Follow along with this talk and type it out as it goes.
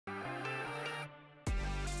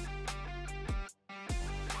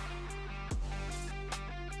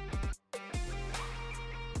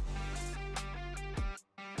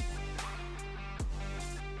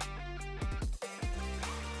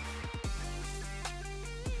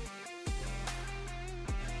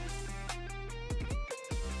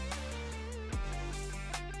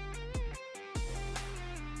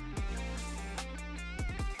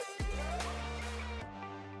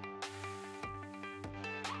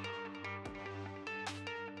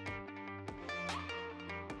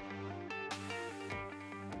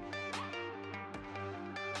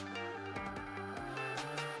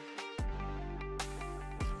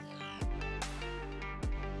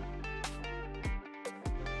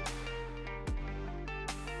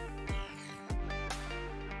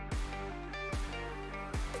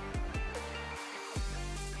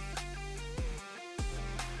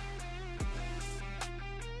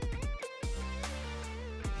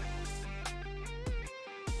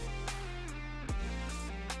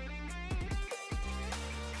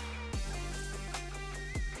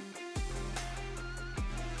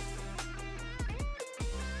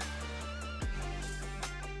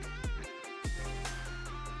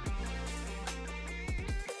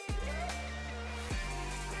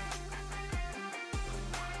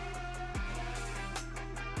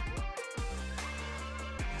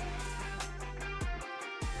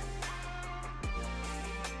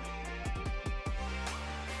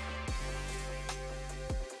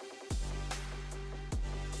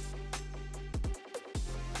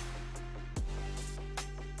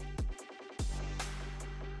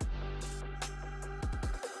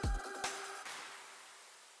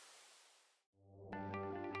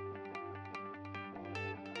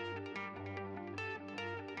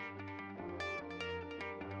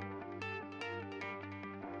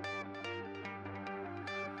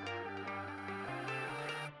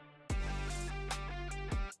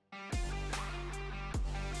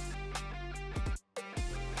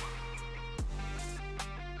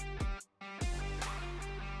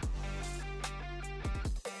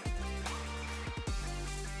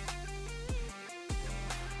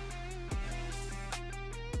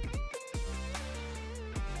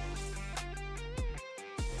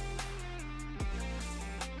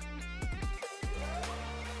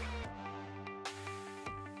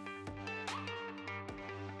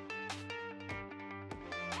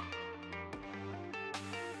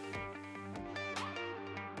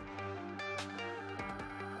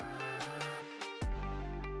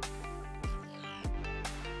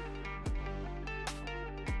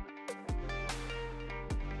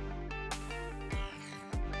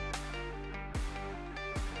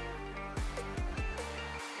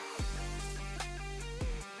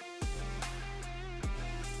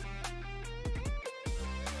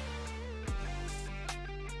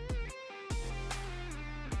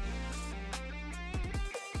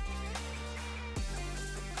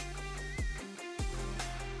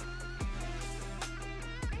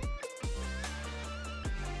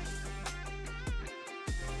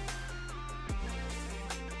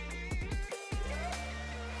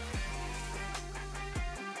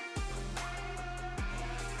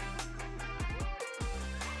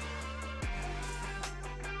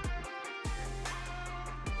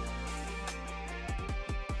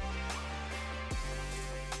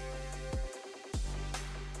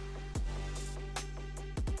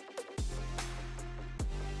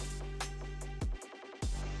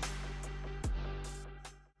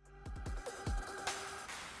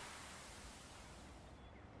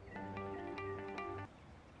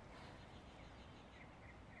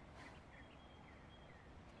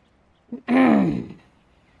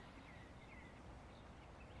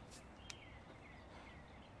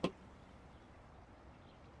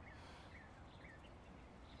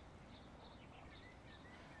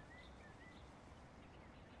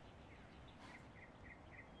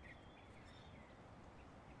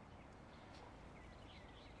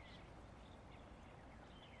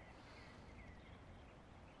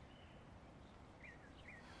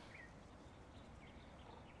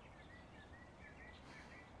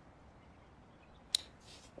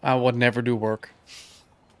I will never do work.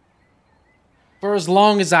 For as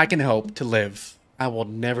long as I can hope to live, I will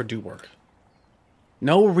never do work.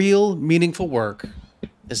 No real, meaningful work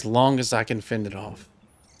as long as I can fend it off.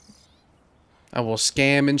 I will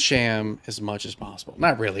scam and sham as much as possible.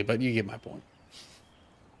 Not really, but you get my point.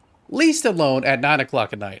 Least alone at 9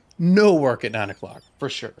 o'clock at night. No work at 9 o'clock, for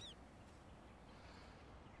sure.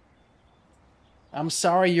 I'm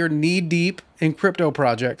sorry you're knee-deep in crypto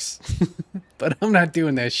projects, but I'm not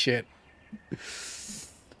doing that shit.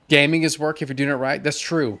 Gaming is work if you're doing it right. That's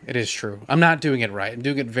true. It is true. I'm not doing it right. I'm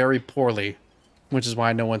doing it very poorly, which is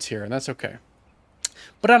why no one's here, and that's okay.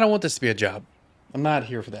 But I don't want this to be a job. I'm not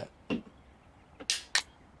here for that. I'm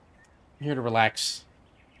here to relax.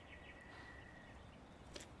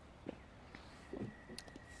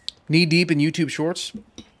 Knee deep in YouTube shorts?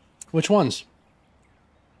 Which ones?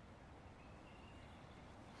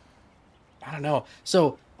 I don't know.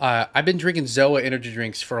 So, I've been drinking Zoa energy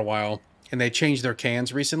drinks for a while, and they changed their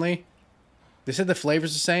cans recently. They said the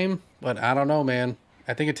flavor's the same, but I don't know, man.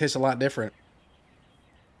 I think it tastes a lot different.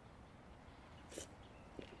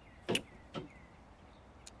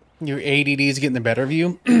 Your ADD is getting the better of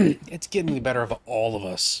you. It's getting the better of all of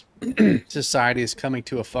us. Society is coming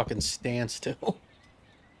to a fucking standstill.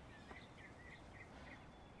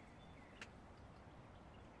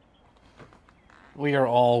 We are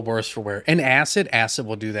all worse for wear. And acid? Acid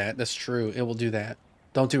will do that. That's true. It will do that.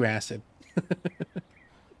 Don't do acid.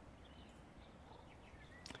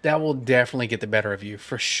 That will definitely get the better of you.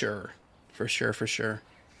 For sure. For sure, for sure.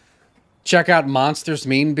 Check out Monster's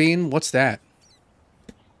Mean Bean. What's that?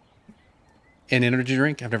 An energy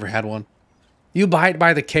drink? I've never had one. You buy it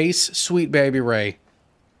by the case? Sweet baby Ray.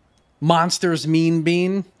 Monster's Mean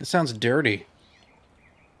Bean? That sounds dirty.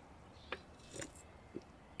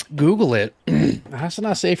 Google it. That's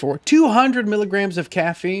not safe for work. 200 milligrams of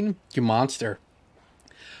caffeine? You monster.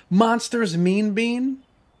 Monster's Mean Bean?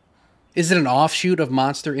 Is it an offshoot of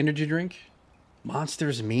Monster Energy Drink?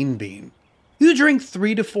 Monster's Mean Bean. You drink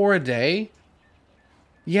 3 to 4 a day?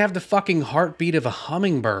 You have the fucking heartbeat of a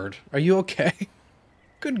hummingbird. Are you okay?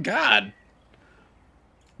 Good God.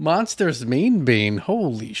 Monster's Mean Bean.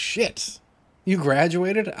 Holy shit. You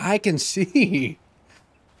graduated? I can see.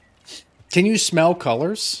 Can you smell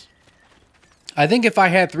colors? I think if I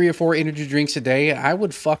had 3 or 4 energy drinks a day, I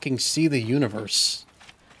would fucking see the universe.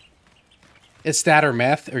 It's that or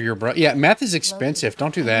meth or your bro. Yeah, meth is expensive.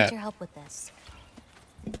 Don't do that. I need your help with this.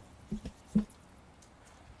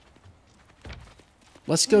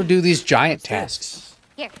 Let's go do these giant tasks.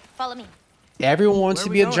 Here, follow me. Everyone wants to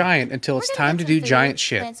be a giant until it's time to do giant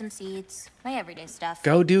shit. Plant some seeds, my everyday stuff.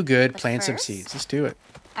 Go do good, But plant some first, seeds. Let's do it.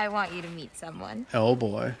 I want you to meet someone. Oh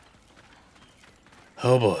boy.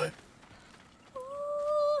 Oh boy.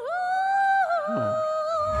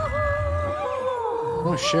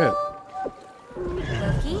 Oh shit.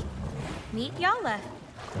 Loki, meet Yala.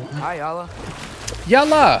 Hi, Yala.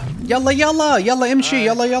 Yalla! Yalla yalla! Yalla imchi!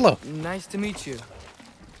 Yalla yalla! Nice to meet you.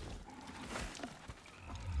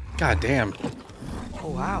 God damn. Oh,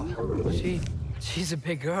 wow. She's a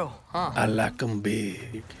big girl, huh? I like 'em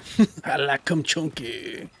big. I like 'em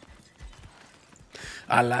chunky.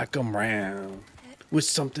 I like 'em round. With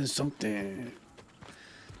something, something.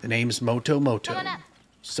 The name's Moto Moto. Come on up.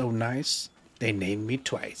 So nice, they named me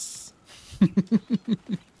twice.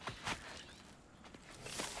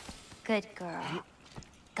 Good girl.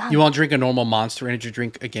 Come. You want to drink a normal Monster Energy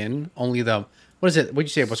drink again? Only the... What is it? What'd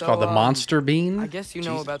you say? What's So, called? The Monster Bean? I guess you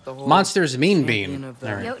know about the whole Monster's Mean champion Bean. of the-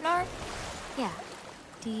 All right. Jotnar? Yeah.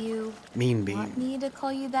 Do you Mean want Bean. me to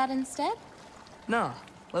call you that instead? No,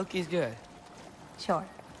 Loki's good. Sure.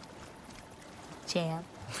 Champ.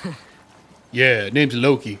 Yeah, name's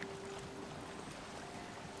Loki.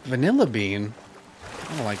 Vanilla Bean?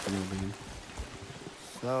 I don't like Vanilla Bean.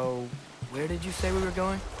 So, where did you say we were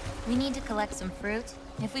going? We need to collect some fruit.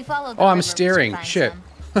 If we follow the Oh, I'm river, we should staring. find Shit. some.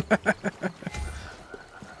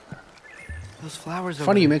 Those flowers over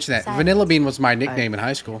Funny you there. mention that. Silence. Vanilla Bean was my nickname in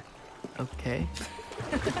high school. Okay.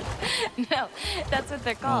 No, that's what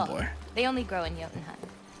they're called. boy. They only grow in Jotunheim.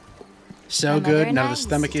 So My mother good. and None I of the used to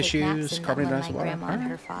stomach take naps issues. in Carbon that one dioxide my water. grandma and her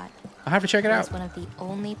Alright. fought. I'll have to check it It out. was one of the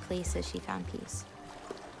only places she found peace.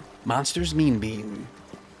 Monster's Mean Bean.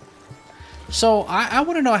 So, I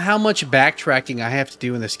want to know how much backtracking I have to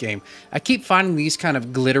do in this game. I keep finding these kind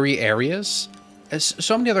of glittery areas. There's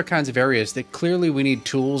so many other kinds of areas that clearly we need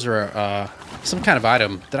tools or some kind of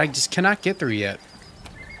item that I just cannot get through yet.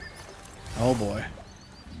 Oh boy.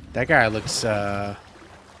 That guy looks, Ugh.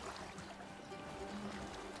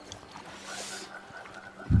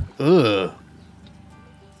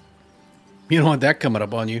 You don't want that coming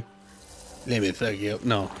up on you. Let me fuck you up.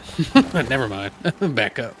 No. Never mind.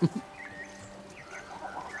 Back up.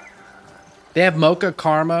 They have mocha,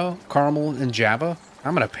 caramel, and Java.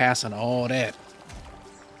 I'm going to pass on all that.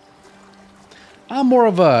 I'm more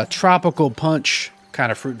of a tropical punch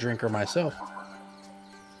kind of fruit drinker myself.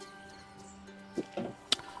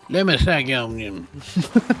 Let me fuck you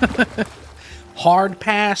up. Hard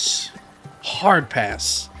pass. Hard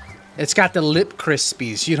pass. It's got the lip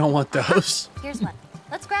crispies. You don't want those. Here's one.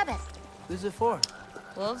 Let's grab it. Who's it for?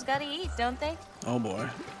 Wolves gotta eat, don't they? Oh boy.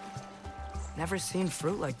 Never seen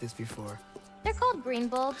fruit like this before. They're called green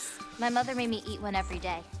bulbs. My mother made me eat one every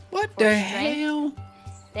day. What For the strength. hell?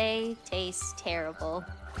 They taste terrible.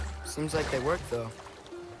 Seems like they work though.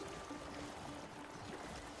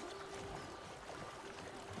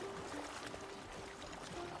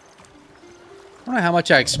 I don't know how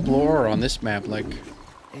much I explore on this map. Like,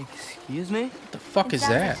 what Excuse me? the fuck It is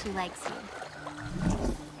sounds that? like she likes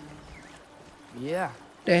you. Yeah.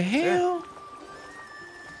 The hell?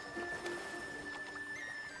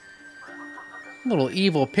 Little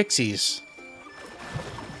evil pixies.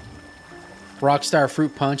 Rockstar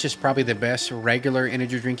Fruit Punch is probably the best regular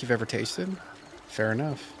energy drink you've ever tasted. Fair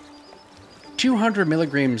enough. 200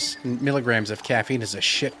 milligrams of caffeine is a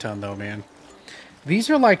shit ton, though, man. These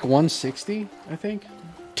are like 160, I think.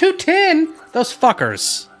 210? Those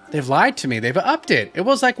fuckers. They've lied to me. They've upped it. It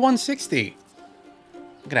was like 160.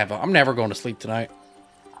 I'm never going to sleep tonight.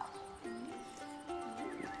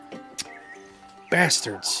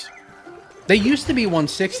 Bastards. They used to be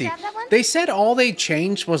 160. Did you grab that one? They said all they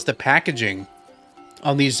changed was the packaging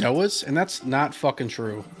on these Zoas, and that's not fucking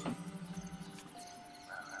true.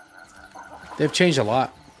 They've changed a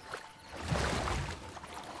lot.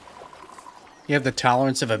 You have the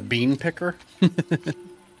tolerance of a bean picker?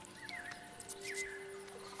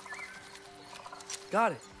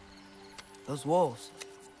 Got it. Those wolves.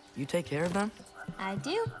 You take care of them? I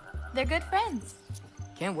do. They're good friends.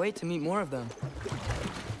 Can't wait to meet more of them.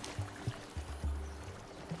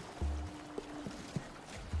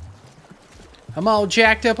 I'm all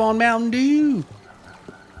jacked up on Mountain Dew.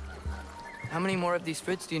 How many more of these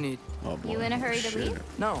fruits do you need? Oh boy. You in a hurry to Shit.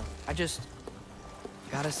 leave? No, I just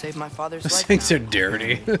gotta save my father's Those life things now. are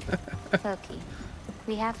dirty. Loki,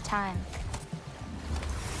 we have time.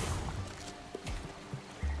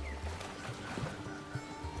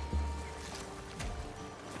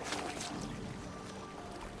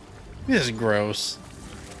 This is gross.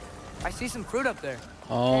 I see some fruit up there.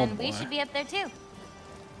 Oh Then boy. we should be up there too.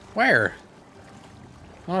 Where?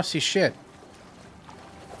 I don't see shit.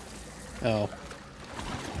 Oh.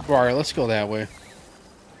 Alright, let's go that way.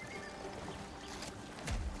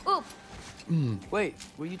 Ooh, Wait,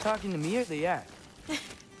 were you talking to me or the yak?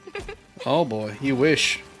 Oh boy, you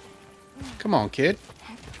wish. Come on, kid.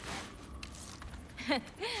 let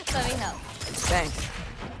me help. Thanks.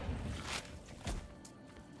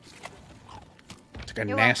 It's like a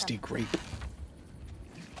You're nasty grape.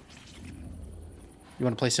 You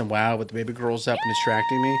want to play some WoW with the baby girls up and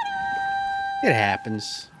distracting me? It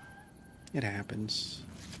happens. It happens.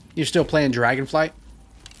 You're still playing Dragonflight?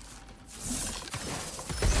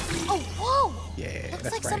 Oh, whoa! Yeah, Looks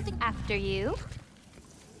that's like right. something after you.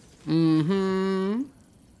 Mm-hmm.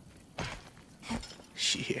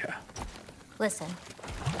 Yeah. Listen,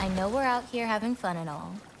 I know we're out here having fun and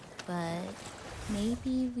all, but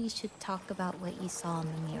maybe we should talk about what you saw in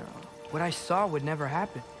the mural. What I saw would never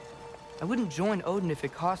happen. I wouldn't join Odin if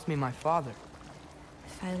it cost me my father.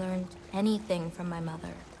 If I learned anything from my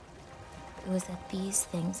mother, it was that these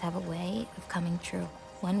things have a way of coming true,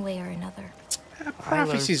 one way or another. I learned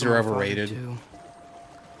Prophecies from are my father, overrated. too.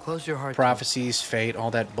 Close your heart. Prophecies, fate,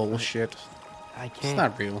 all that bullshit. I It's can't.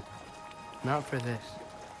 not real. Not for this.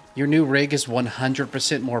 Your new rig is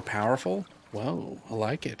 100% more powerful? Whoa, I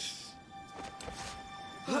like it.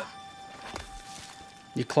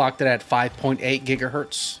 You clocked it at 5.8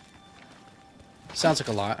 gigahertz. Sounds like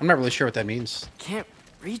a lot. I'm not really sure what that means. Can't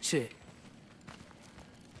reach it.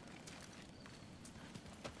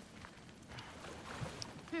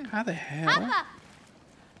 How the hell? Papa!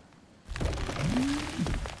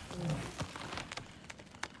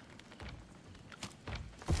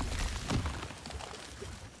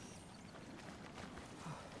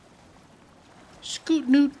 Scoot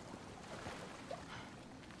Newt.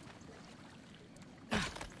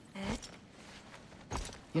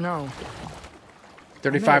 You know,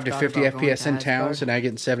 35 to thought 50 about going FPS to in Asgard. towns, and now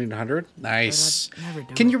getting 70 to 100. Nice. I'd never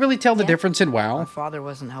do Can it. you really tell the Yeah. difference in my WoW? father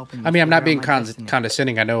wasn't helping me. I mean, I'm not figure being out my destiny.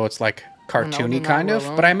 condescending. I know it's like Odin cartoony and I kind were of,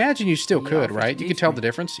 alone, but I imagine you still he could, offered to right? You could teach tell me. the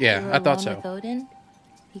difference. You Yeah, were I thought alone so. with Odin,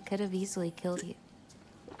 he could have easily killed you.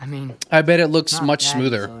 I mean, I bet it looks not much that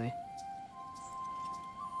smoother. easily.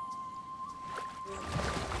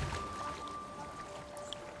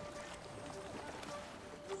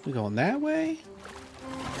 We going that way?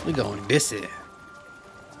 We going this way.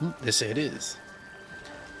 This it is.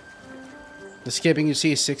 The skipping you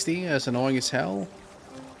see is 60. That's annoying as hell.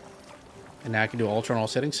 And now I can do ultra on all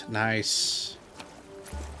settings. Nice.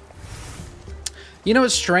 You know,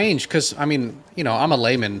 it's strange because, I mean, you know, I'm a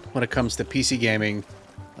layman when it comes to PC gaming,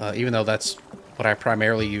 even though that's what I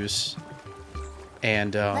primarily use.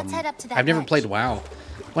 And Let's head up to that I've never ledge. played WoW.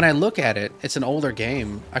 When I look at it, it's an older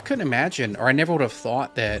game. I couldn't imagine, or I never would have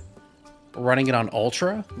thought that running it on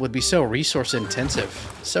Ultra would be so resource intensive,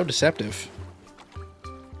 so deceptive.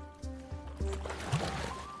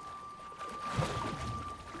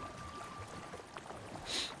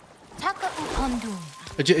 Taka ukondum.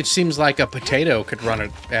 It seems like a potato could run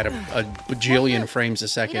it at a bajillion frames a We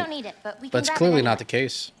second. don't need it, but we can But it's grab it clearly anyway. not the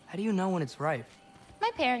case. How do you know when it's ripe?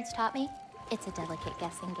 My parents taught me. It's a delicate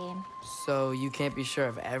guessing game. So you can't be sure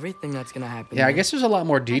of everything that's gonna happen. Yeah, I then? guess there's a lot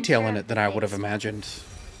more detail sure in of it than the I would have things. imagined.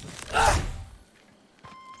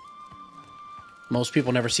 Most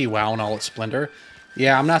people never see WoW in all its splendor.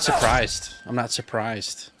 Yeah, I'm not surprised. I'm not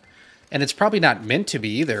surprised. And it's probably not meant to be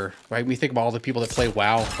either, right? We think about all the people that play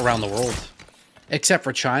WoW around the world. Except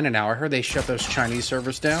for China now. I heard they shut those Chinese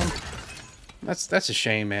servers down. That's a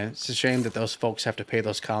shame, man. It's a shame that those folks have to pay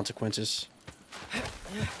those consequences.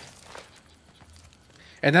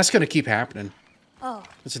 And that's going to keep happening. Oh,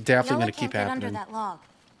 It's definitely Yola going to keep can't get happening. under that log.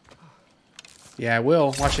 Yeah, I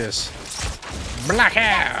will. Watch this.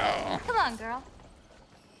 Blackout! Come on, girl.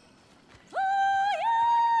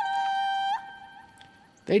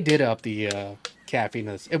 They did up the caffeine.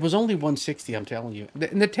 It was only 160, I'm telling you.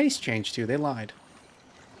 And the taste changed, too. They lied.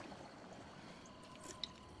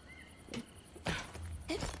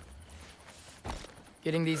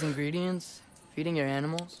 Getting these ingredients, feeding your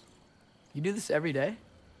animals. You do this every day?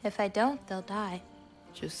 If I don't, they'll die.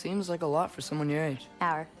 Just seems like a lot for someone your age.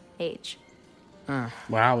 Our age.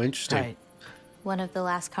 Wow, interesting. Right. One of the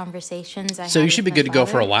last conversations I So had you should be with good my to go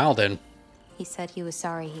for a father, while, then. He said he was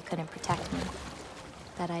sorry he couldn't protect me.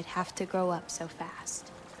 That I'd have to grow up so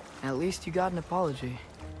fast. At least you got an apology.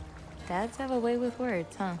 Dads have a way with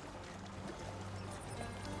words, huh?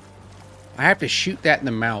 I have to shoot that in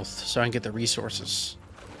the mouth so I can get the resources.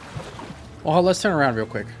 Well, let's turn around real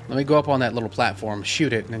quick. Let me go up on that little platform,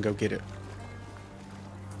 shoot it, and then go get it.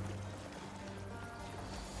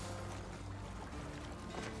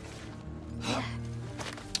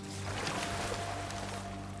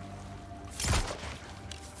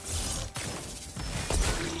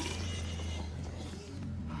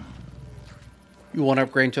 You want to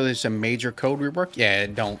upgrade until there's some major code rework? Yeah,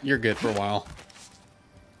 don't. You're good for a while.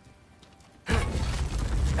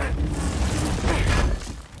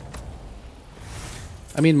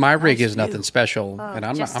 I mean, my rig Nice is nothing view. special, Oh, and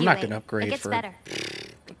I'm just not you going wait. to It upgrade gets for better.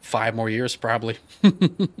 5 more years, probably.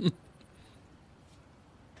 The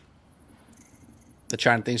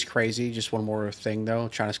China thing's crazy. Just one more thing, though.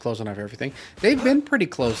 China's closing off everything. They've been pretty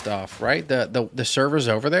closed off, right? The servers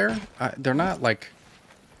over there, they're not, like,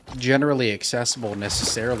 generally accessible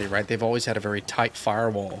necessarily, right? They've always had a very tight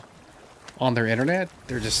firewall on their internet.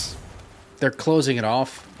 They're closing it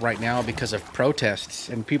off right now because of protests,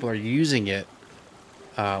 and people are using it,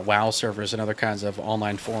 WoW servers and other kinds of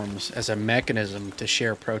online forums, as a mechanism to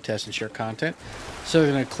share protests and share content. So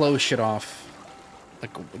they're going to close shit off.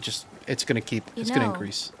 Like, just, it's going to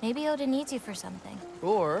increase. Maybe Odin needs you for something.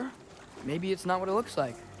 Or maybe it's not what it looks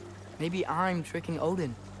like. Maybe I'm tricking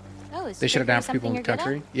Odin. Oh, is They shut it down for trickery people in the something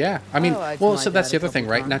you're country. Yeah, I mean, Oh, I'd well, like so that's that the a other thing,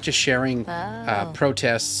 couple right? times. Not just sharing Oh,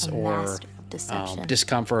 protests a or master of deception.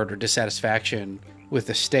 discomfort or dissatisfaction with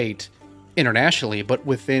the state internationally, but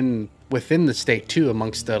within the state too,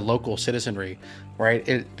 amongst the local citizenry,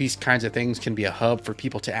 right? These kinds of things can be a hub for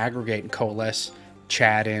people to aggregate and coalesce,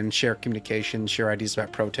 chat in, share communication, share ideas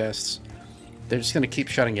about protests. They're just going to keep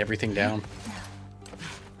shutting everything down.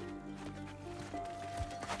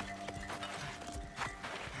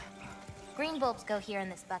 Green bulbs go here in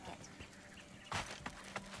this bucket.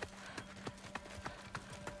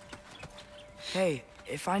 Hey,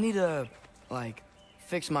 if I need to, like,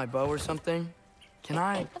 fix my bow or something, can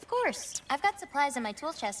I? Of course. I've got supplies in my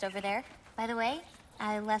tool chest over there. By the way,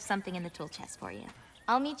 I left something in the tool chest for you.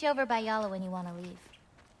 I'll meet you over by Yala when you want to leave.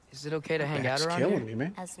 Is it okay to hang out That's around killing here? me,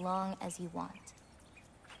 man. As long as you want.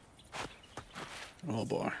 Oh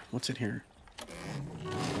boy, what's in here?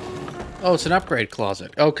 Oh, it's an upgrade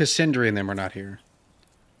closet. Oh, because Sindri and them are not here.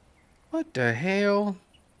 What the hell?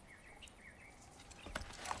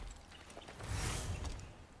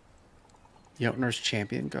 Jotner's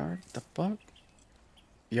champion guard? The fuck?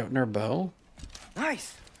 Jotner bow?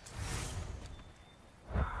 Nice.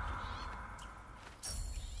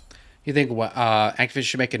 You think Activision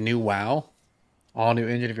should make a new WoW All new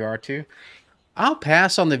engine VR too. I'll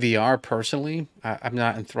pass on the VR personally. I'm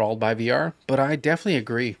not enthralled by VR, but I definitely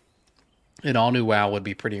agree. An all new WoW would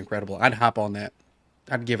be pretty incredible. I'd hop on that.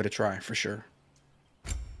 I'd give it a try for sure.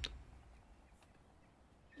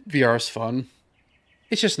 VR's fun.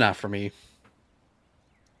 It's just not for me.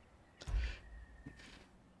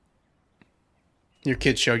 Your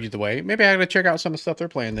kids showed you the way. Maybe I gotta check out some of the stuff they're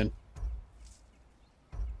playing then.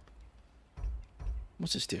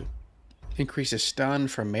 What's this do? Increases stun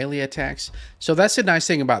from melee attacks. So that's the nice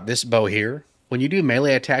thing about this bow here. When you do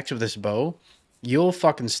melee attacks with this bow, you'll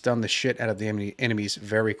fucking stun the shit out of the enemies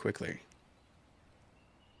very quickly.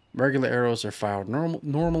 Regular arrows are fired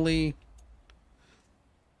normally.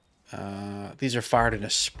 These are fired in a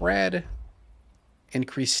spread.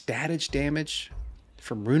 Increase status damage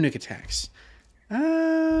from runic attacks.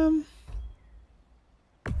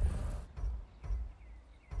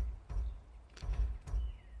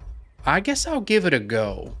 I guess I'll give it a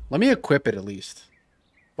go. Let me equip it at least.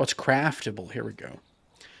 Well, it's craftable. Here we go.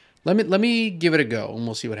 Let me give it a go, and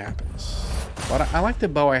we'll see what happens. But I like the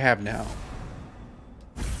bow I have now.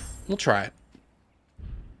 We'll try it.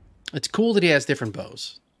 It's cool that he has different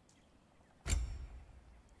bows.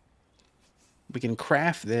 We can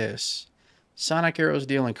craft this. Sonic arrows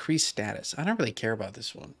deal increased status. I don't really care about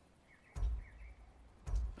this one.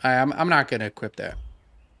 I'm not going to equip that.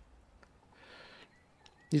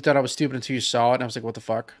 You thought I was stupid until you saw it, and I was like, what the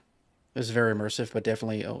fuck? It was very immersive, but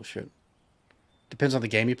definitely... Oh, shit. Depends on the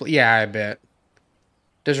game you play. Yeah, I bet.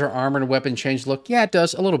 Does your armor and weapon change look? Yeah, it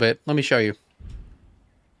does. A little bit. Let me show you.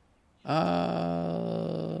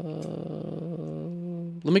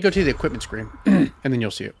 Let me go to the equipment screen, and then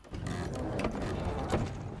you'll see it.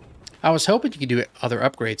 I was hoping you could do other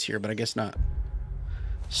upgrades here, but I guess not.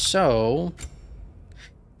 So,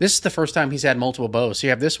 this is the first time he's had multiple bows. So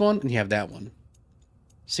you have this one, and you have that one.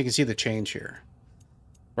 So you can see the change here.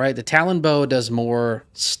 Right? The Talon bow does more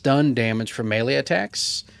stun damage from melee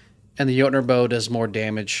attacks, and the Jotner bow does more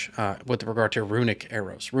damage with regard to runic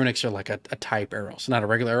arrows. Runics are like a type arrow. So not a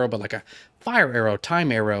regular arrow, but like a fire arrow,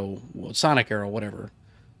 time arrow, sonic arrow, whatever.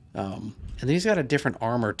 And then he's got a different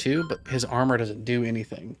armor too, but his armor doesn't do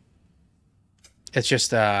anything. It's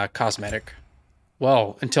just cosmetic.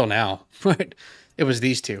 Well, until now, right? It was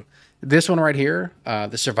these two. This one right here,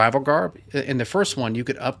 the survival garb, in the first one, you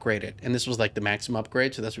could upgrade it. And this was like the maximum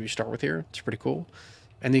upgrade, so that's what you start with here. It's pretty cool.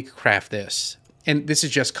 And then you could craft this. And this is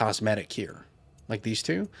just cosmetic here, like these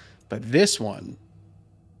two. But this one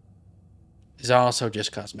is also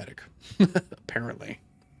just cosmetic, apparently.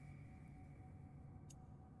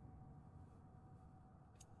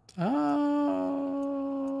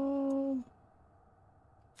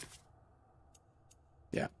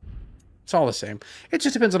 Yeah. It's all the same. It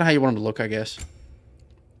just depends on how you want them to look, I guess.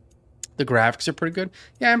 The graphics are pretty good.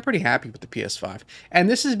 Yeah, I'm pretty happy with the PS5. And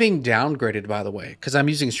this is being downgraded, by the way, because I'm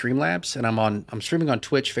using Streamlabs, and I'm streaming on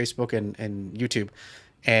Twitch, Facebook, and YouTube.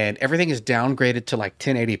 And everything is downgraded to like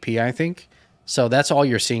 1080p, I think. So that's all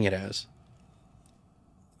you're seeing it as.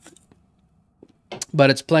 But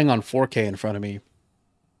it's playing on 4K in front of me.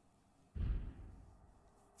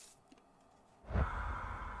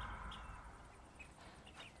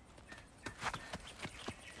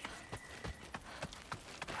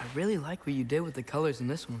 I really like what you did with the colors in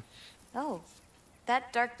this one. Oh,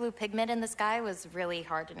 that dark blue pigment in the sky was really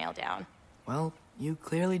hard to nail down. Well, you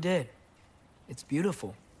clearly did. It's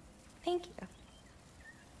beautiful. Thank you.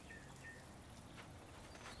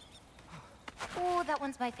 Oh, that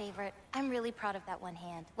one's my favorite. I'm really proud of that one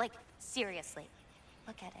hand. Like, seriously.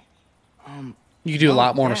 Look at it. You can do a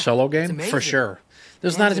lot more in a solo It's game, amazing. for sure.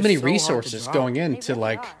 There's Hands not as are many so hard to resources draw. going They into really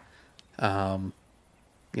like... are.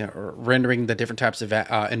 You know, or rendering the different types of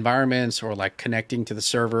environments, or like connecting to the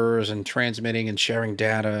servers and transmitting and sharing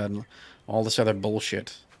data and all this other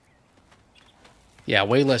bullshit. Yeah,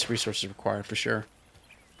 way less resources required for sure.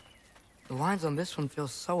 The lines on this one feel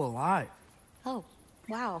so alive. Oh,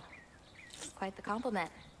 wow. Quite the compliment.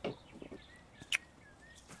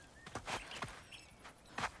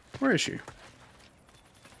 Where is she?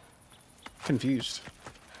 Confused.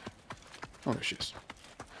 Oh, there she is.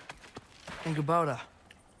 And Gabota,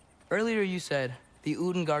 earlier you said the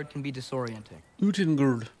Udengard can be disorienting.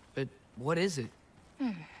 Utengard. But what is it?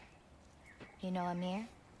 You know Amir?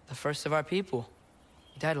 The first of our people.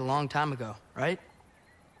 He died a long time ago, right?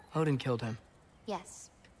 Odin killed him. Yes.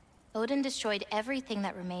 Odin destroyed everything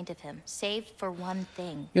that remained of him, save for one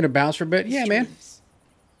thing. You gonna bounce for a bit? his Yeah, man. dreams.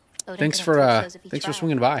 Odin Thanks couldn't for touch those if he thanks for tried.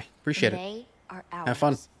 swinging by. Appreciate And it. they are ours. Have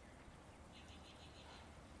fun.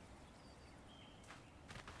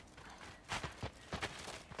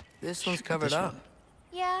 This one's Shit, covered this up. one.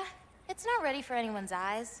 Yeah, it's not ready for anyone's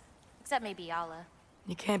eyes. Except maybe Yala.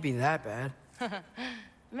 You can't be that bad.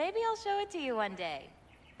 Maybe I'll show it to you one day.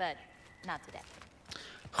 But not today.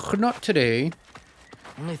 Not today.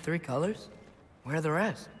 Only 3 colors? Where are the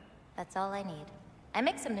rest? That's all I need. I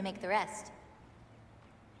mix them to make the rest.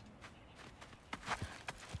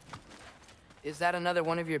 Is that another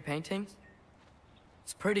one of your paintings?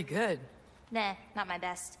 It's pretty good. Nah, not my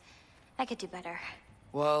best. I could do better.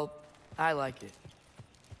 Well, I like it.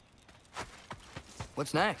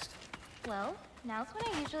 What's next? Well, now's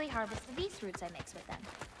when I usually harvest the beast roots I mix with them.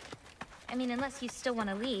 I mean, unless you still want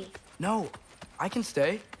to leave. No, I can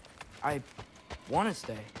stay. I want to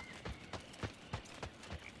stay.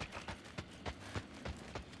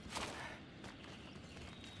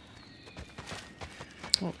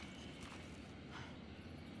 Oh.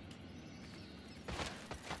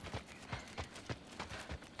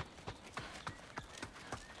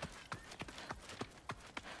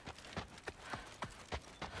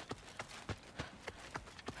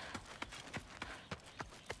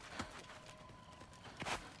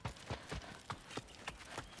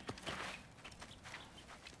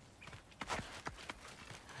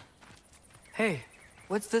 Hey,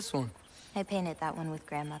 what's this one? I painted that one with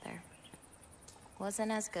grandmother.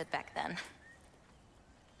 Wasn't as good back then.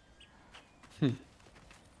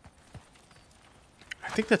 I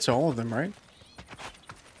think that's all of them, right?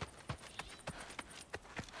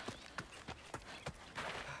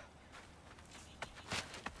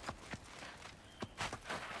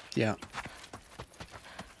 Yeah.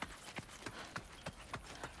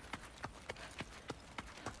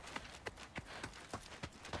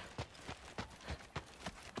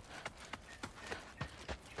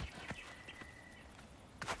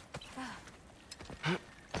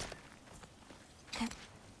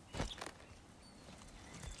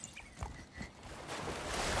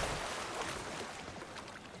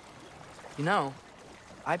 You know,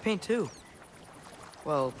 I paint too.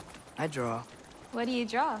 Well, I draw. What do you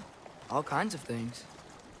draw? All kinds of things.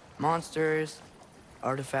 Monsters,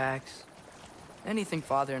 artifacts, anything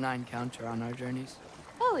Father and I encounter on our journeys.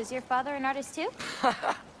 Oh, is your father an artist too?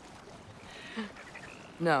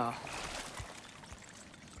 No.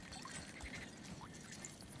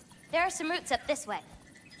 There are some roots up this way.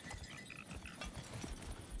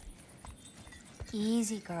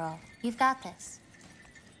 Easy, girl. You've got this.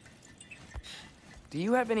 Do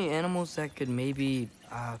you have any animals that could maybe,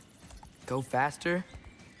 go faster?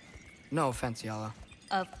 No offense, Yala.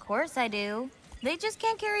 Of course I do. They just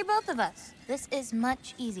can't carry both of us. This is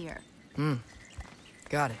much easier.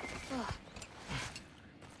 Got it.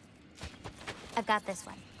 I've got this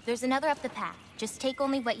one. There's another up the path. Just take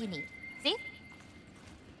only what you need. See?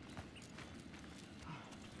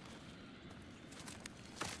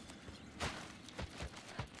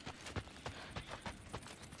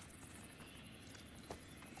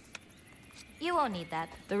 You won't need that.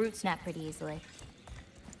 The roots snap pretty easily.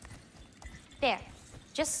 There.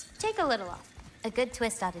 Just take a little off. A good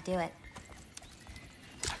twist ought to do it.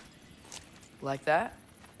 Like that?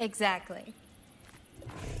 Exactly.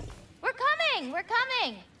 We're coming! We're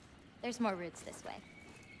coming! There's more roots this way.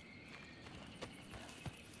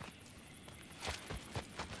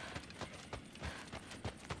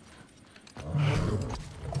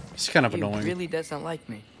 It's kind of He annoying. really doesn't like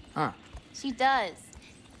me, huh? She does.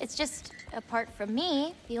 It's just, apart from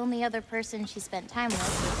me, the only other person she spent time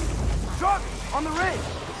with. Truck! On the ridge!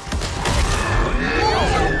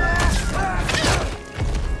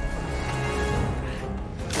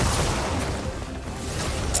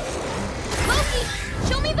 Loki!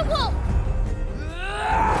 Show me the wolf!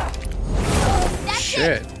 That's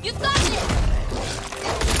Shit. it! You got it!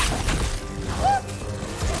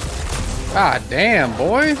 God damn,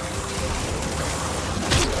 boy.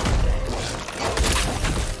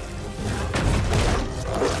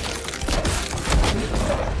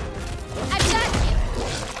 I've got you!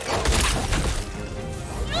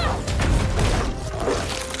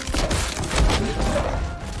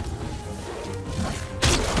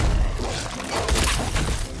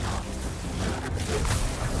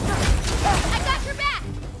 I got your back!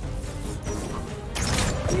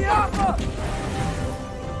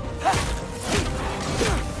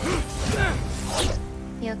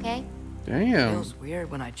 You okay? Damn. Feels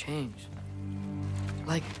weird when I change.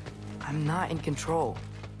 Like, I'm not in control.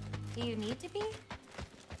 Do you need to be?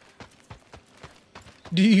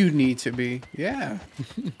 Do you need to be? Yeah.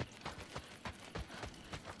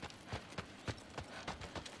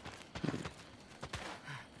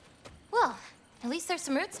 Well, at least there's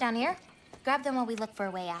some roots down here. Grab them while we look for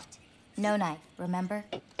a way out. No knife, remember?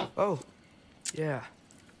 Oh, yeah.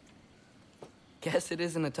 Guess it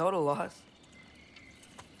isn't a total loss.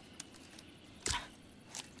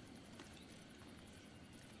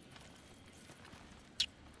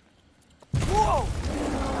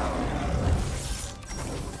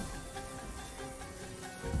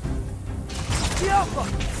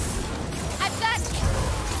 I've got you.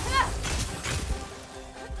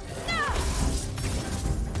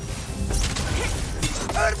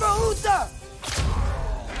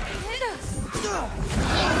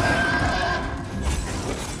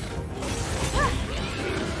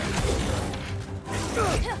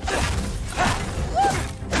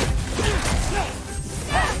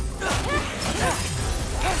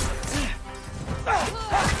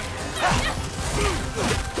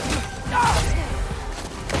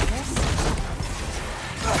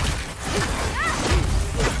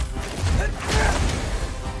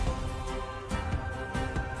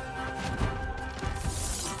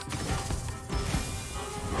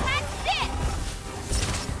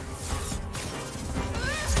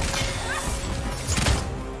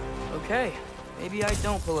 Okay, maybe I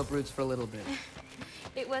don't pull up roots for a little bit.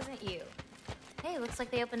 It wasn't you. Hey, looks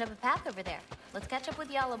like they opened up a path over there. Let's catch up with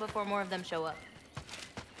Yala before more of them show up.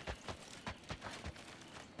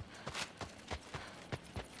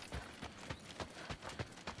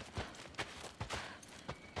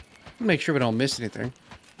 Make sure we don't miss anything.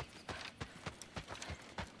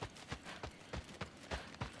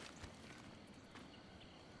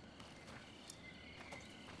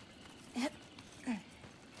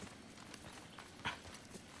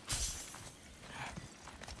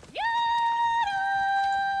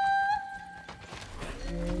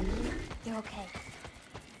 You're okay.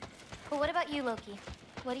 But what about you, Loki?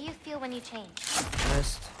 What do you feel when you change?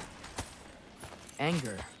 Just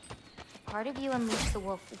anger. Part of you unleashed the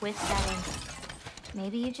wolf with that anger.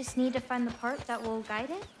 Maybe you just need to find the part that will guide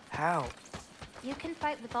it? How? You can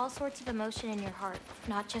fight with all sorts of emotion in your heart,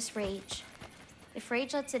 not just rage. If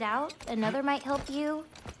rage lets it out, another might help you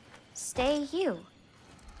stay you.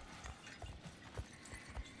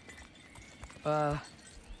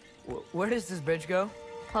 Where does this bridge go?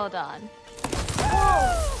 Hold on.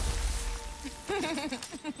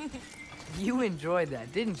 You enjoyed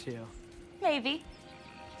that, didn't you? Maybe.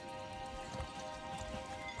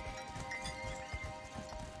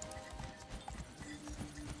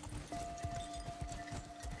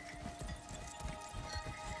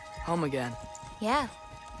 Home again. Yeah.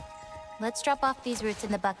 Let's drop off these roots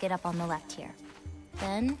in the bucket up on the left here.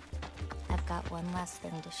 Then, I've got one last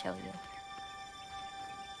thing to show you.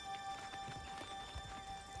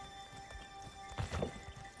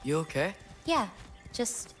 You okay? Yeah,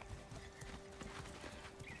 just...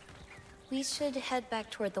 We should head back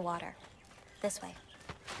toward the water. This way.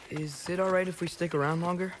 Is it alright if we stick around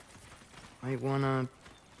longer? Might wanna,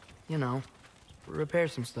 you know, repair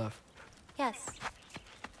some stuff. Yes.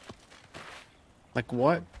 Like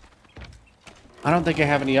what? I don't think I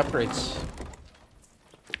have any upgrades.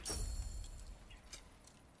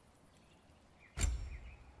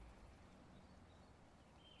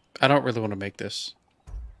 I don't really want to make this.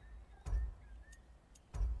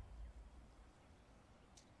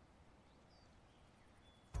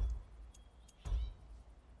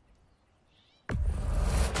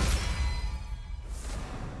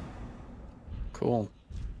 Cool.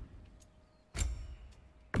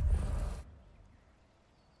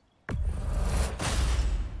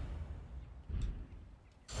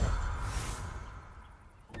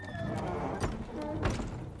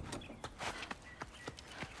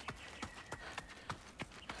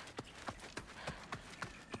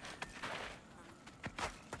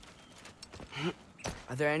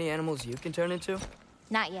 Are there any animals you can turn into?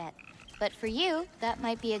 Not yet. But for you, that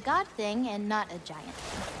might be a god thing and not a giant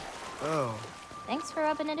thing. Oh, Thanks for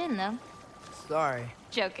rubbing it in, though. sorry.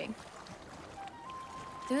 Joking.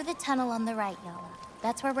 Through the tunnel on the right, Yala.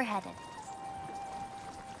 That's where we're headed.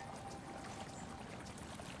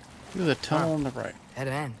 Through the tunnel on the right. Head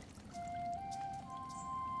in.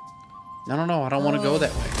 No, I don't want to go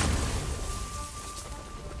that way.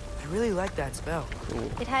 I really like that spell. Cool.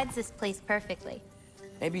 It hides this place perfectly.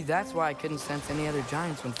 Maybe that's why I couldn't sense any other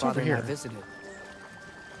giants when over Father and I here. visited.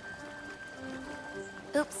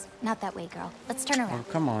 Oops, not that way, girl. Let's turn Oh, around.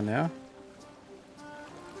 come on now.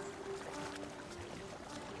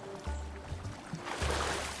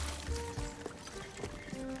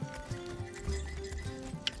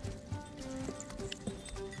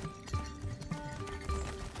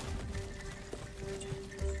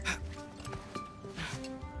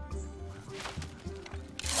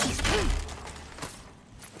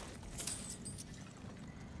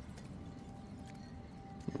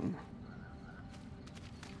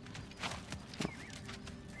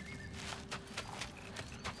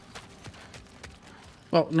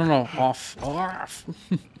 Oh, no, off. Off.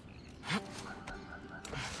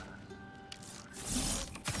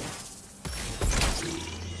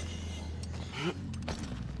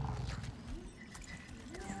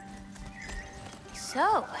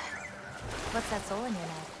 So, what's that soul in your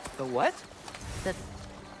knife? The what? The...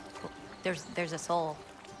 There's a soul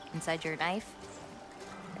inside your knife.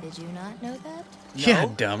 Did you not know that? Yeah,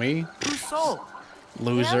 No. dummy. Whose soul?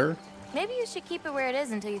 Loser. You know, maybe you should keep it where it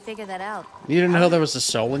is until you figure that out. You didn't know there was a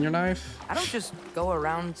soul in your knife? I don't just go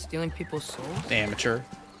around stealing people's souls. Amateur.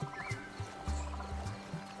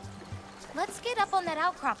 Let's get up on that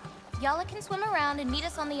outcrop. Yala can swim around and meet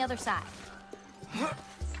us on the other side.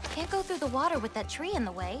 Can't go through the water with that tree in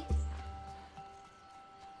the way.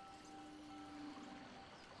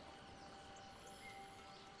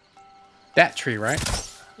 That tree, right?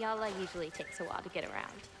 Yala usually takes a while to get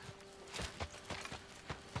around.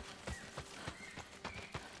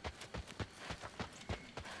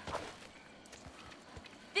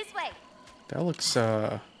 This way. That looks,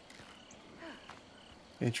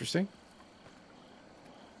 interesting.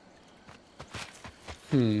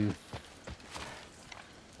 You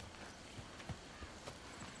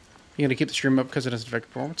gonna keep the stream up because it doesn't affect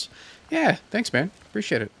performance? Yeah, thanks, man.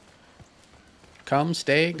 Appreciate it. Come,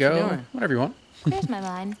 stay, you go, doing? whatever you want. Here's my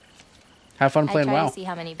line. Have fun I playing try WoW. to see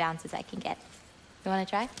how many bounces I can get. You want to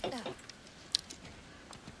try?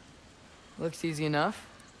 Looks easy enough.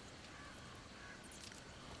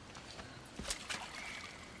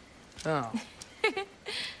 Oh.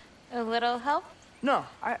 A little help? No,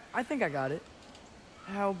 I think I got it.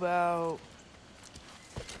 How about...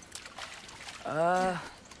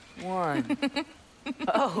 one.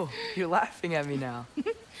 Oh, you're laughing at me now.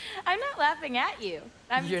 I'm not laughing at you.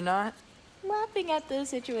 You're not? laughing at the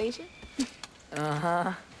situation.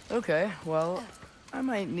 Uh-huh. Okay, well, I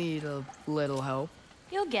might need a little help.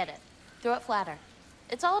 You'll get it. Throw it flatter.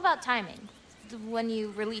 It's all about timing. When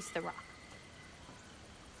you release the rock.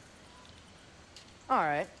 All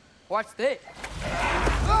right, watch this.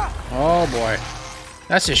 Oh boy.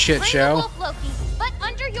 That's a shit Bring show. the wolf, Loki, but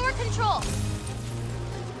under your control.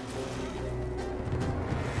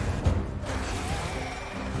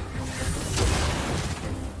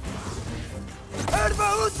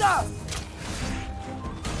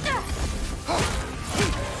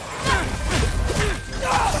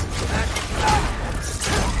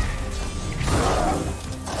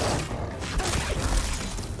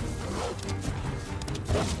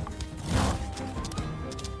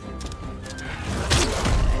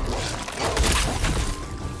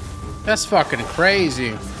 That's fucking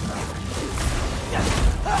crazy.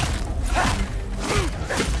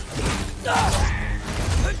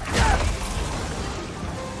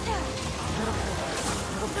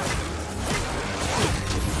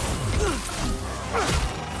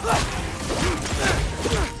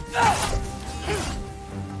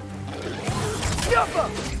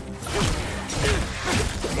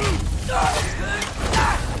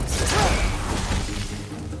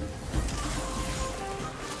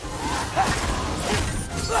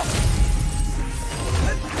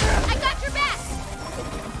 I got your back.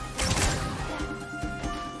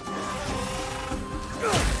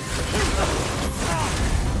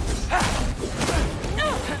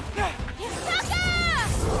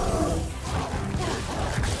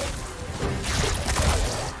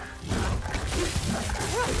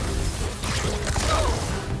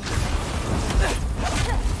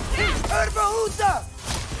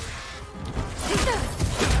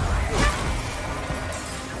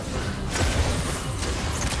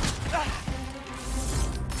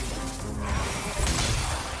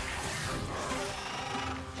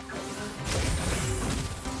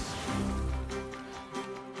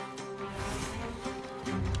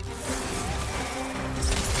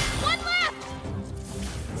 One left.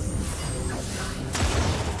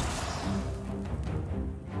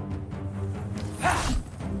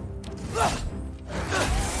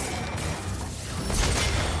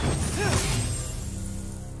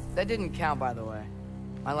 That didn't count, by the way.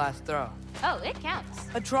 My last throw. Oh, it counts.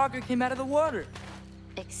 A trogger came out of the water.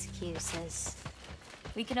 Excuses.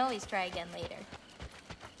 We can always try again later.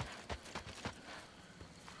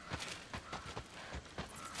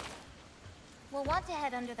 We'll want to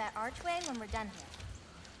head under that archway when we're done here.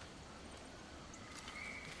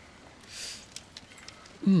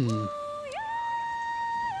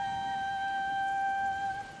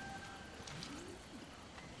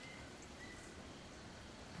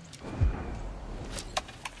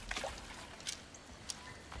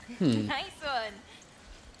 Nice one.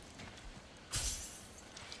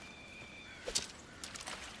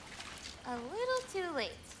 A little too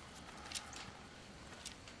late.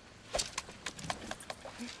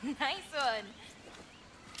 Nice one.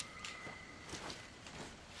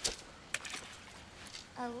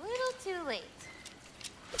 A little too late.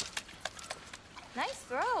 Nice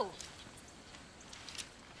throw.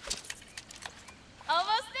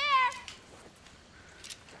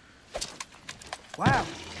 Wow,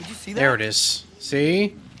 did you see that? There it is.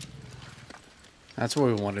 See? That's what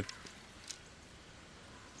we wanted.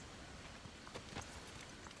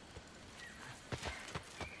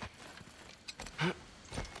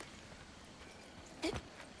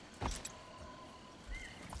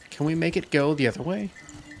 Can we make it go the other way?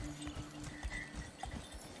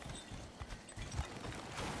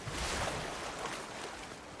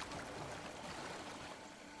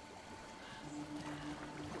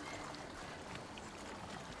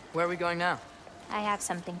 Where are we going now? I have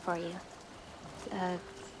something for you. A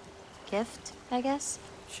gift, I guess?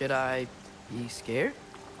 Should I be scared?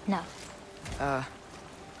 No.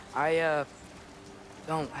 I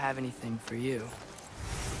don't have anything for you.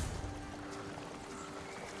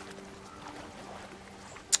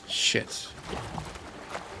 Shit.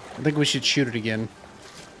 I think we should shoot it again.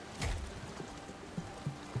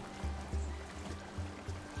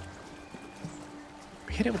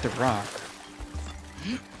 Hit it with the rock.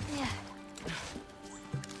 Yeah.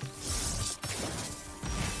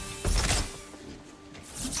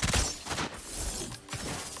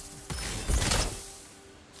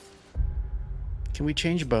 Can we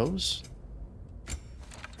change bows?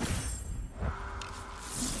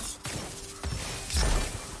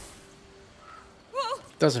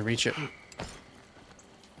 Doesn't reach it.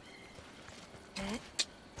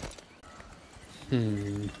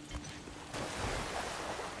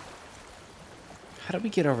 How do we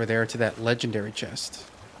get over there to that legendary chest?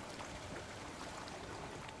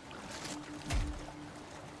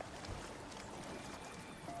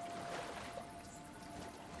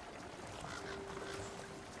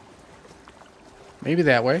 Maybe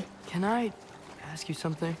that way. Can I ask you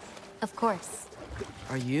something? Of course.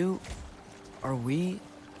 Are we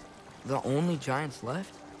the only giants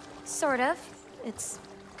left? Sort of. It's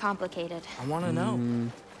complicated. I want to know.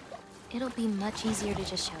 It'll be much easier to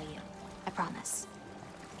just show you. I promise.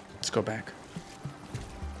 Let's go back.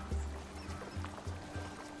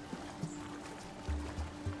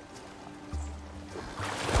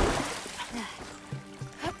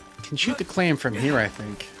 Can shoot the clam from here, I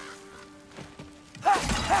think.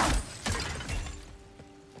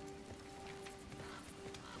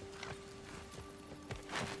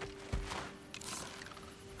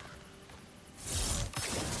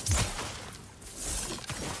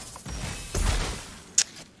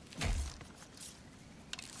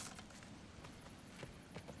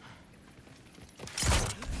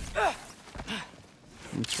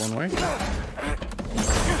 It's one way.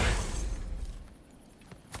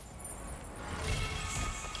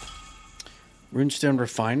 Runestone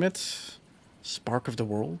refinement. Spark of the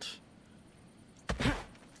world.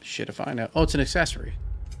 Shit if I know. Oh, it's an accessory.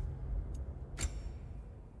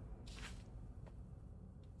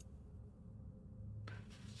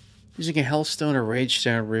 Using a Hellstone or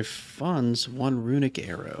Ragestone refunds one runic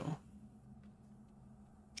arrow.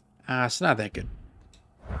 Ah, it's not that good.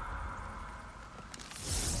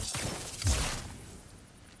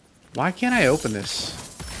 Why can't I open this?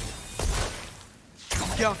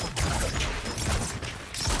 Yeah.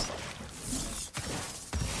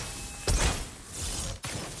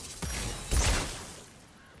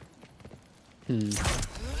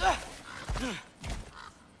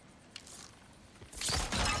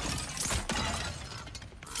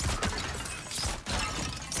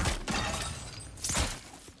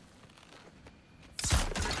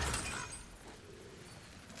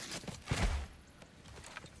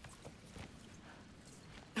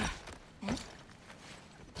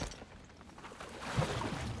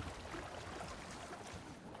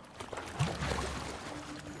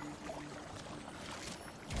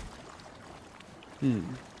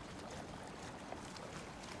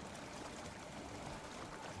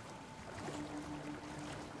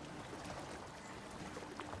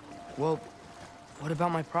 Well, what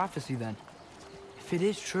about my prophecy then? If it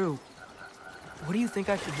is true, what do you think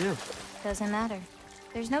I should do? Doesn't matter.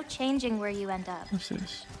 There's no changing where you end up. What's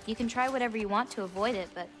this? You can try whatever you want to avoid it,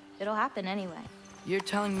 but it'll happen anyway. You're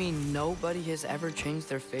telling me nobody has ever changed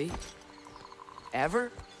their fate?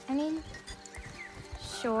 Ever? I mean,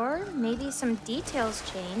 sure, maybe some details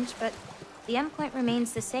change, but the endpoint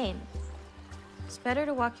remains the same. It's better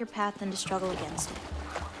to walk your path than to struggle against it.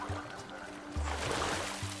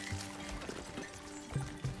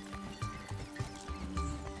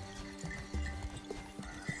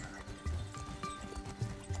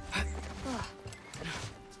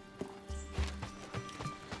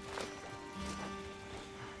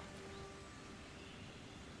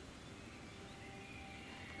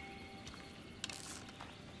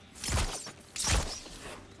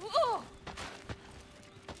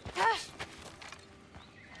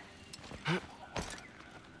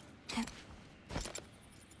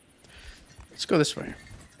 go this way.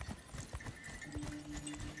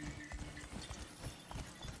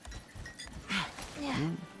 Yeah.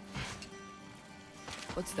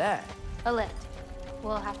 What's that? A lift.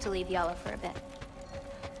 We'll have to leave Yala for a bit.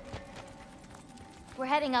 We're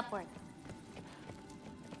heading upward.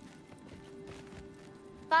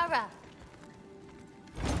 Farah!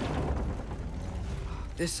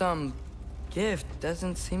 This, gift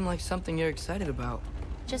doesn't seem like something you're excited about.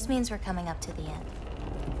 Just means we're coming up to the end.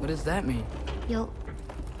 What does that mean? You'll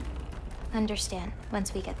understand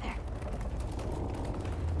once we get there.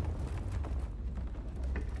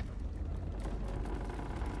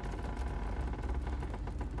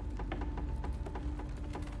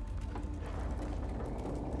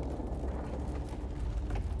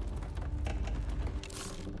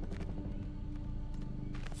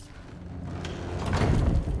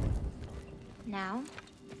 Now,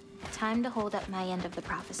 time to hold up my end of the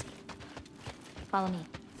prophecy. Follow me.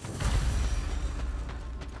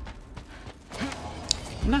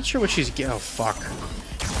 I'm not sure what she's getting. Oh, fuck.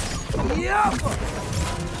 Yeah! I've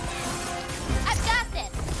got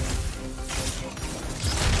this!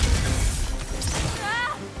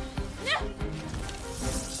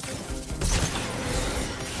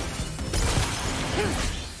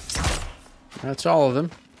 That's all of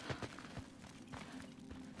them.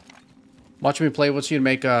 Watch me play. What's you to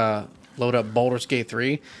make load up Baldur's Gate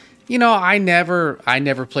 3? You know, I never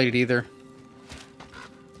played it either.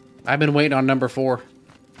 I've been waiting on number 4,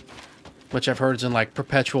 which I've heard is in like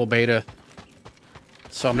perpetual beta.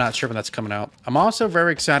 So I'm not sure when that's coming out. I'm also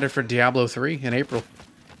very excited for Diablo 3 in April.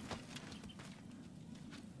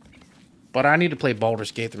 But I need to play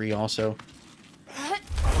Baldur's Gate 3 also.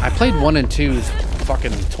 I played 1 and 2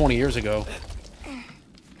 fucking 20 years ago.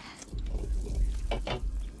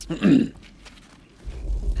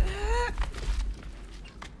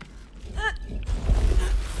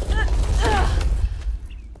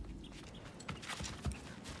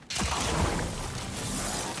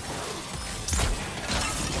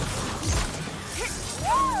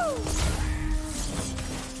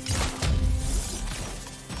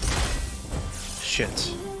 Shit.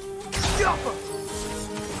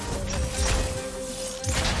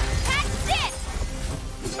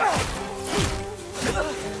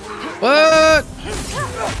 What?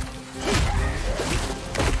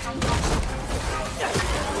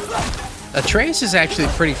 Atreus is actually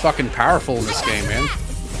pretty fucking powerful in this game, man.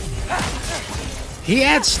 He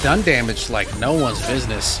adds stun damage like no one's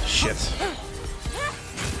business. Shit.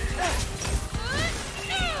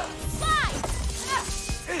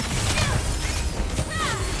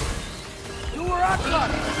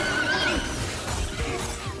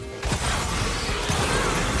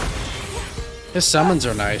 His summons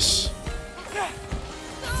are nice.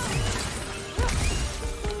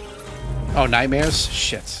 Oh, nightmares?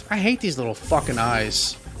 Shit. I hate these little fucking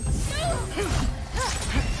eyes.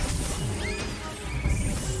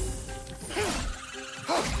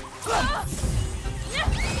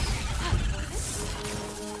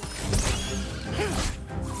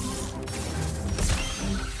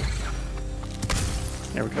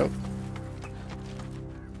 There we go.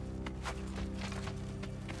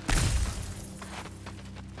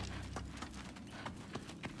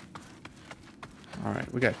 All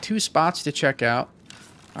right, we got 2 spots to check out.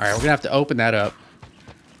 All right, we're gonna have to open that up.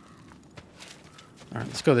 All right,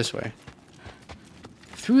 let's go this way.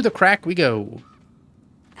 Through the crack we go.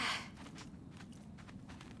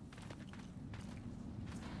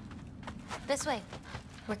 This way.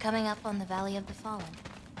 We're coming up on the Valley of the Fallen.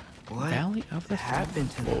 What Valley of the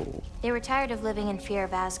happened to them? Whoa. They were tired of living in fear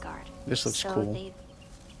of Asgard. This looks so cool. They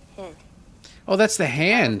hid. Oh, that's the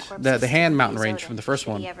hand. The hand mountain Please, range Odin, from the first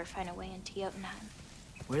should one. he ever find a way into Jotunheim?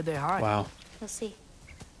 Where'd they hide? Wow. We'll see.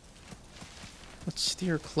 Let's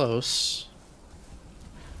steer close.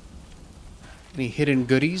 Any hidden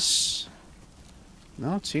goodies? No,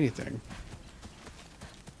 I don't see anything.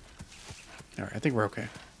 All right, I think we're okay.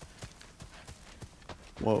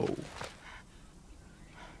 Whoa.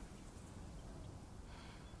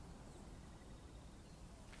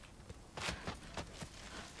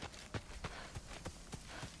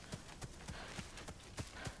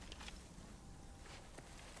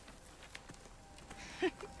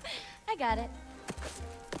 I got it.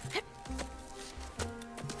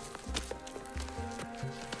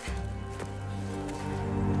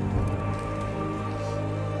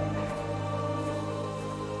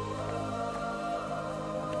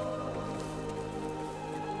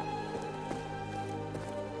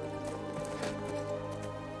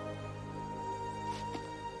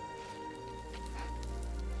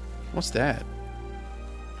 What's that?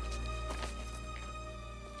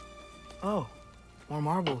 Oh, more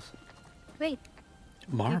marbles. Wait,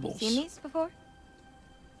 Marbles. have you seen these before?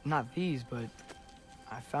 Not these, but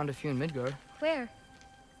I found a few in Midgard, Where?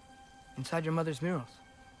 inside your mother's murals.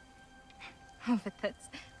 Oh, but that's...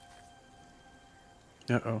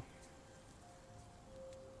 Uh-oh.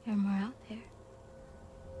 There are more out there.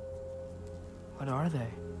 What are they?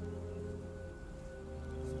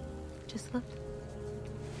 Just look.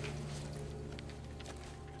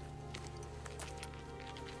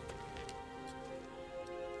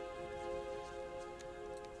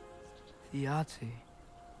 The Yahtzee.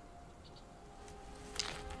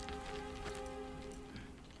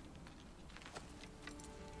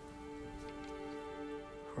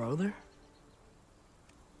 Brother?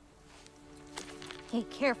 Hey,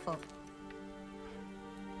 careful.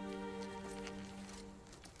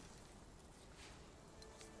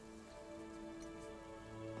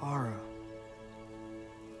 Bara.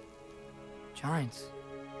 Giants.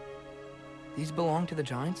 These belong to the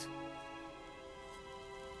Giants?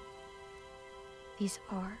 These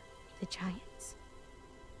are the Giants.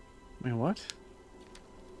 Wait, what?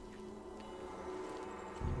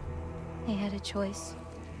 They had a choice.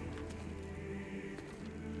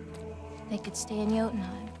 They could stay in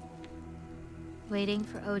Jotunheim, waiting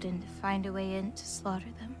for Odin to find a way in to slaughter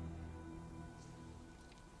them.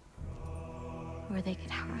 Or they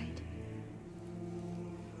could hide.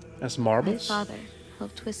 That's My marbles? father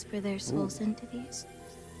helped whisper their souls into these.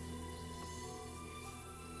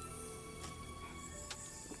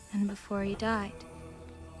 And before he died,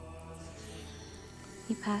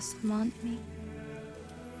 he passed them on to me.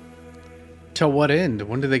 Till what end?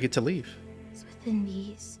 When do they get to leave? It's within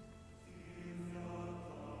these.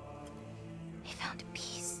 They found a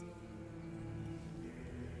peace.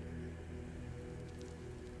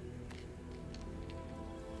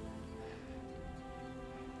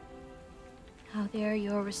 Now they are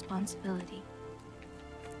your responsibility.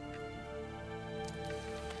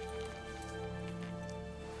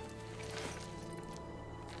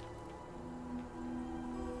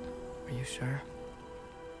 Are you sure?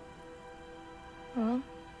 Well,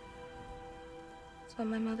 that's what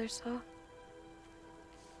my mother saw.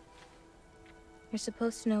 You're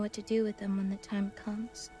supposed to know what to do with them when the time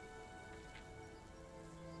comes.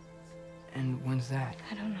 And when's that?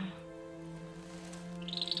 I don't know.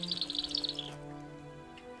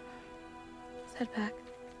 Let's head back.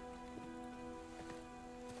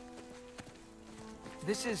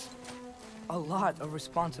 This is a lot of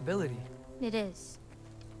responsibility. It is.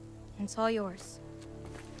 And it's all yours.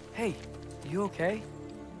 Hey, you okay?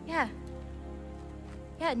 Yeah.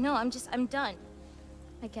 Yeah, no, I'm done.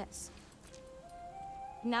 I guess.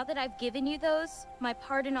 Now that I've given you those, my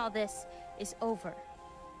part in all this is over.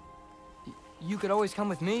 You could always come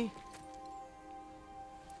with me.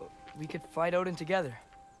 We could fight Odin together.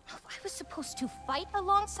 If I was supposed to fight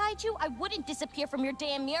alongside you, I wouldn't disappear from your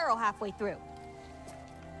damn mural halfway through.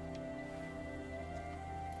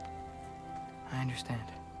 I understand.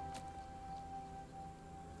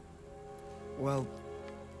 Well,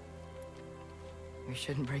 we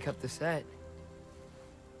shouldn't break up the set.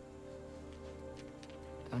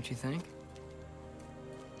 Don't you think?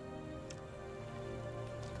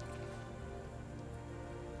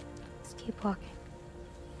 Let's keep walking.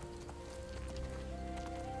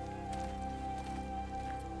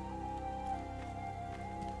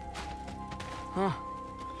 Huh.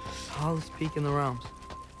 Tallest peak in the realms.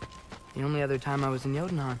 The only other time I was in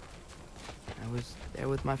Jotunheim. I was there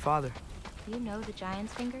with my father. You know the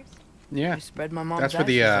Giant's fingers? Yeah. I spread my mom's That's where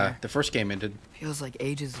ashes there. the first game ended. Feels like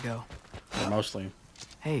ages ago. Or mostly.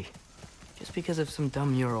 Hey, just because of some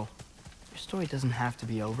dumb mural, your story doesn't have to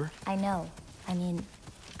be over. I know. I mean,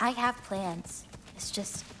 I have plans. It's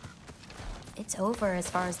just... it's over as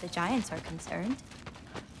far as the Giants are concerned.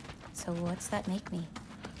 So what's that make me?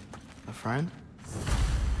 A friend?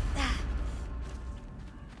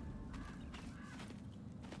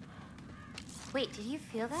 Wait, did you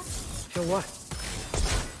feel that? Feel what?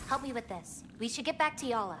 Help me with this. We should get back to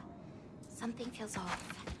Yala. Something feels off.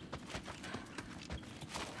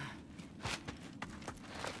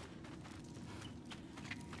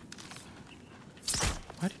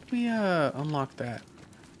 Why did we unlock that?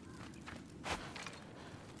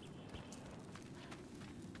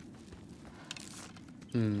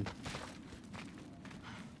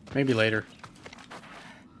 Maybe later.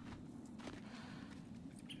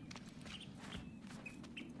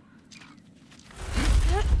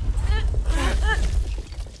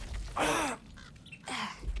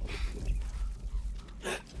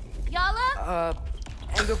 Yala?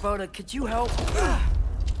 Angerboda, could you help?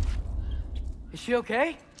 Is she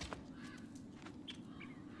okay?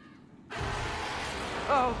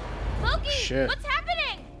 Oh, Loki! Shit. What's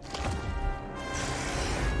happening?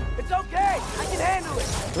 handle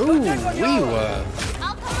it. Ooh,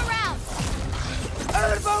 I'll come around.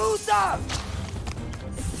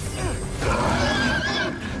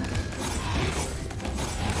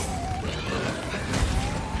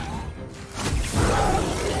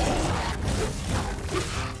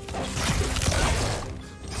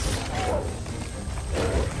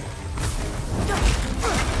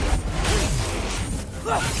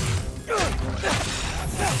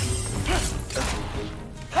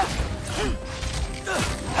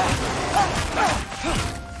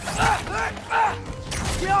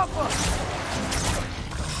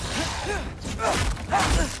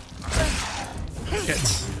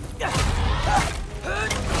 Hits.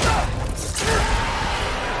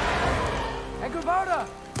 Hey, Gravada!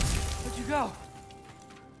 Where'd you go?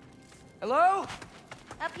 Hello?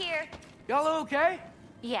 Up here. Y'all okay?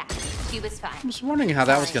 Yeah, she was fine. I was wondering how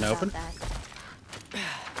that was Sorry gonna about open. that.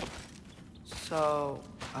 So,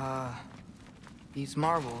 these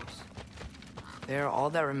marbles, they're all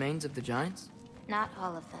that remains of the giants? Not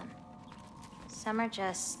all of them. Some are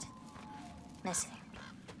just missing.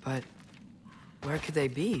 But where could they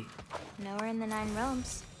be? Nowhere in the Nine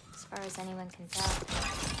Realms, as far as anyone can tell.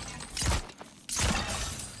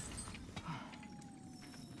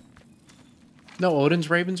 No Odin's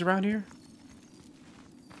ravens around here?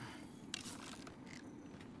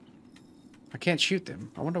 I can't shoot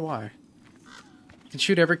them. I wonder why. You can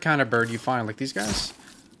shoot every kind of bird you find, like these guys.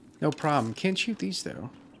 No problem. Can't shoot these, though.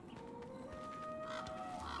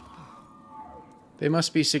 They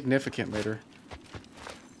must be significant later.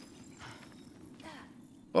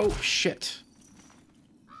 Oh, shit.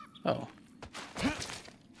 Oh.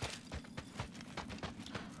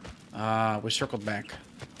 We circled back.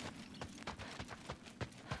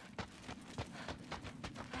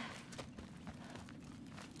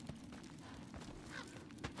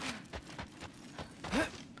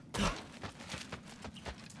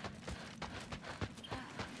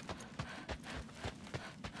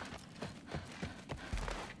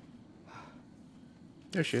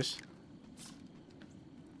 There she is.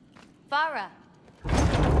 Farah!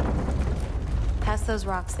 Past those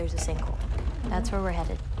rocks, there's a sinkhole. That's where we're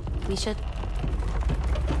headed. We should...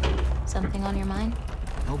 Something on your mind?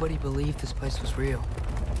 Nobody believed this place was real.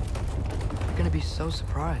 They're gonna be so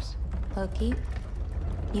surprised. Loki,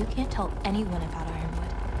 you can't tell anyone about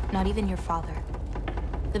Ironwood. Not even your father.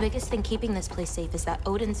 The biggest thing keeping this place safe is that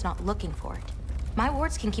Odin's not looking for it. My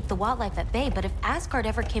wards can keep the wildlife at bay, but if Asgard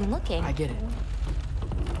ever came looking... I get it.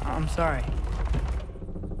 I'm sorry.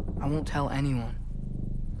 I won't tell anyone.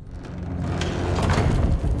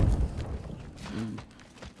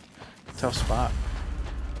 Tough spot.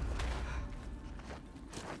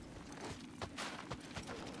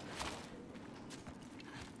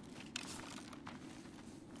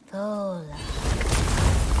 Lola.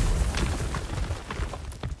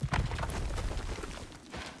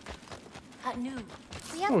 Anu,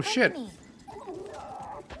 we have Oh, shit. company.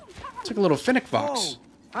 It's like a little Finnick fox.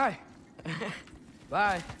 Oh, hi.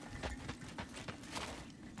 Bye.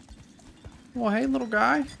 Oh, hey, little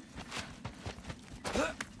guy.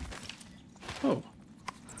 Oh.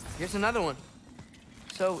 Here's another one.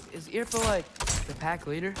 So, is Irfa like the pack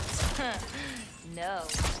leader? No,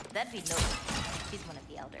 that'd be Loki. She's one of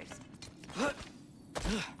the elders. I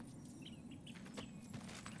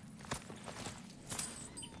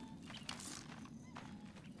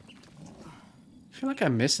feel like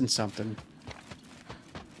I'm missing something.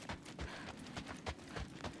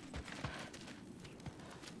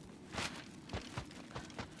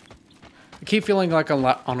 I keep feeling like on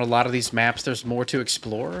a lot of these maps there's more to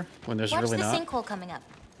explore when there's Watch really the not. sinkhole coming up.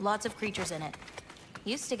 Lots of creatures in it.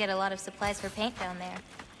 Used to get a lot of supplies for paint down there.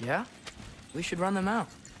 Yeah? We should run them out.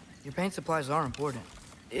 Your paint supplies are important.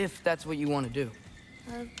 If that's what you want to do.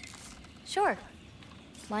 Sure.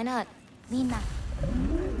 Why not? Lina.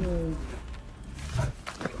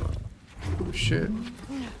 Oh, shit.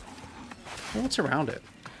 Well, what's around it?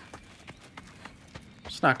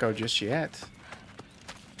 Let's not go just yet.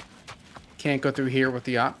 Can't go through here with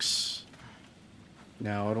the ox.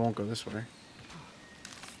 No, it won't go this way.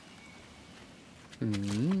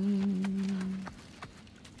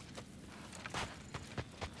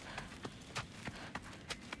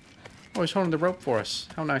 Oh, he's holding the rope for us.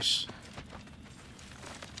 How nice.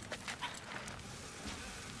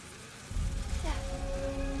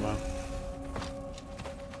 Wow.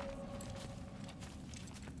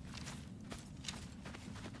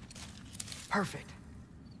 Perfect.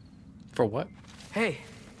 For what? Hey.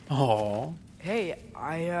 Oh. Hey,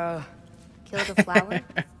 Kill the flower?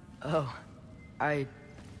 Oh.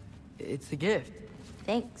 It's a gift.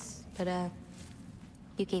 Thanks, but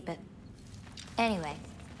you keep it. Anyway,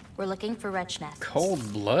 We're looking for wretch nests.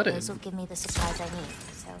 Cold-blooded. Those will give me the supplies I need,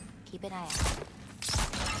 so keep an eye out.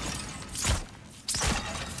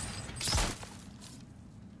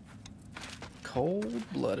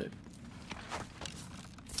 Cold-blooded.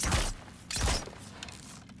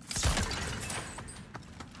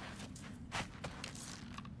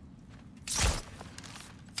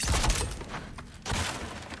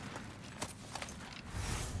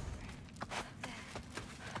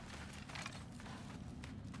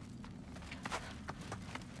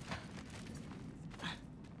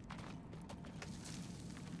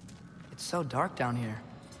 It's so dark down here.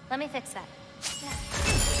 Let me fix that.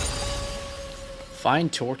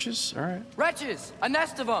 Find torches? Alright. Wretches! A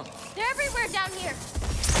nest of them! They're everywhere down here.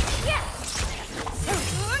 Yeah.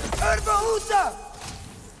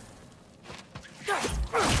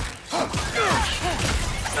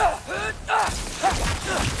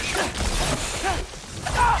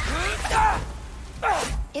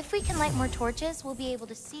 If we can light more torches, we'll be able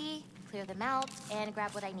to see, clear them out, and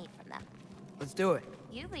grab what I need from them. Let's do it.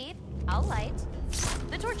 You lead, I'll light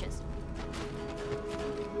the torches.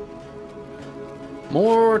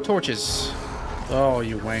 More torches. Oh,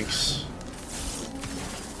 you wanks.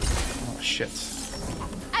 Oh, shit.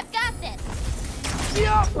 I've got this.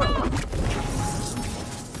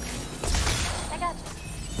 I got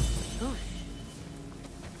you. Oof.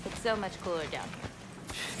 It's so much cooler down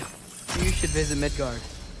here. You should visit Midgard.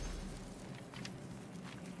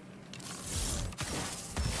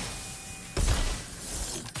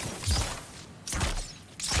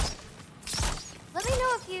 Let me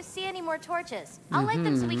know if you see any more torches. I'll light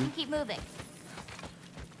them so we can keep moving.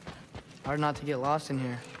 Hard not to get lost in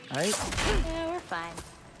here, right? Yeah, we're fine.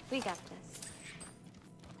 We got this.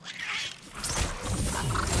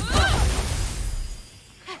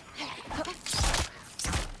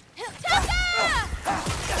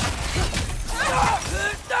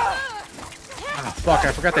 Ah, fuck,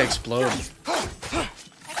 I forgot they explode.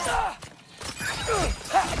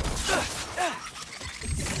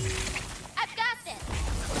 I've got this.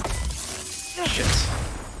 Shit.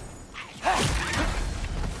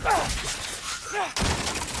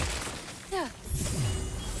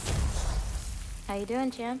 How you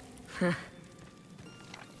doing, champ?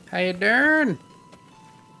 How you doing?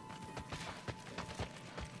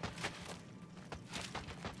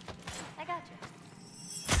 I got you.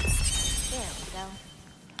 There we go.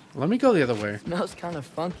 Let me go the other way. Smells kind of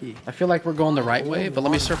funky. I feel like we're going the right way, but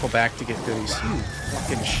let me circle back to get to these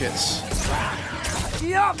fucking shits.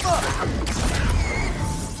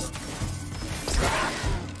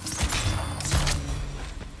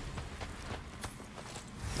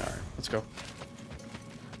 Alright, let's go.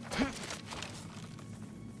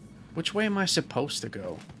 Which way am I supposed to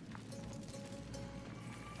go?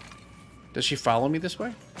 Does she follow me this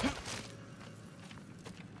way?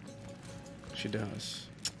 She does.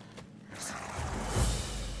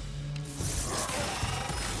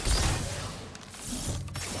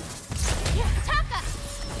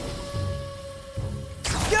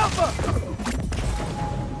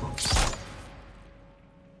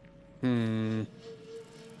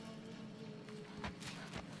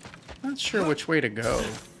 Not sure which way to go.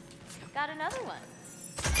 Got another one.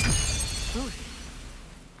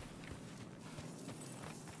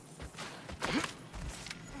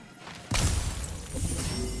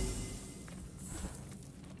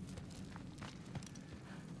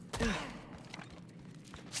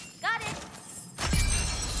 Got it.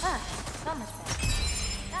 Ah, so much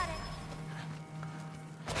better.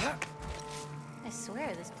 Got it. I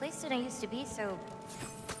swear, this place didn't used to be so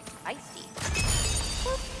feisty.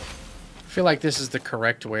 I feel like this is the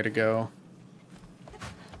correct way to go.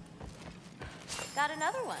 Got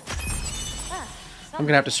another one. Ah, so I'm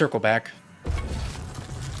gonna have to circle back.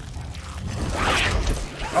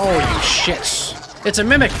 Oh, you shits. It's a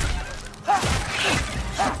mimic!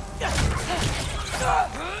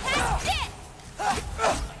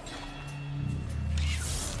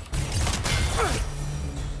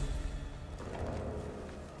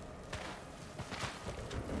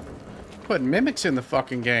 Put mimics in the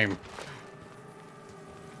fucking game.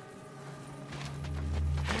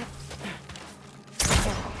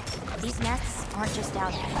 These nests aren't just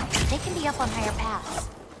out here. They can be up on higher paths.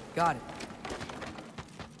 Got it.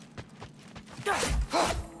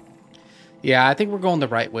 Yeah, I think we're going the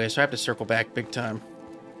right way, so I have to circle back big time.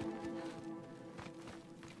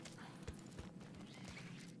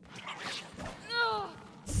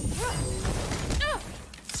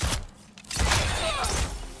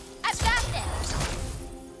 I've got this.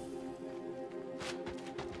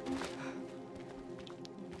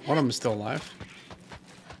 One of them is still alive.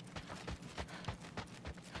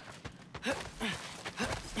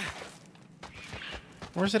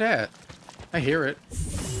 Where's it at? I hear it.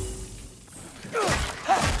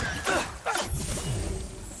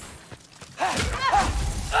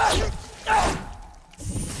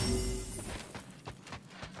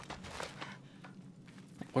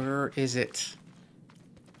 Where is it?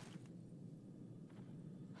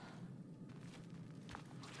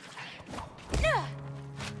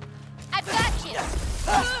 I've got you.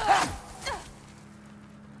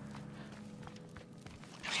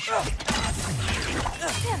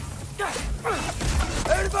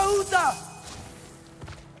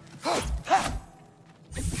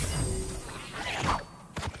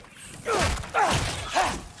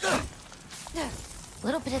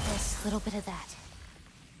 Little bit of this, little bit of that.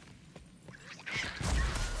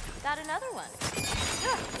 Got another one.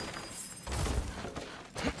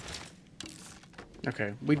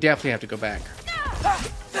 Okay, we definitely have to go back.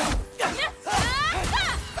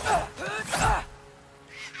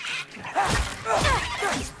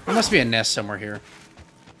 There must be a nest somewhere here.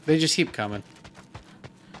 They just keep coming.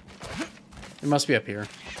 It must be up here.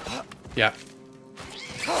 Yeah.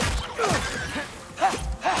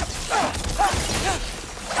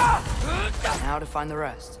 Now to find the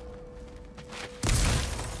rest.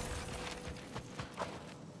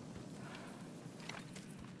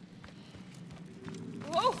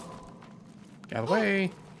 Whoa! Get out of the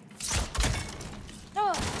way.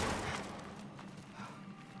 Oh.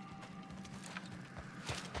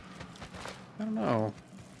 I don't know.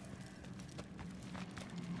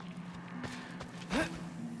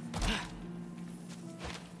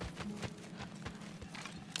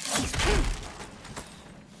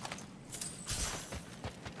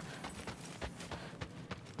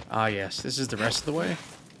 Ah, yes. This is the rest of the way?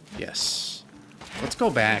 Yes. Let's go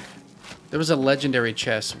back. There was a legendary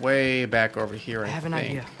chest way back over here, I have an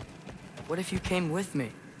idea. What if you came with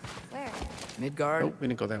me? Where? Midgard? Nope, we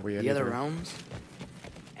didn't go that way yet The other either. realms?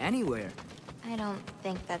 Anywhere. I don't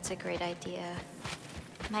think that's a great idea.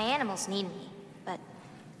 My animals need me, but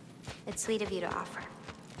it's sweet of you to offer.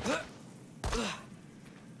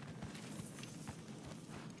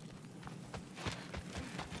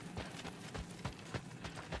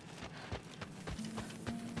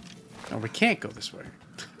 No, we can't go this way.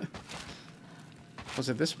 Was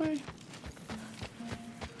it this way?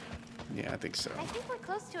 Yeah, I think so. I think we're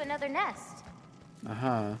close to another nest.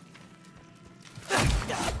 Uh-huh.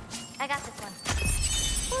 I got this one.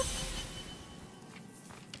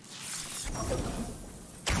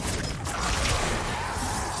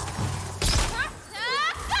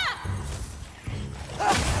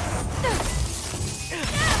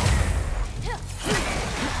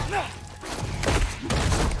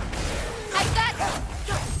 I got you.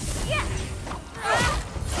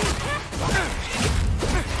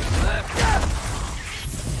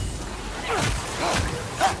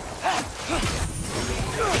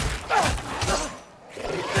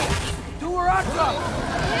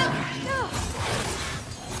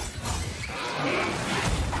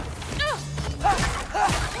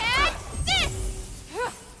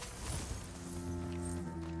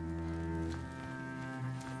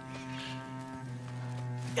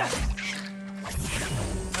 Yeah.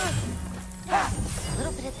 A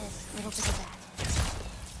little bit of this, a little bit of that.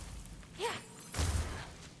 Yeah.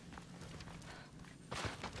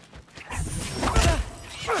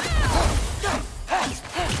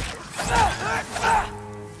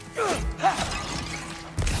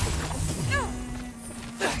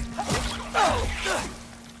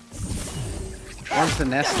 Where's the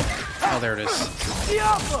nest? Oh, there it is.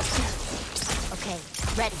 Okay,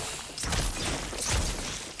 ready.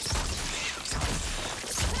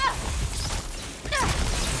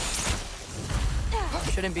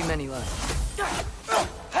 Shouldn't be many left.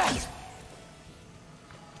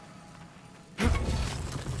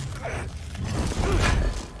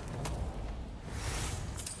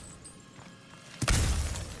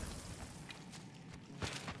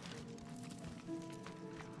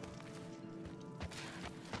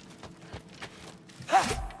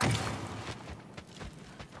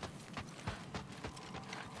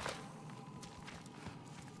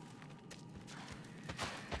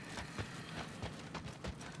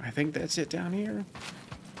 I think that's it down here.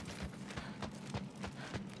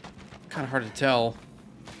 Kind of hard to tell.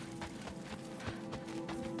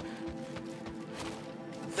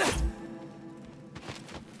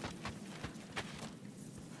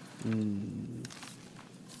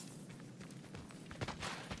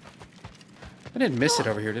 I didn't miss it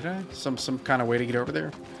over here, did I? Some kind of way to get over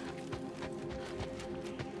there?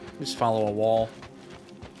 Just follow a wall.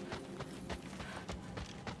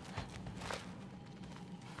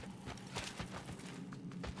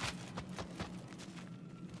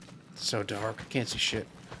 so dark. I can't see shit.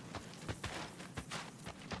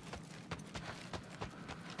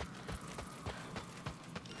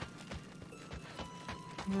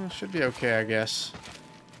 Well, should be okay, I guess.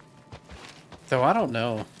 Though I don't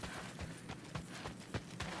know.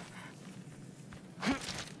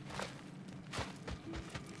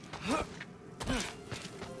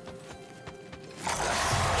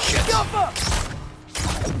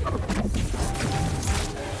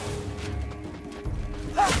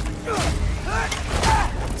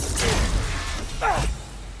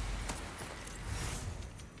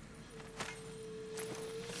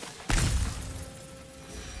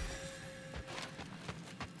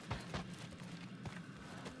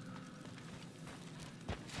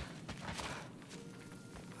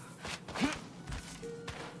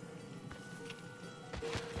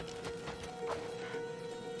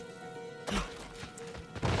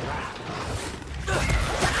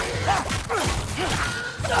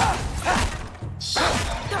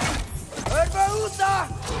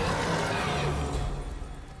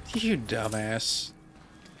 You dumbass.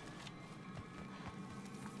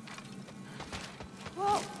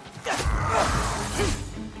 Whoa.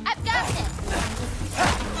 I've got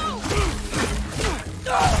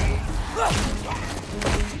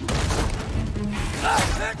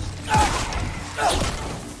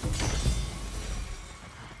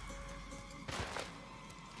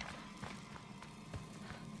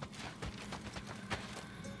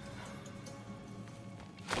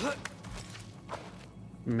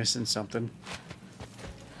Missing something.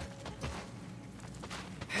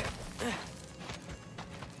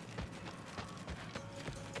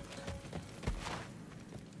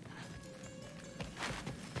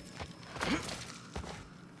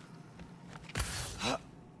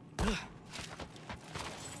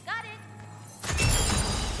 Got it.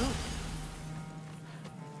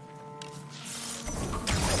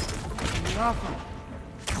 Awesome.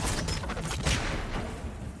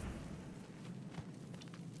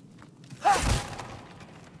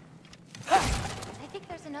 I think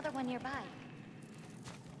there's another one nearby.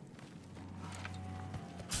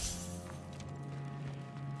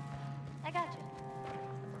 I got you.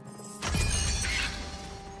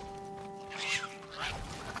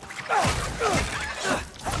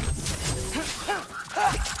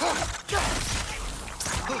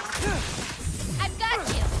 I've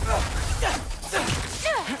got you.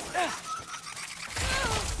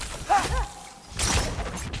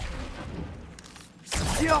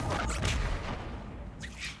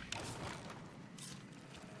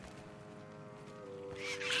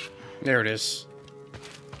 There it is.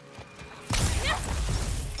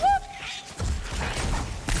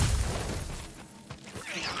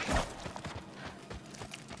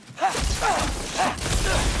 I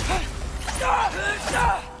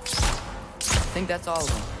think that's all of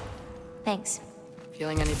them. Thanks.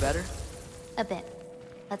 Feeling any better? A bit.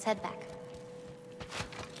 Let's head back.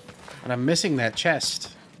 And I'm missing that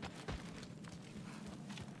chest.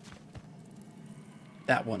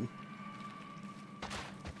 That one.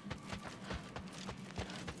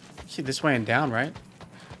 See, this way and down, right?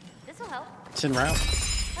 This'll help. It's en route.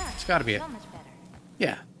 Ah, It's gotta be it. so much better.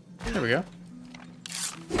 Yeah. There we go.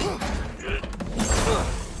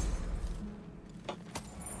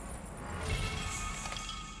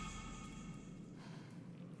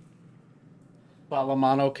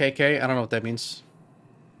 Palamano KK. I don't know what that means.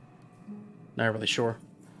 Not really sure.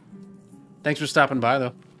 Thanks for stopping by,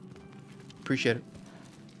 though. Appreciate it.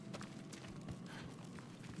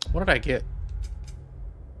 What did I get?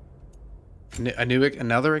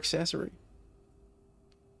 Another accessory?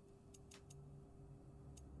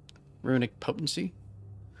 Runic potency.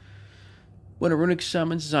 When a runic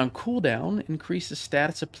summons is on cooldown, increase the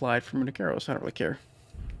status applied from runic arrows. I don't really care.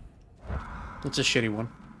 It's a shitty one.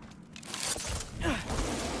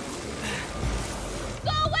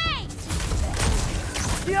 Go away!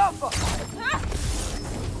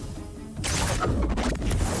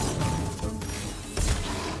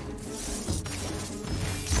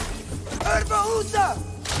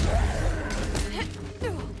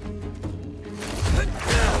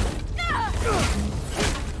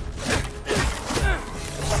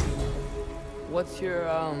 What's your,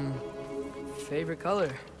 favorite color?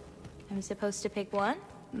 I'm supposed to pick one?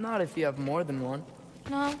 Not if you have more than one.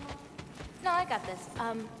 No. No, I got this.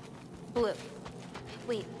 Blue.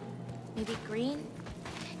 Wait, maybe green?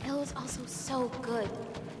 Yellow's also so good.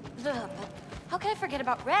 Ugh, but how can I forget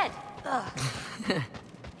about red? Ugh.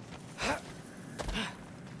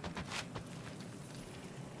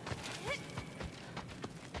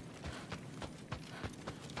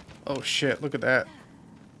 Oh shit, look at that.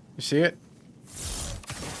 You see it?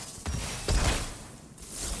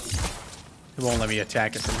 It won't let me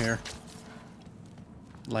attack it from here.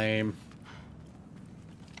 Lame.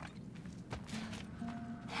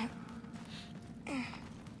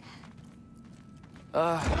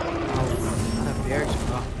 Not a bear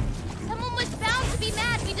spot. Someone was bound to be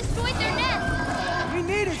mad we destroyed their nest. We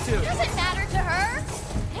needed to. It doesn't matter to her.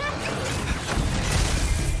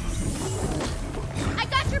 I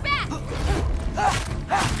got your back.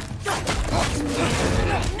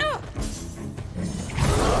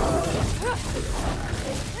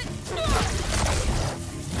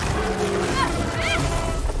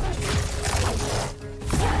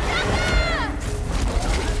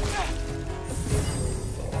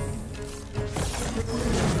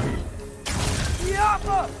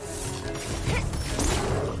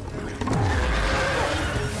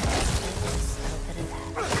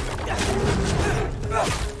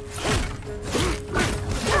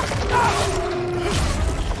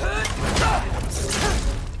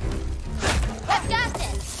 I've got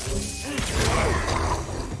this.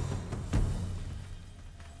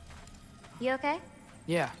 You okay?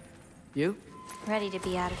 Yeah. You? Ready to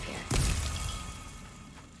be out of here.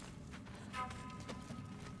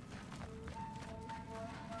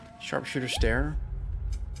 Sharpshooter stare.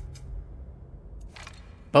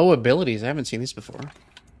 Bow abilities. I haven't seen these before.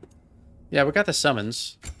 Yeah, we got the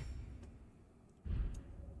summons.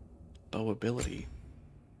 Bow ability.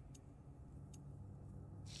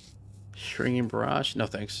 Shrinking barrage. No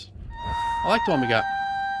thanks. I like the one we got.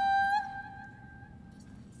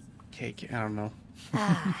 Cake. I don't know.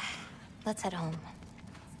 Let's head home.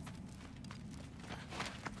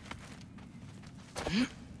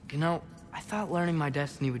 You know, I thought learning my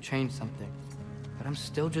destiny would change something, but I'm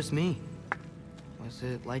still just me. Was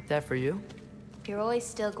it like that for you? You're always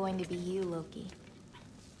still going to be you, Loki.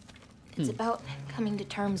 It's about coming to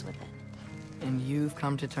terms with it. And you've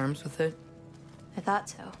come to terms with it? I thought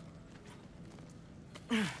so.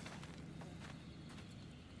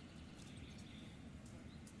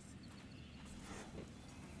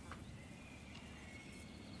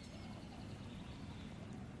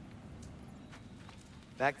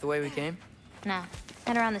 Back the way we came? Nah,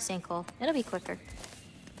 head around the sinkhole. It'll be quicker.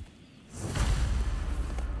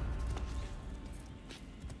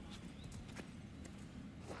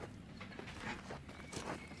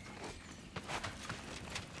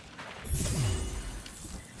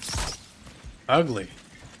 Ugly.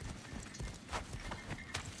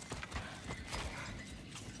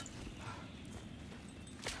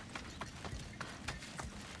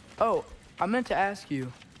 Oh, I meant to ask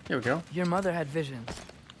you. Here we go. Your mother had visions.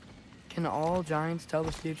 Can all giants tell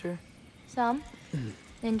the future? Some.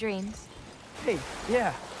 In dreams. Hey,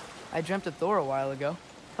 yeah. I dreamt of Thor a while ago.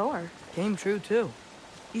 Thor. Came true, too.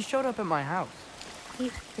 He showed up at my house.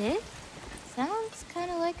 He did? Sounds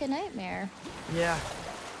kind of like a nightmare. Yeah,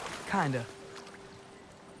 kinda.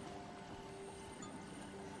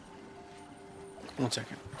 1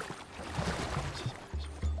 second.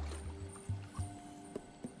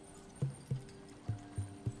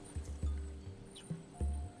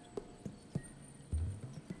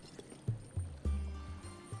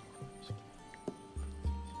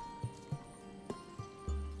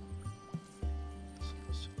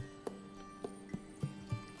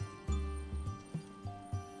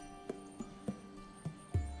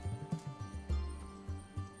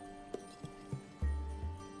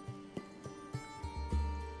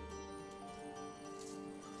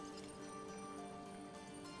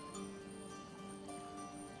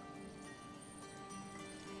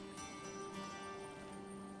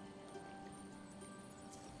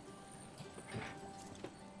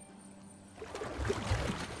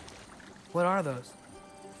 What are those?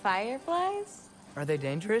 Fireflies? Are they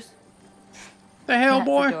dangerous? The hell, That's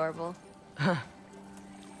boy? adorable.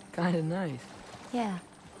 Kinda nice. Yeah.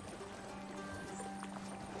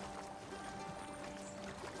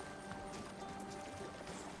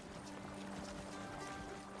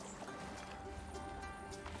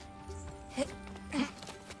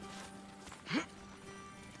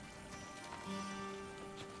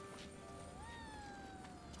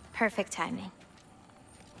 Perfect timing.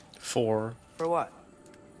 4. For what?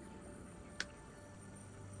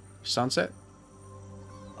 Sunset?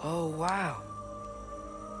 Oh, wow.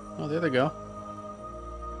 Oh, there they go.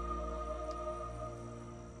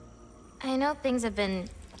 I know things have been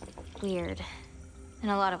weird in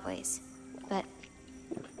a lot of ways, but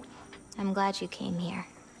I'm glad you came here.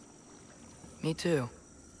 Me too.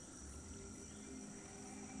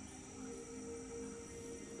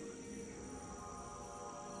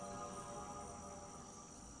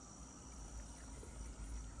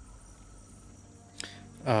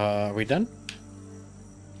 Are we done?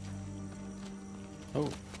 Oh.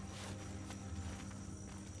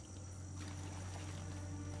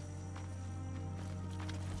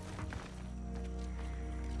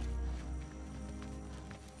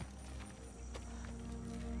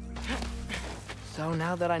 So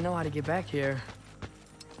now that I know how to get back here,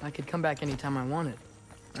 I could come back anytime I wanted,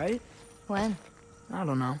 right? When? I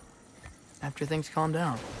don't know. After things calm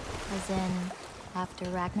down. As in, after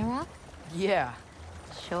Ragnarok? Yeah.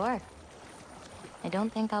 Sure. I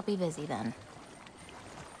don't think I'll be busy then.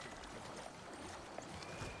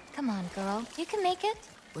 Come on, girl. You can make it.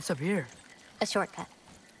 What's up here? A shortcut.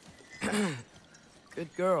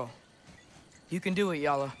 Good girl. You can do it,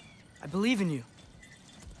 Yala. I believe in you.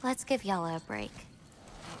 Let's give Yala a break.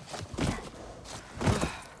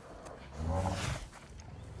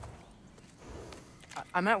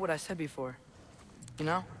 I meant what I said before. You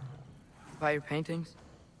know? About your paintings.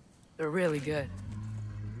 They're really good.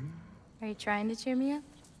 Are you trying to cheer me up?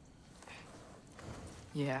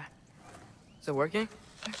 Yeah. Is it working?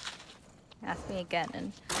 Ask me again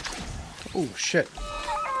and... Oh, shit.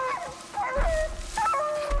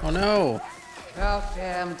 Oh, no. About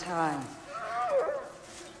damn time.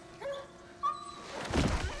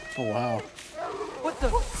 Oh, wow. What the?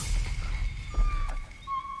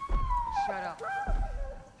 Shut up.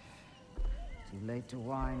 Too late to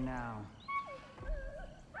whine now.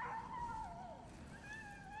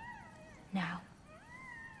 Now.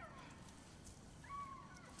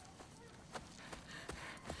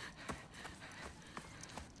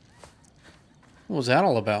 What was that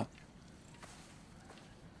all about?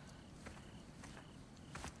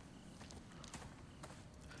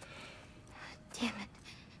 Damn it.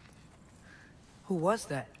 Who was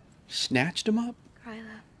that? Snatched him up?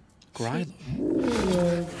 Gryla.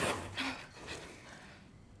 Gryla.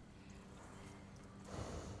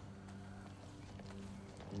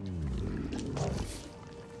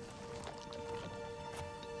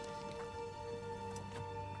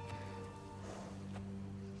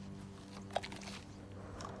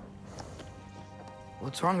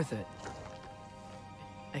 What's wrong with it?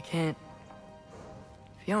 I can't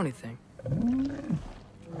feel anything.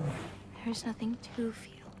 There's nothing to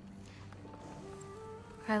feel.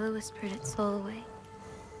 Gryla whispered its soul away.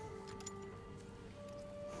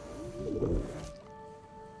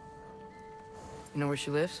 You know where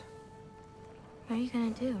she lives? What are you gonna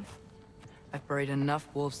do? I've buried enough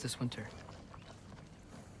wolves this winter.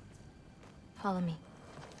 Follow me.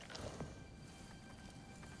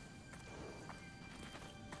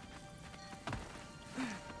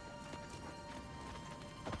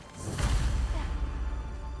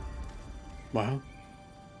 Wow.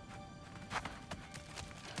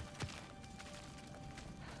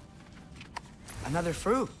 Another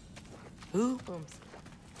fruit. Who? Boomsy.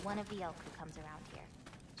 One of the elk who comes around here.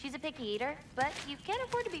 She's a picky eater, but you can't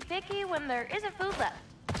afford to be picky when there isn't food left.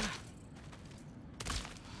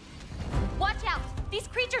 Watch out! These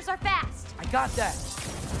creatures are fast! I got that.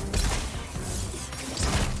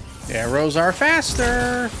 Arrows are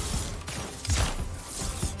faster.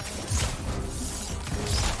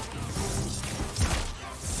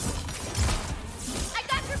 I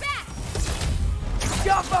got your back!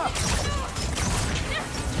 Yappa!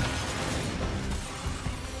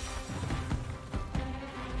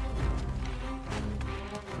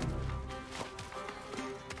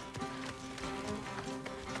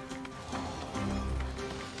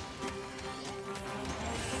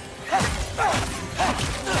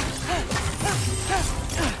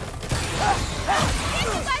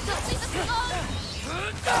 You guys don't leave us alone!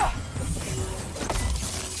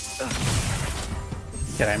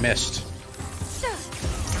 Yet I missed.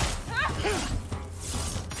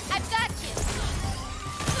 I've got you!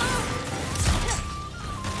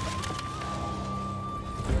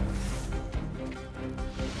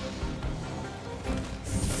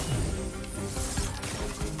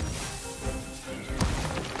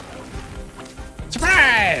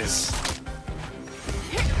 Surprise!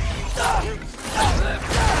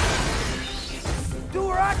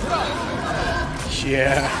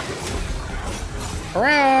 Yeah.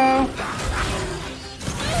 Hurrah!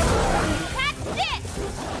 That's it!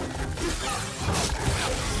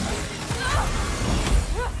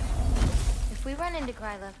 If we run into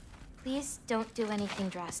Gryla, please don't do anything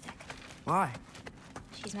drastic. Why?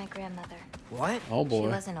 She's my grandmother. What? Oh She boy.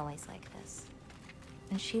 wasn't always like this.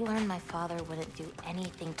 And she learned my father wouldn't do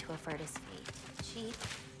anything to avert his fate. She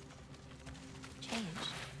changed.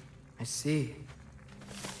 I see.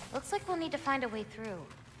 Looks like we'll need to find a way through.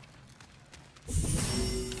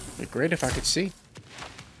 It'd be great if I could see.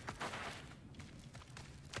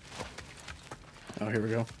 Oh, here we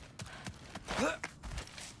go.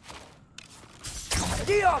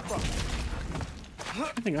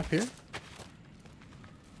 Anything up here?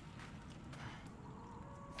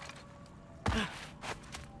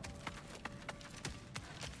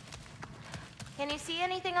 Can you see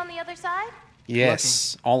anything on the other side?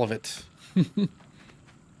 Yes, all of it.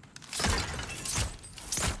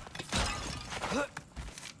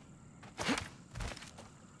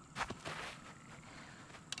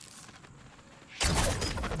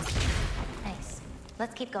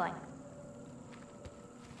 Let's keep going.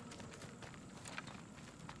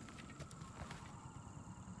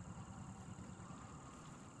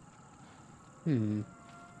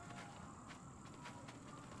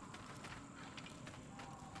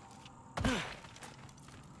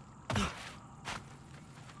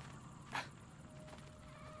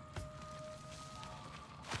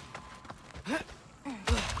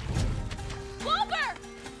 Walker!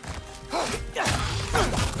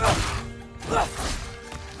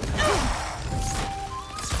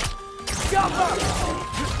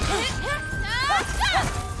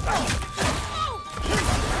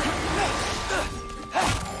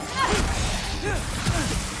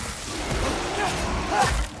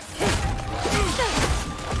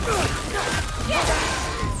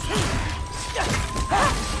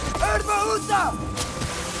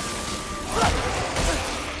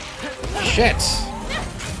 Shit.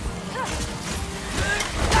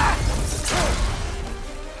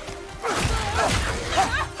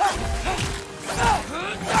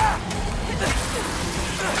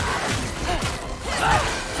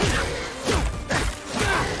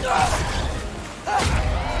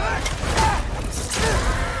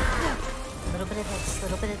 A little bit of this, a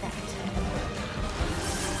little bit of that.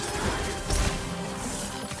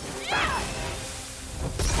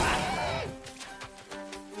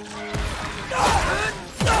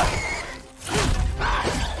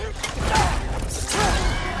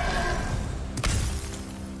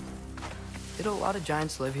 Did a lot of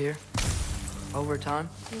giants live here? Over time?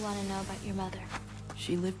 You want to know about your mother?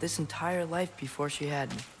 She lived this entire life before she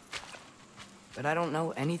had me. But I don't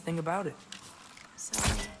know anything about it.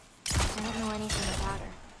 Sorry, I don't know anything about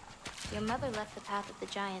her. Your mother left the path of the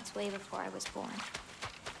giants way before I was born.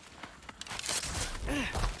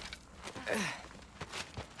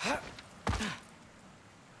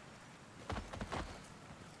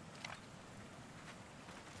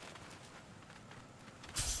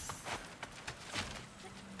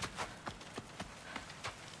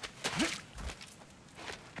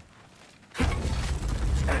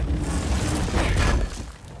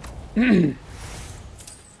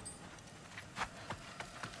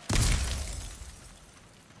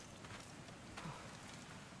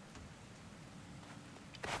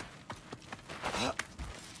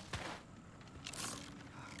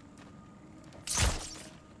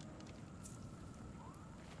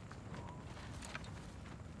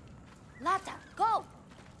 Lata, go!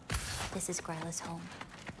 This is Gryla's home.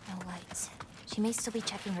 No lights. She may still be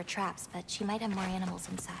checking her traps, but she might have more animals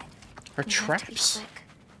inside. Her We have to be traps? quick.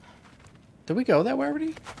 Did we go that way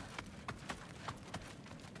already?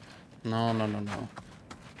 No, no, no, no.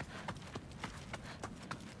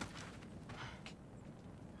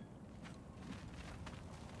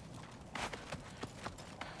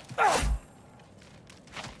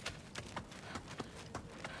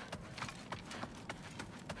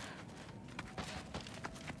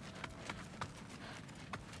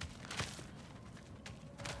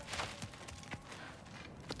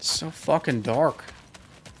 It's so fucking dark.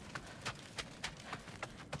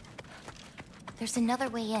 There's another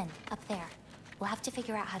way in, up there. We'll have to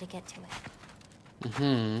figure out how to get to it.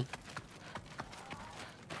 Mm-hmm.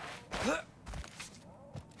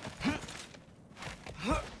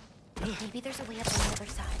 Maybe there's a way up on the other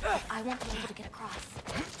side, but I won't be able to get across.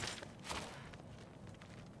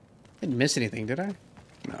 Didn't miss anything, did I?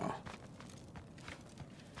 No.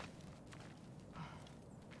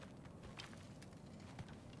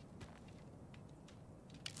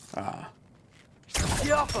 Ah.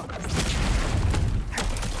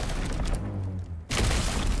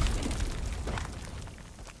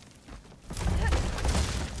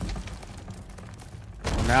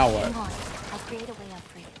 Now what? Hang on, I'll create a way up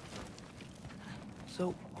for you.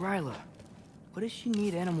 So, Gryla, what does she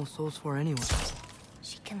need animal souls for anyway?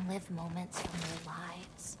 She can live moments from their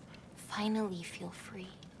lives. Finally feel free.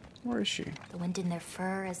 Where is she? The wind in their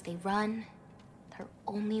fur as they run. Their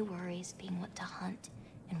only worries being what to hunt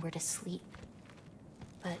and where to sleep.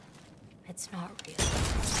 But it's not real.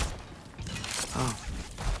 Oh.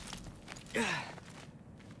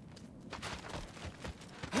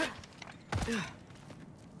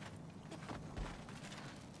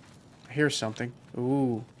 I hear something.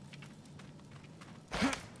 Ooh. Oh.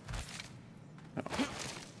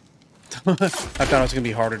 I thought it was gonna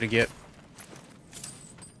be harder to get.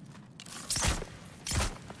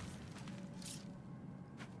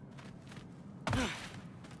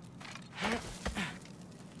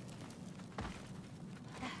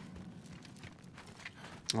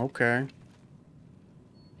 Okay.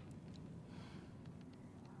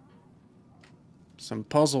 Some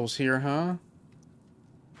puzzles here, huh?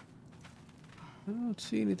 I don't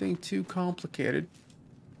see anything too complicated.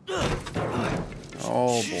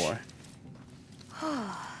 Oh boy.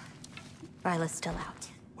 Ryla's still out.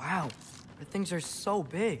 Wow, the things are so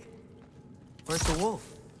big. Where's the wolf?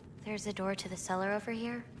 There's a door to the cellar over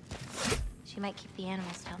here. She might keep the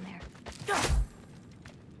animals down there.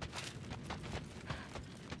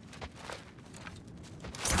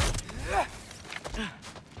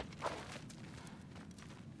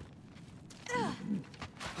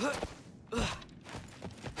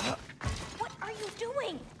 What are you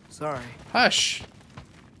doing? Sorry. Hush.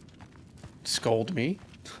 Scold me.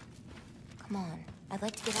 Come on. I'd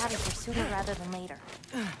like to get out of here sooner rather than later.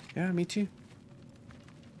 Yeah, me too.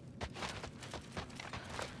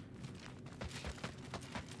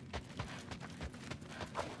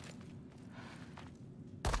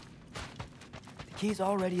 The key's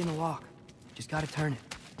already in the lock. Just gotta turn it.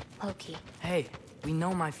 Loki. Hey, we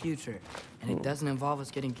know my future, and it doesn't involve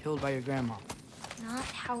us getting killed by your grandma. Not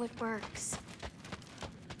how it works.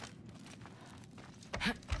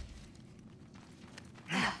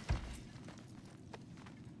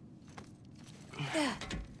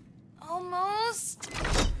 Almost.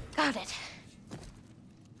 Got it.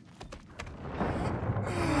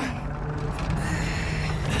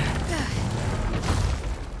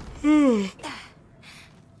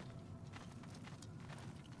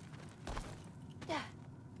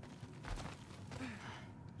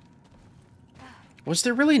 Was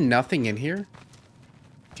there really nothing in here?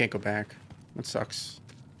 Can't go back. That sucks.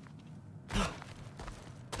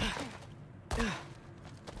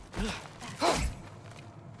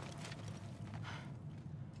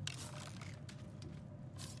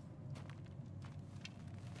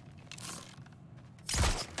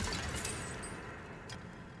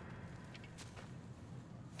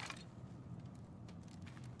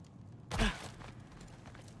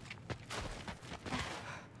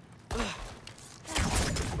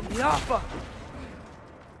 Yappa!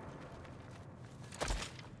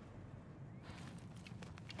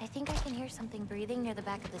 I think I can hear something breathing near the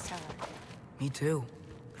back of the cellar. Me too.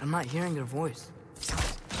 But I'm not hearing their voice.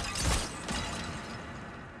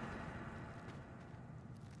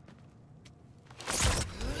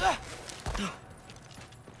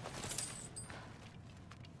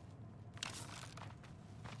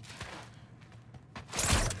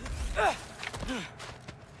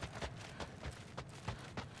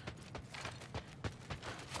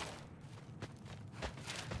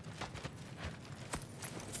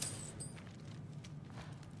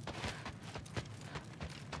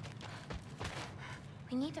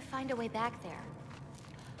 We need to find a way back there.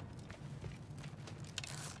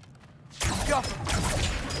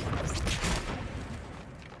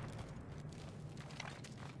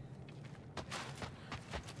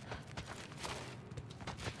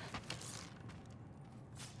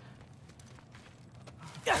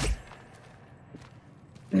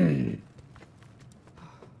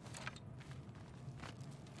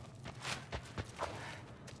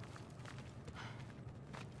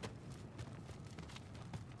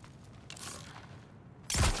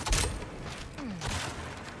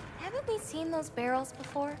 Haven't we seen those barrels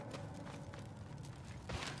before?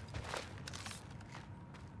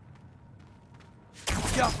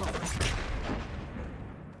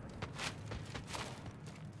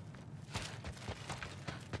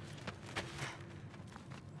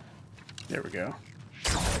 There we go.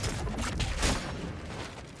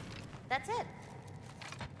 That's it.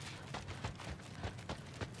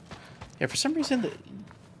 Yeah, for some reason the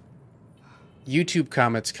YouTube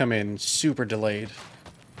comments come in super delayed.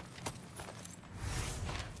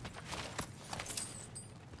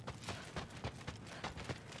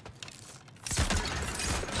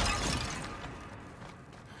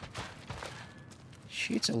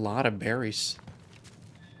 She eats a lot of berries.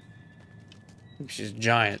 She's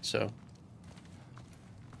giant, so.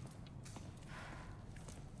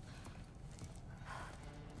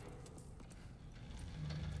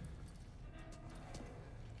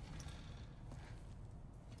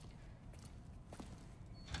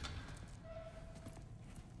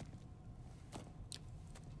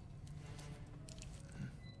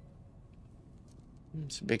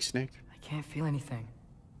 It's a big snake. I can't feel anything.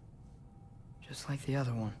 Just like the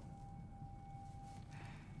other one.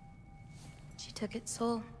 She took its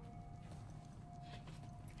soul.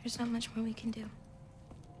 There's not much more we can do.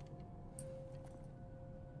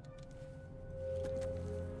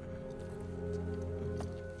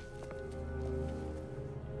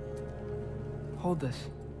 Hold this.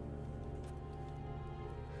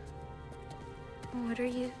 What are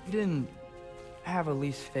you? You didn't have a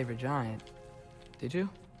least favorite giant, did you?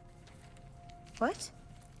 What?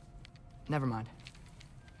 Never mind.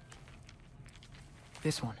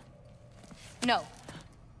 This one. No.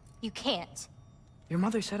 You can't. Your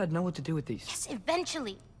mother said I'd know what to do with these. Yes,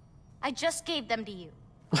 eventually. I just gave them to you.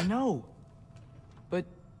 I know. But...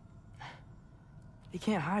 they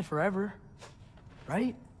can't hide forever.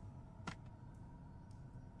 Right?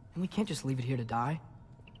 And we can't just leave it here to die.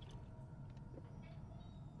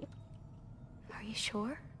 Are you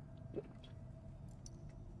sure?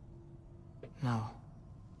 No.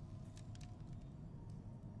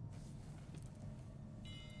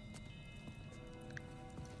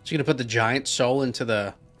 So you're gonna put the giant soul into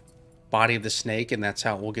the body of the snake, and that's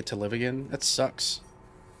how we'll get to live again? That sucks.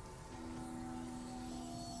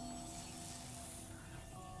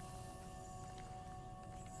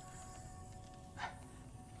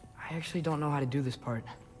 I actually don't know how to do this part.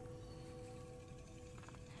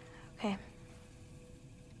 Okay.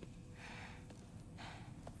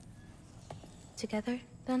 Together,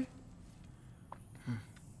 then?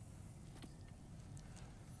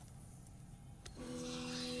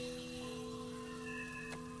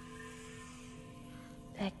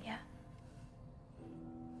 Vecchia.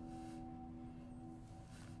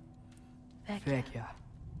 Vecchia.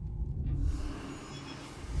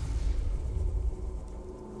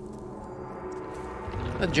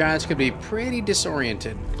 The giants could be pretty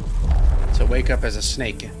disoriented to wake up as a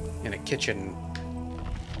snake in a kitchen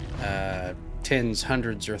tens,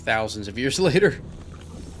 hundreds, or thousands of years later.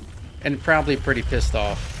 And probably pretty pissed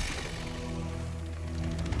off.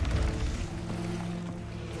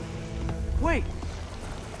 Wait!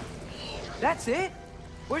 That's it?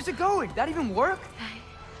 Where's it going? Did that even work?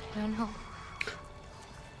 I don't know.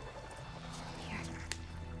 Here.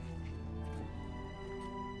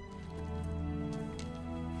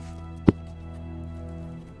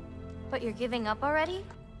 But you're giving up already?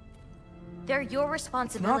 They're your It's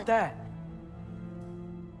responsibility. not that.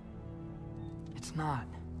 It's not.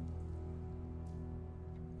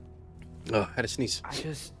 Oh, I had to sneeze. I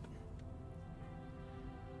just...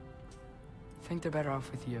 think they're better off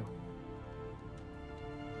with you.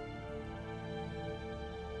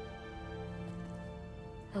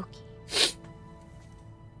 Loki.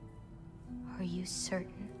 Are you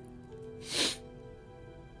certain?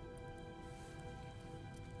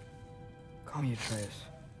 Call me Atreus.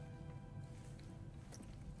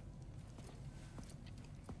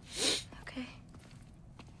 Okay.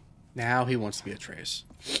 Now he wants to be Atreus.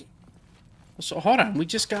 So hold on, we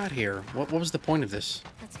just got here. What was the point of this?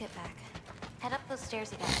 Let's get back. Head up those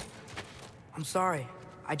stairs again. I'm sorry.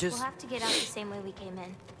 I just... We'll have to get out the same way we came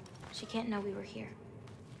in. She can't know we were here.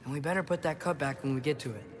 And we better put that cut back when we get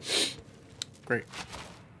to it. Great.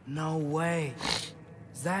 No way.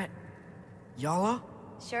 Is that... Yala?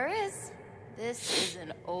 Sure is. This is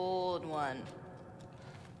an old one.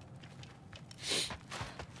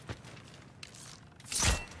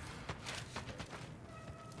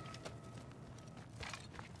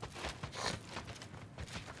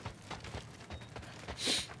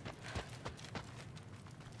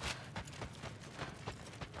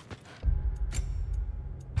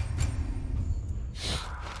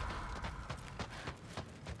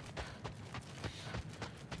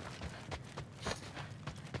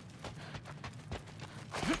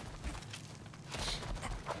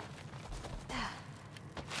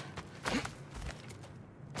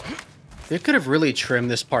 They could have really trimmed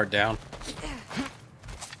this part down.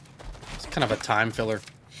 It's kind of a time filler.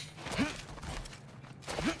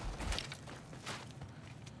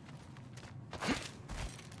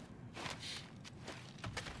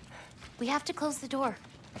 We have to close the door.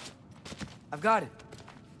 I've got it.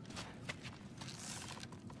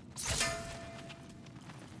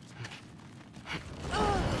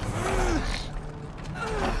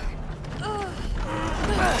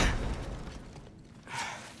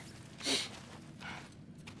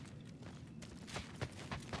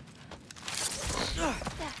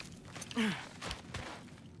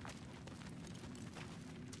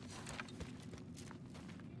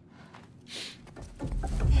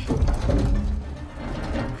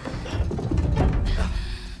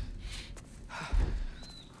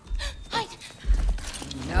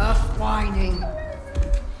 Enough whining.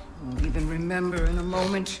 Won't even remember in a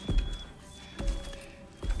moment.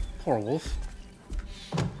 Poor wolf.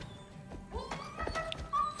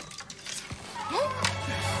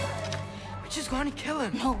 We're just going to kill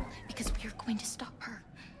him. No, because we are going to stop her.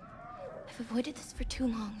 I've avoided this for too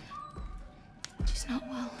long. She's not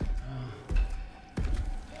well.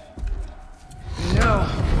 No.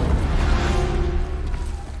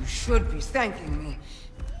 You should be thanking me.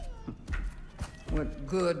 What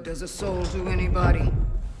good does a soul do anybody?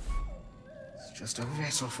 It's just a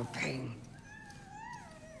vessel for pain.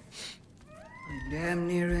 I damn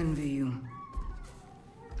near envy you.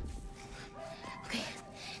 Okay,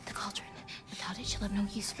 the Without it, she'll have no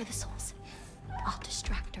use for the souls. I'll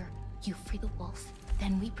distract her. You free the wolf.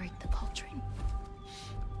 Then we break the cauldron.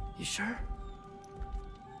 You sure?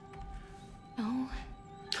 No.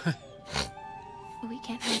 But we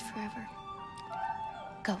can't hide forever.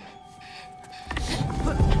 Go.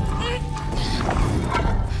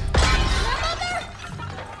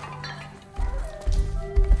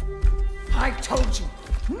 I told you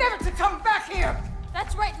never to come back here!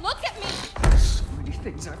 That's right, look at me! So many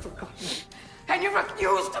things I've forgotten. And you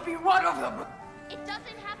refuse to be one of them! It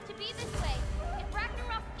doesn't have to be this way. If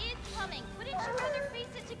Ragnarok is coming, wouldn't you rather face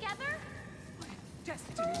it together?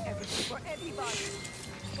 Destiny ever for anybody.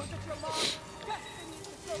 Was it your mom's destiny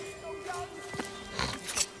to go so young?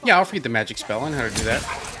 Yeah, I'll read the magic spell and how to do that.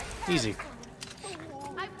 Easy.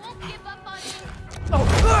 I won't give up on you.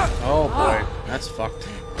 Oh boy, that's fucked.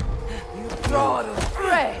 You draw the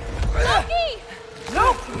thread! Loki!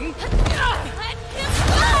 Loki! Let him go!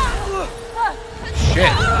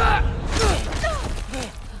 Shit.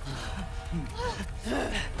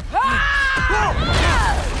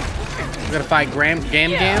 We gotta fight Gam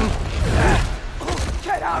Gam.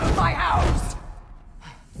 Get out of my house!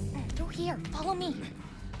 Through here. Follow me.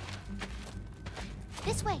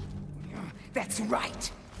 This way. That's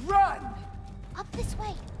right. Run! Up this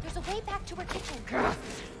way. There's a way back to her kitchen.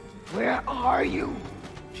 Where are you?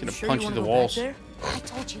 Should have Sure you punched wanna through the go back walls. there? I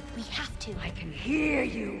told you, we have to. I can hear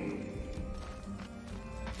you.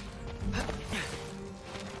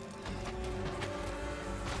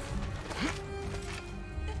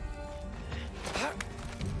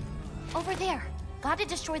 Over there. Gotta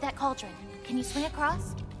destroy that cauldron. Can you swing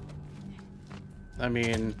across? I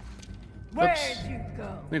mean, Where'd oops. you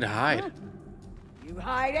go? Need to hide. You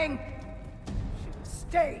hiding? Should have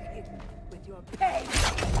stayed hidden with your pay.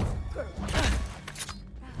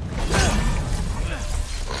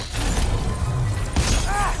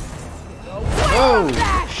 Oh,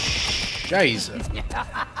 Jesus.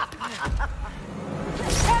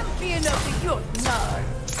 Champion of the Jotnar,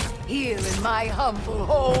 here in my humble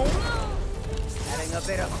home. Having a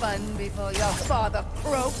bit of fun before your father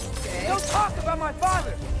croaks, eh? Don't talk about my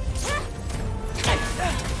father!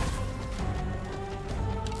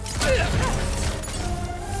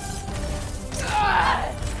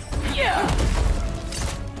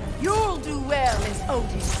 You'll do well as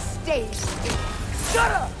Odin stays here.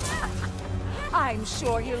 Shut up! I'm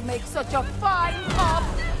sure he'll make such a fine pop,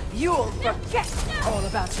 you'll forget all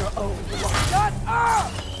about your old life. Shut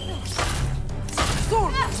up!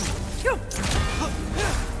 Sword!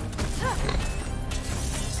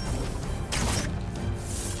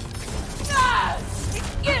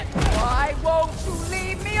 Why won't you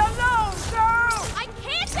leave me alone, girl? I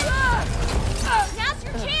can't! Now's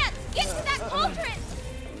your chance! Get to that cauldron!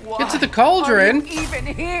 Get to the cauldron. Are you even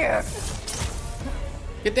here?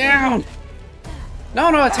 Get down. No,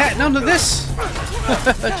 attack. No, this.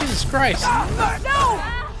 Jesus Christ. No!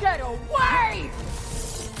 Get away!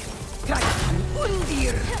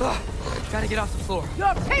 Gotta get off the floor.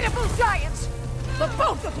 You're pitiful giants! The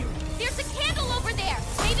both of you! There's a candle over there!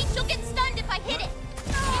 Maybe she'll get stunned if I hit it!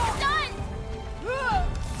 It's done!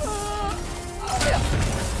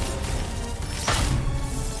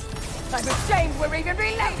 I'm ashamed we're even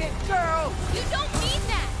related, girl! You don't mean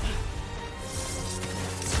that!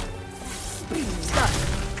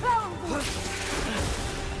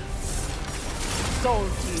 Soul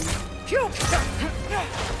team, puke!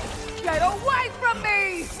 Get away from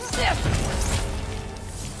me!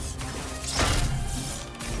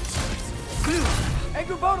 Hey,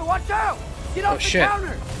 Kubota, watch out! Get off the shit.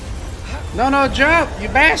 counter! No, jump, you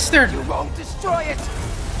bastard. You won't destroy it!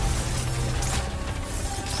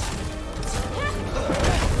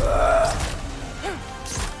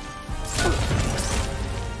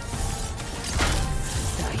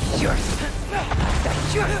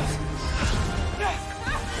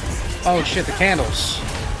 Oh shit, the candles.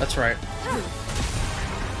 That's right.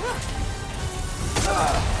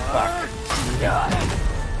 Fuck.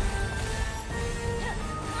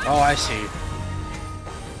 Oh, I see.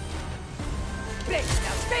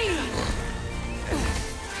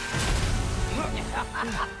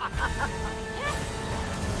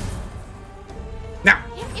 Now.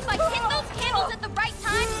 If I hit those candles at the right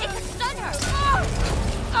time, it could stun her!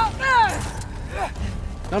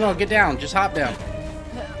 No, get down. Just hop down.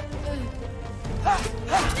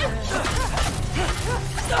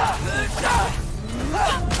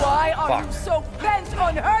 Why are you Fuck. so bent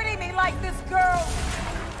on hurting me like this, girl?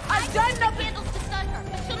 I've done The nothing. candles to stun her,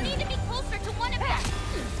 but she'll need to be closer to one of them.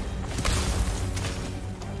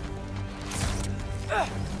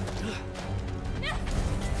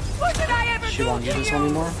 What did I ever She do won't to use this you? one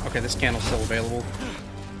anymore? Okay, this candle's still available.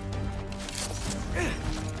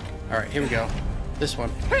 All right, here we go. This one.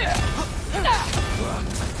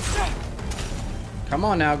 Come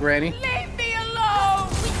on now, Granny. Leave me alone!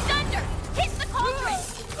 With thunder! Hit the cauldron!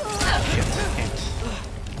 Shit, I can't.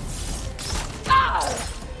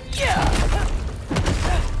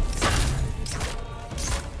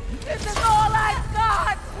 This is all I've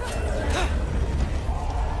got!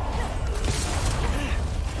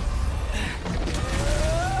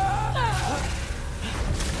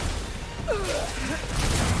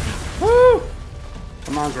 Woo!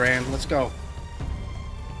 Come on, Gran. Let's go.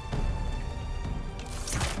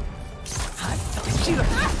 Shoot those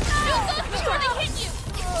before they hit you!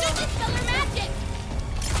 Do dispel magic!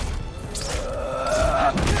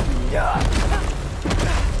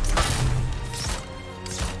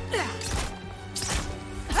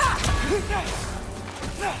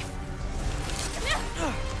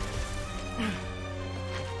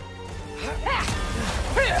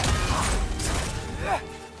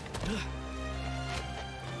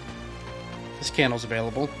 This candle's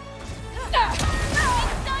available. It's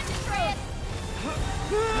done, Atreus!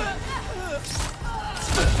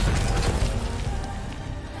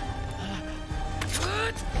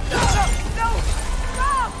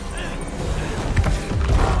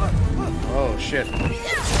 Oh, shit.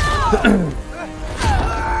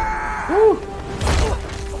 Woo!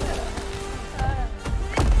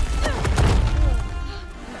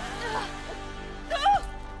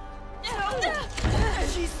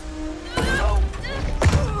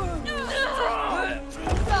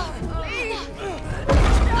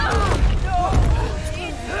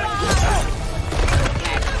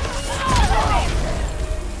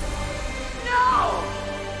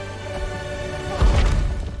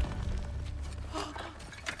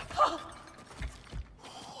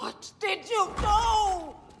 What did you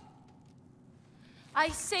do? I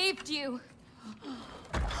saved you.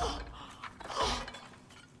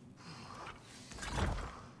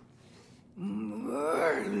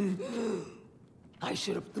 I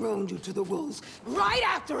should have thrown you to the wolves right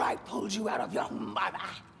after I pulled you out of your mother.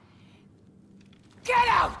 Get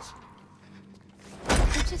out!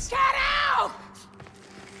 Just Get out!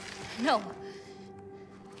 no.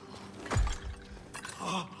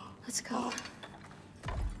 Let's go.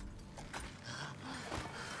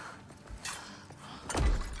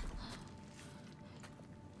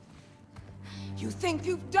 You think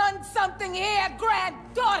you've done something here,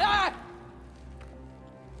 granddaughter?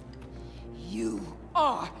 You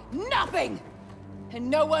are nothing! And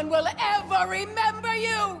no one will ever remember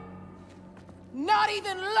you! Not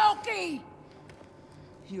even Loki!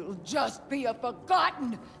 You'll just be a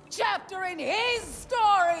forgotten chapter in his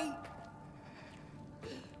story!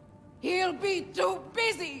 He'll be too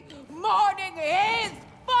busy mourning his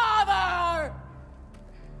father!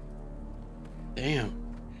 Damn.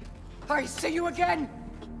 I see you again!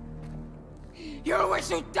 You'll wish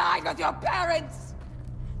you died with your parents!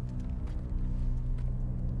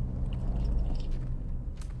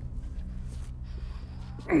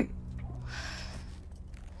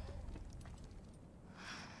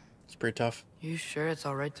 It's pretty tough. You sure it's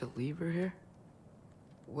all right to leave her here?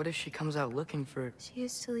 What if she comes out looking for... She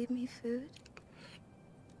used to leave me food.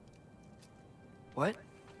 What?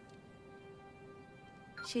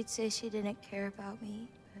 She'd say she didn't care about me,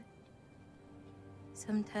 but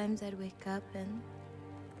sometimes I'd wake up and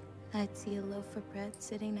I'd see a loaf of bread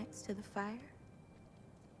sitting next to the fire.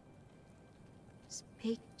 Just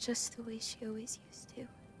baked just the way she always used to.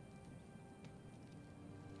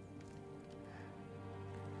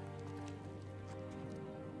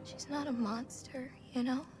 She's not a monster, you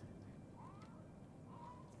know?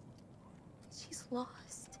 She's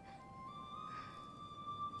lost.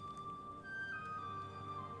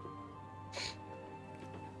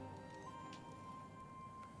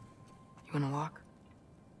 You wanna walk?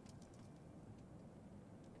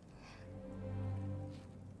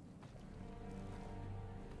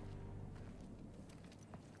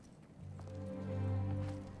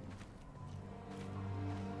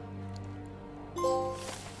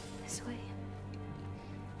 This way.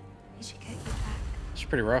 We should get you back. It's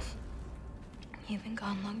pretty rough. You've been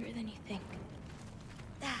gone longer than you think.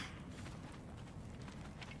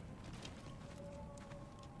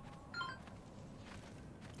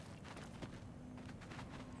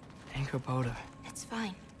 Kubota. It's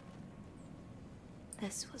fine.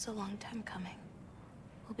 This was a long time coming.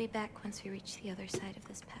 We'll be back once we reach the other side of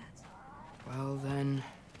this path. Well then,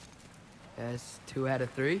 that's 2 out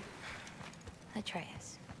of 3.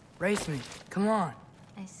 Atreus, Race me, come on.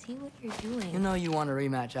 I see what you're doing. You know you want a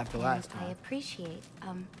rematch after and last I time. appreciate,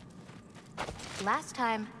 last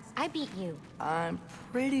time, I beat you. I'm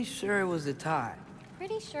pretty sure it was a tie.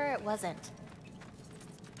 Pretty sure it wasn't.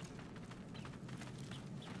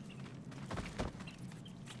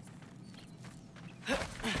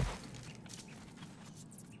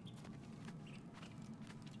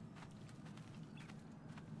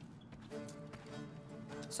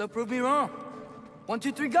 So prove me wrong. 1,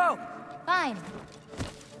 2, 3, go! Fine.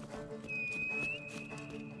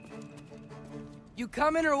 You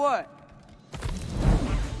coming or what?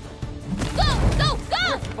 Go! Go!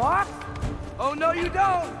 Go! Fuck! Oh, no, you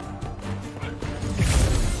don't!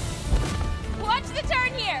 Watch the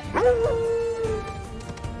turn here!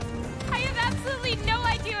 I have absolutely no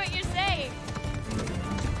idea what you're saying.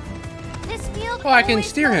 This field Oh, I can always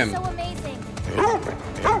steer smells him. so amazing.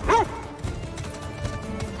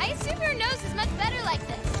 I assume your nose is much better like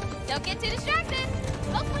this. Don't get too distracted.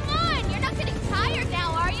 Oh, come on! You're not getting tired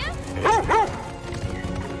now, are you?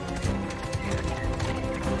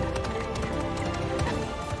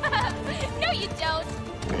 No, you don't.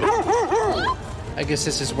 Whoop! I guess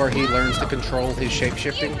this is where he learns to control his You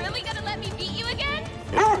shape-shifting. really gonna let me beat you again?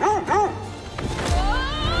 Whoa!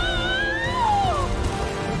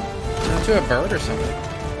 Turn to a bird or something.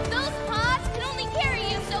 Those pods can only carry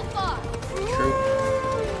you so far. True.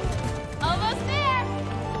 Almost there.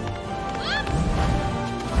 Whoop!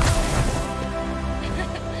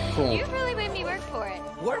 Cool. You really made me work for it.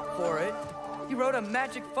 Work for it? You rode a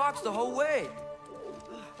magic fox the whole way.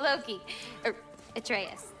 Loki. Or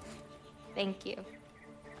Atreus. Thank you.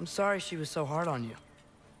 I'm sorry she was so hard on you.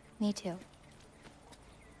 Me too.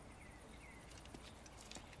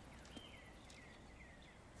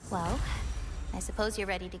 Well, I suppose you're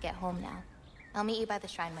ready to get home now. I'll meet you by the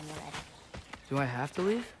shrine when you're ready. Do I have to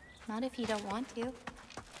leave? Not if you don't want to.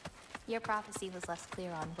 Your prophecy was less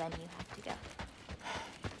clear on when you have to go.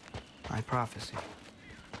 My prophecy.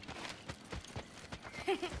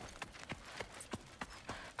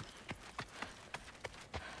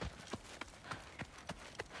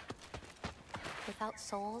 Without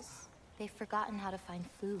souls, they've forgotten how to find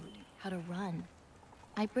food, how to run.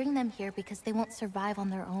 I bring them here because they won't survive on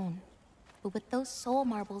their own. But with those soul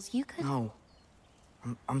marbles, you could... No.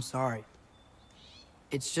 I'm sorry.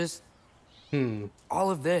 It's just...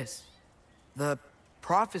 all of this. The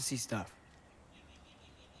prophecy stuff.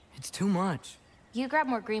 It's too much. You grabbed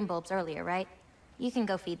more green bulbs earlier, right? You can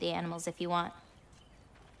go feed the animals if you want.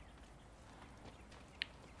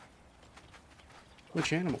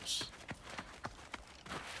 Which animals?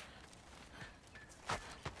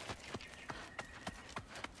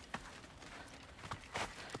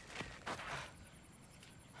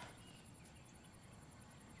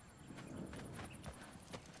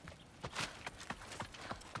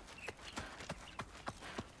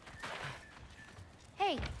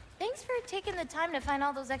 Hey, thanks for taking the time to find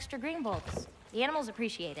all those extra green bulbs. The animals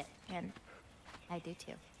appreciate it, and I do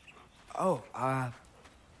too. Oh,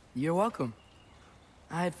 you're welcome.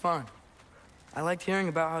 I had fun. I liked hearing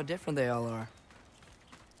about how different they all are.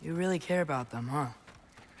 You really care about them, huh?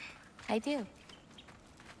 I do.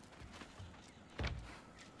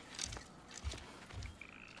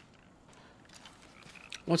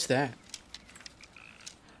 What's that?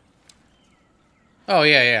 Oh,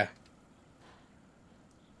 yeah, yeah.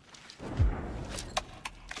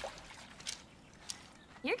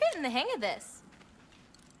 You're getting the hang of this.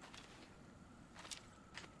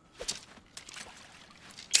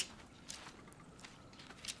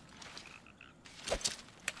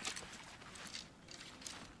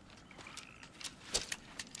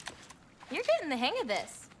 You're getting the hang of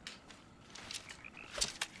this.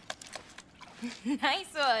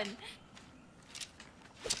 Nice one.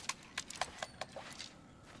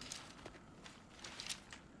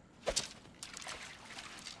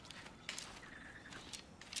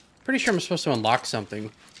 Pretty sure I'm supposed to unlock something.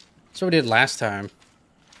 That's what we did last time.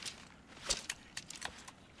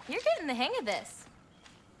 You're getting the hang of this.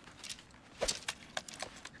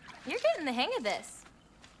 You're getting the hang of this.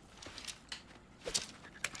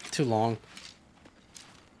 Too long.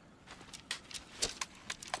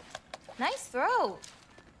 Nice throw.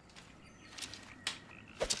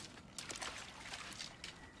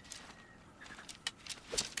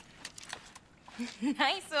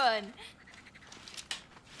 Nice one.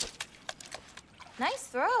 Nice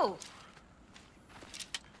throw.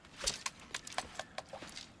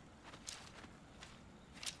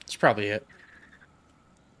 That's probably it.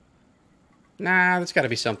 Nah, that's gotta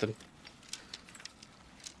be something.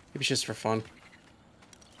 Maybe it's just for fun.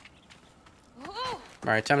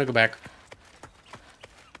 Alright, time to go back.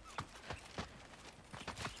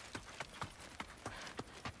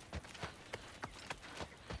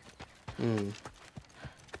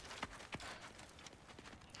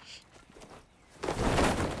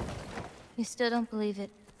 You still don't believe it,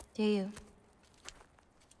 do you?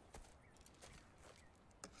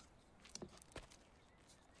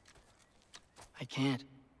 I can't.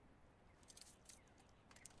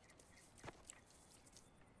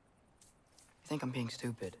 I think I'm being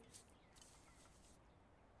stupid.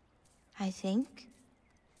 I think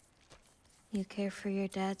you care for your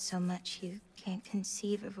dad so much you can't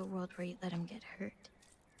conceive of a world where you let him get hurt.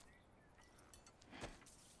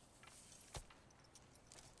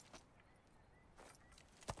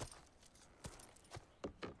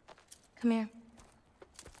 Come here.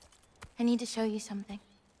 I need to show you something.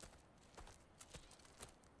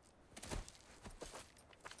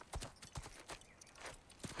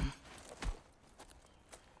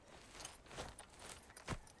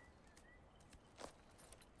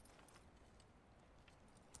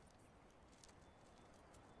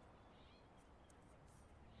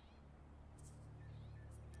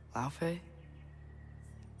 Laufey?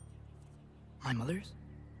 My mother's?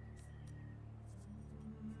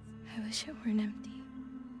 I wish it weren't empty,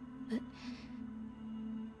 but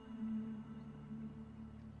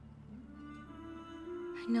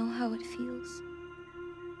I know how it feels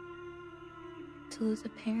to lose a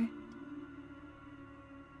parent,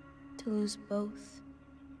 to lose both.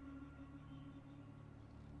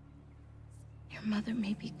 Your mother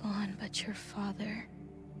may be gone, but your father,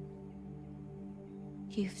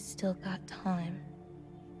 you've still got time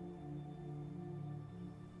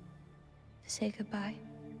to say goodbye.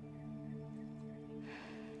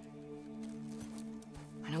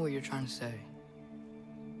 I know what you're trying to say.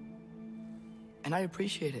 And I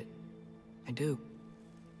appreciate it. I do.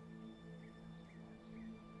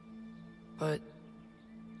 But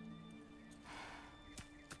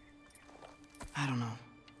I don't know.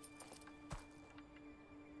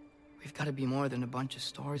 We've got to be more than a bunch of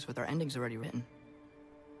stories with our endings already written.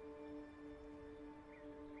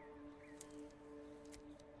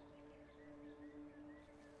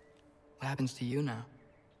 What happens to you now?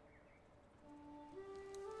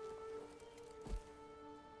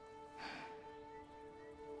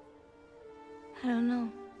 I don't know.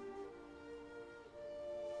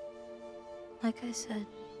 Like I said,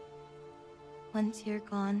 once you're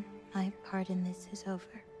gone, my part in this is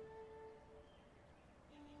over.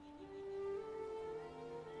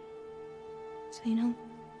 So,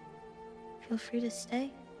 feel free to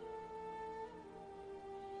stay.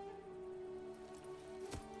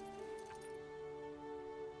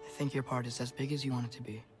 I think your part is as big as you want it to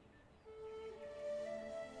be.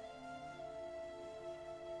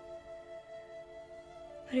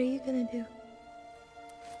 What are you gonna do?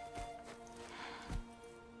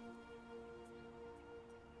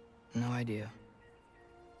 No idea.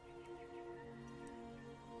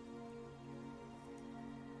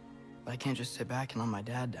 But I can't just sit back and let my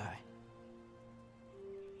dad die.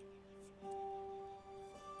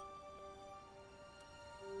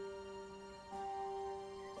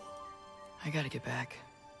 I gotta get back.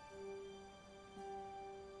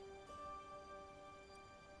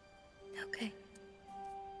 Okay.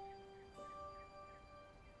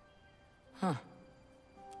 Huh.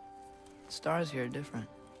 Stars here are different.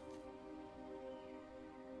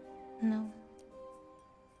 No.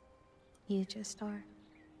 You just are.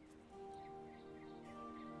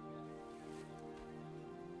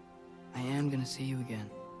 I am gonna see you again.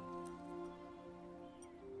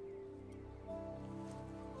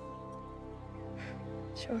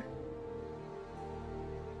 Sure.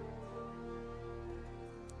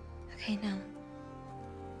 Okay, now.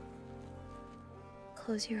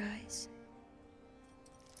 Close your eyes.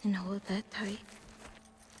 And hold that tight.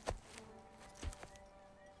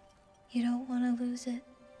 You don't want to lose it.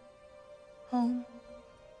 Home.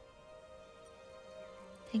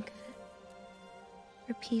 Think of it.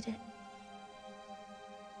 Repeat it.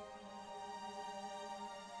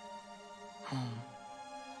 Home.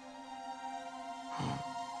 Home.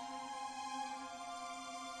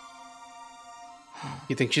 Home.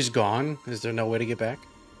 You think she's gone? Is there no way to get back?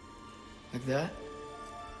 Like that?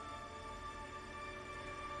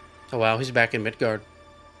 Oh wow, he's back in Midgard.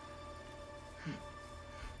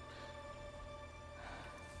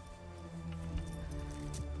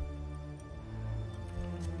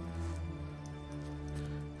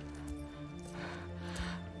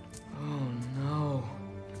 Oh no.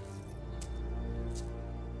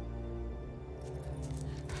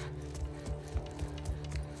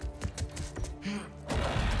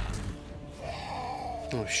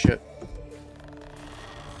 Oh shit.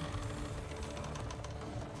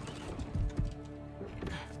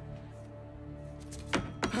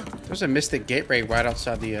 There's a mystic gateway right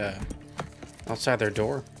outside the outside their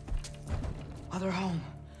door. Other home.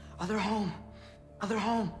 Other home. Other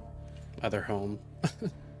home. Other home.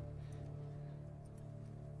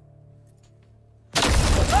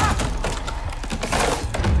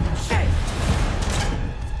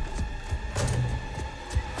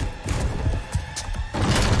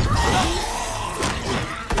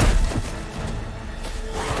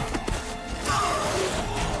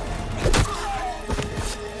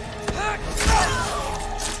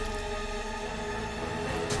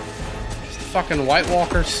 fucking White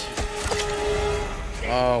Walkers.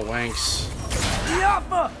 Oh, wanks.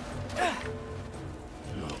 Yappa!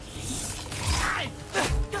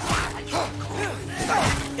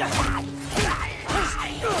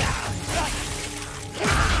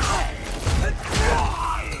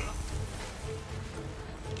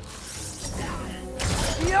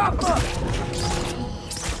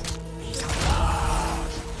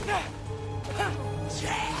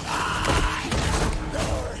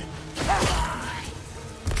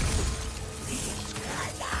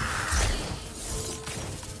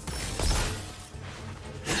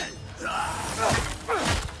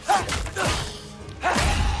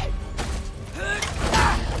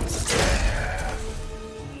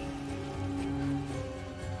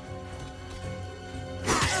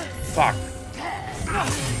 Fuck.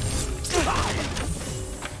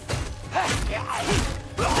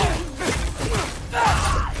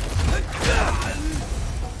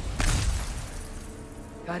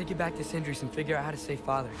 Gotta get back to Sindri's and figure out how to save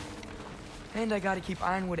Father. And I gotta keep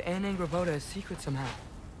Ironwood and Angravoda a secret somehow.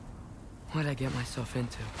 What'd I get myself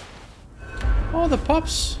into? Oh, the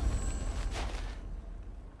pups.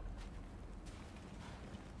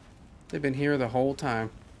 They've been here the whole time.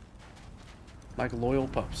 Like loyal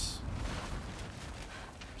pups.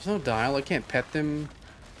 There's no dial. I can't pet them.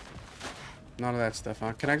 None of that stuff,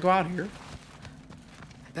 huh? Can I go out here?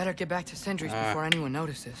 I better get back to Sindri's before anyone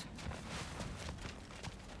notices.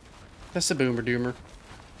 That's the boomer doomer.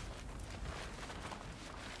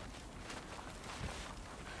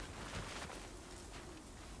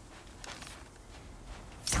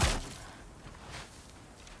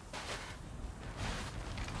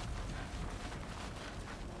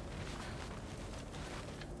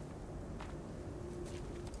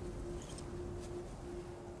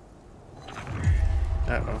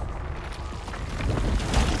 Uh-oh.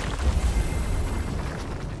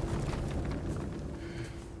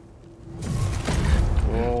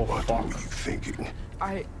 Oh, What fuck. were you thinking?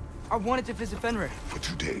 I wanted to visit Fenrir. For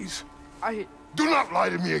 2 days? I... Do not lie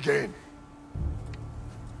to me again!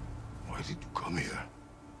 Why did you come here?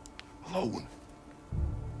 Alone?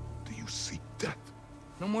 Do you seek death?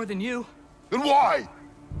 No more than you. Then why?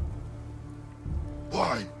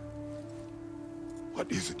 Why?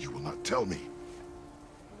 What is it you will not tell me?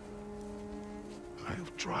 I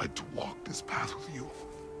have tried to walk this path with you.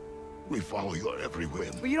 We follow your every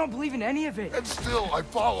whim. But you don't believe in any of it. And still I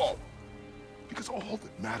follow. Because all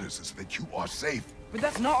that matters is that you are safe. But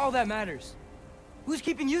that's not all that matters. Who's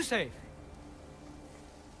keeping you safe?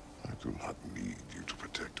 I do not need you to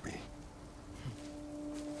protect me.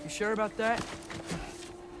 You sure about that?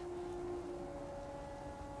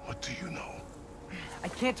 What do you know? I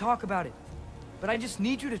can't talk about it. But I just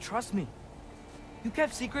need you to trust me. You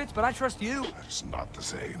kept secrets, but I trust you. That is not the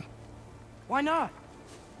same. Why not?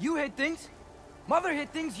 You hid things. Mother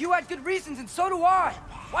hid things. You had good reasons, and so do I.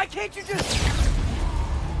 Why can't you just...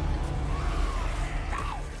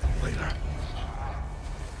 Later.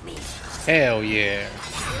 Hell yeah.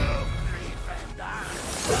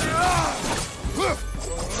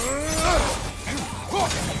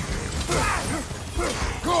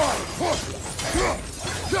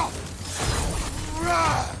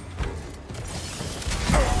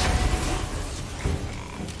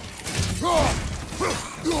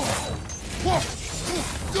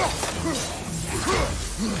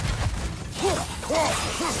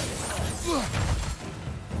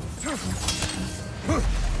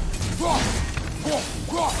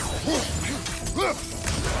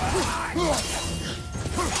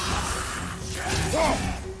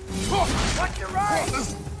 Watch your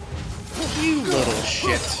right! You little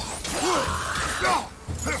shit.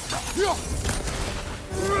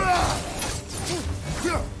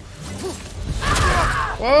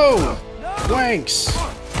 Whoa! Wanks!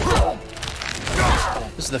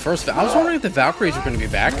 This is the first. I was wondering if the Valkyries were going to be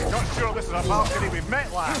back. Not sure this is a Valkyrie we've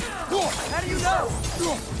met last. How do you know?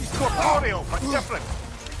 She's corporeal, but different.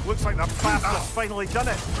 Looks like the past has finally done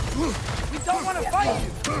it. We don't want to fight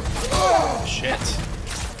you! Shit.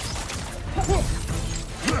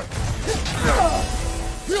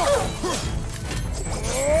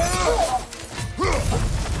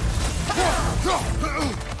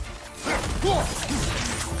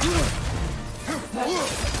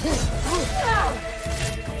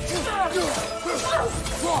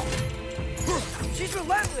 She's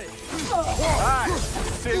relentless! Aye,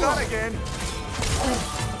 say that again.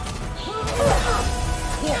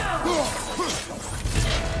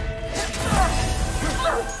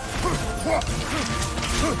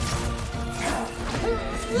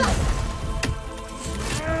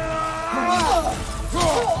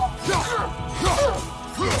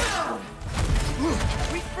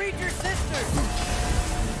 We freed your sister!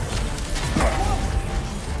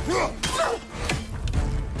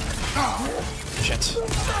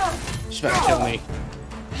 about to kill me.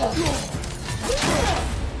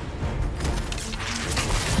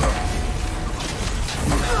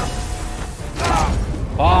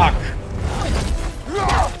 Fuck!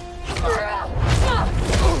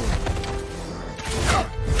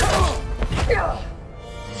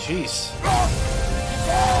 Jeez.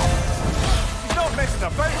 She's not messing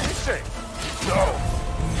about, is she? No!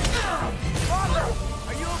 Father,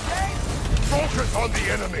 are you okay? Focus on the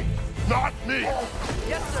enemy, not me!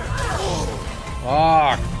 Yes, sir.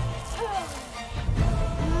 Fuck.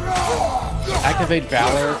 Activate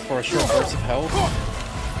Valor for a short burst of health.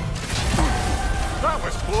 That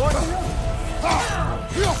was close.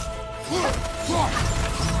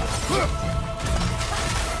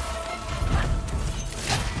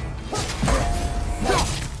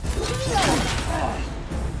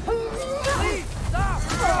 Please, stop!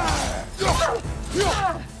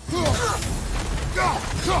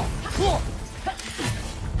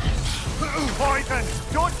 Poison!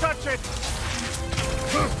 Don't touch it!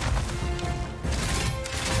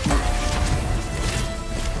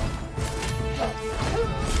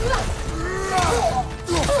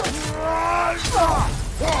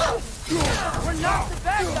 We're not the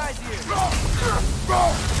bad guys here!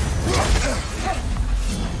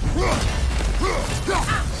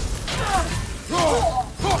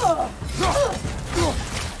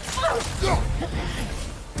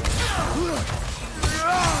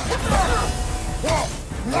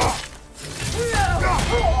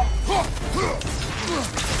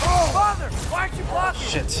 Father, why aren't you blocking?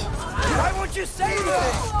 Shit. Why won't you say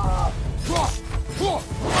anything?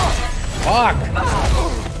 Fuck!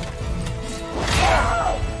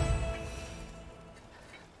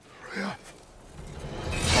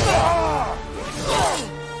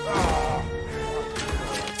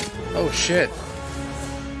 Oh shit.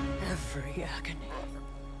 Every agony,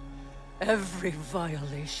 every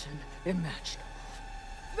violation imaginable.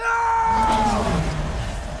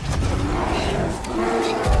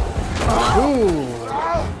 Ooh.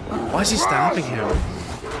 Why is he stopping him?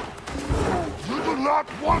 You do not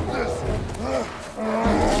want this!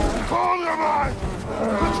 Calm your mind!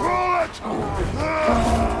 Control it!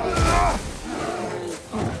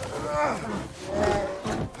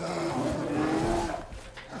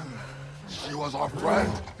 She was our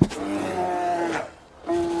friend.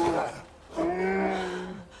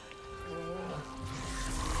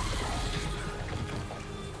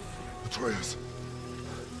 Atreus.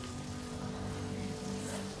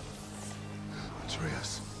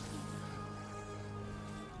 Atreus.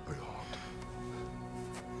 Are you harmed?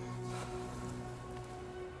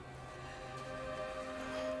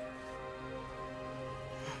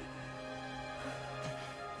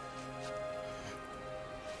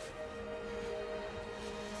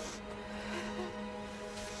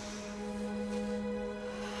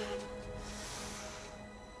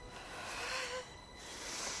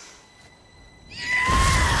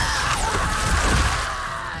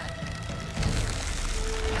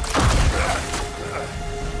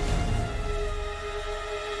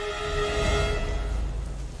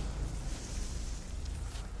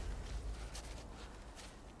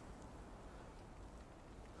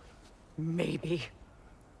 Maybe.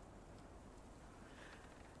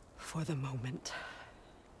 For the moment.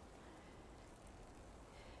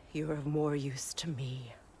 You're of more use to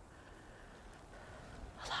me.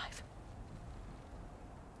 Alive.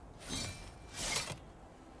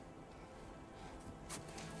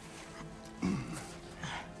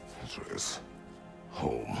 Atreus.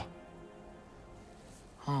 Home.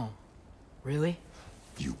 Home. Really?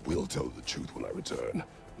 You will tell the truth when I return.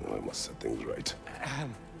 I must set things right.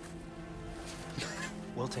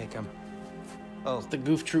 We'll take him. Oh, The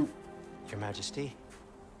goof troop. Your Majesty.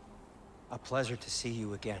 A pleasure to see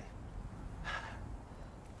you again.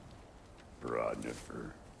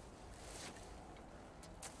 Rodnifer.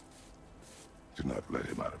 Do not let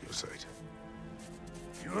him out of your sight.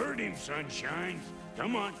 You heard him, Sunshine.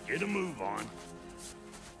 Come on, get a move on.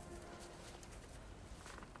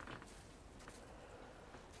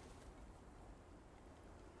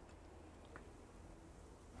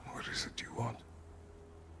 What is it you want?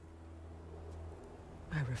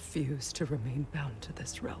 I refuse to remain bound to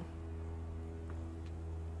this realm.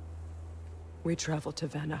 We travel to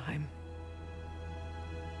Vanaheim.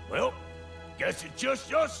 Well, guess it's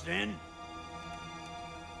just us then.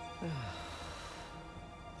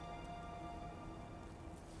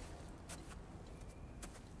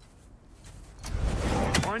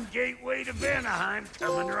 One gateway to Vanaheim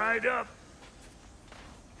coming right up.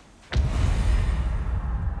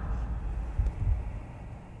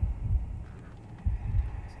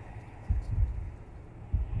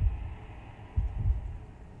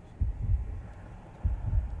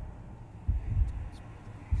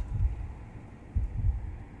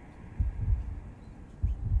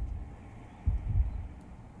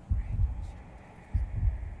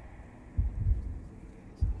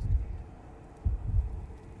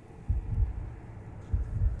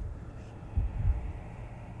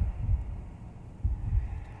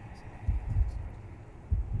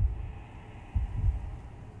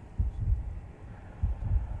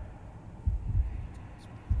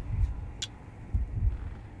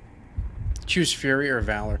 Choose Fury or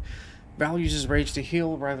Valor. Valor uses rage to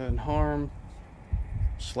heal rather than harm.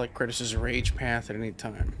 Select Kratos' rage path at any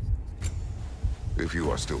time. If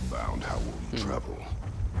you are still bound, how will you travel?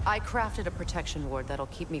 I crafted a protection ward that'll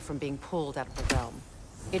keep me from being pulled out of the realm.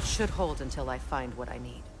 It should hold until I find what I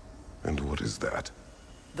need. And what is that?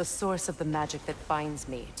 The source of the magic that binds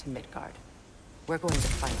me to Midgard. We're going to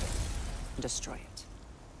find it and destroy it.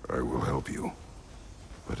 I will help you,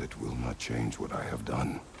 but it will not change what I have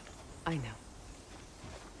done. I know.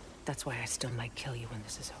 That's why I still might kill you when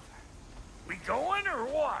this is over. We going or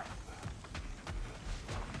what?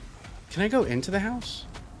 Can I go into the house?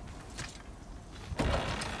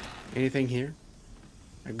 Anything here?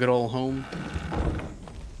 A good old home?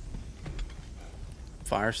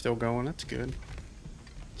 Fire's still going, that's good.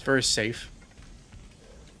 It's very safe.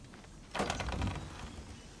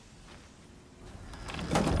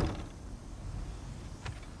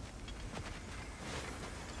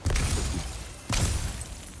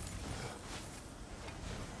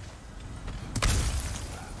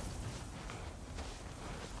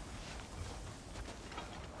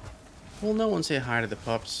 Well, no one say hi to the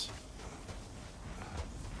pups.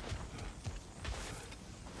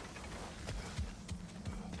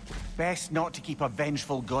 Best not to keep a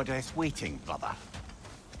vengeful goddess waiting, brother.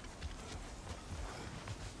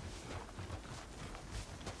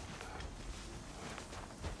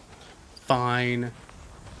 Fine.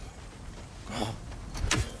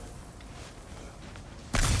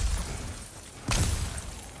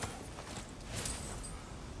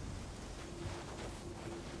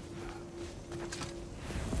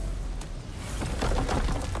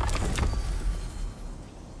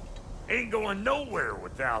 Ain't going nowhere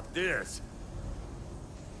without this.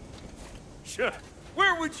 Sure.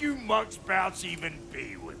 Where would you muckspouts even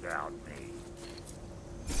be without me?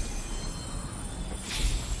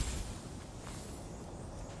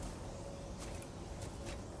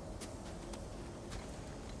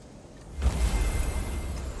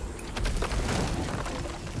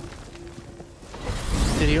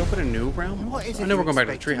 Did he open a new realm? What is I it know you we're going back to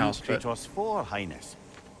the expect treehouse, to use but Kratos for, Highness?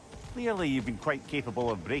 Clearly, you've been quite capable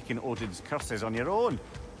of breaking Odin's curses on your own.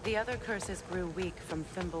 The other curses grew weak from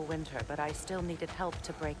Fimbulwinter, but I still needed help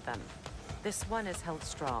to break them. This one is held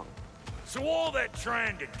strong. So all that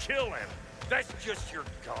trying to kill him, that's just your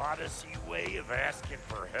goddessy way of asking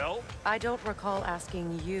for help? I don't recall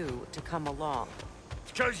asking you to come along.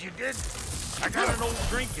 It's 'cause you did. I got an old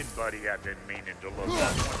drinking buddy I've been meaning to look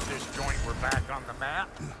up once this joint we're back on the map.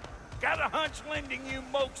 Got a hunch lending you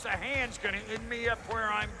mokes a hand's gonna end me up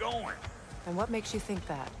where I'm going. And what makes you think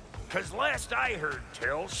that? 'Cause last I heard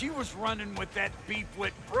tell, she was running with that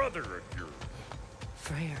beefwit brother of yours.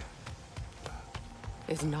 Freyr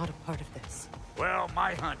is not a part of this. Well,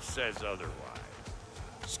 my hunch says otherwise.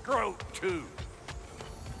 Scroat, too.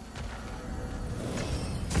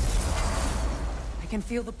 I can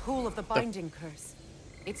feel the pull of the binding curse.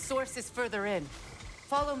 Its source is further in.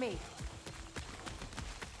 Follow me.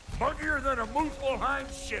 Muggier than a Muspelheim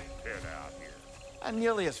shit pit out here. And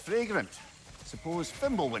nearly as fragrant. Suppose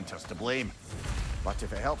Fimbulwinter's to blame. But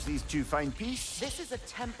if it helps these two find peace... This is a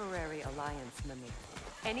temporary alliance, Mimir.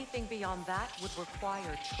 Anything beyond that would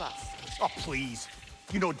require trust. Oh, please.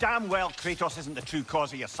 You know damn well Kratos isn't the true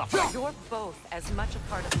cause of your suffering. You're both as much a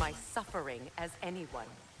part of my suffering as anyone.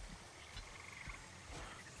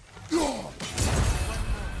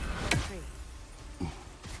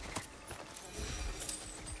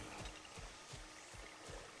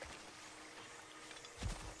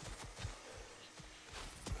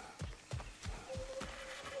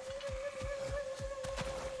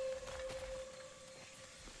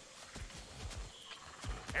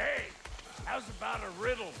 Hey, how's about a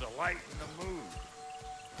riddle to lighten the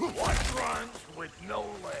mood? What runs with no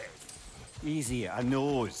legs? Easy, a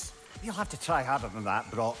nose. You'll have to try harder than that,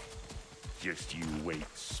 Brock. Just you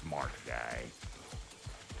wait, smart guy.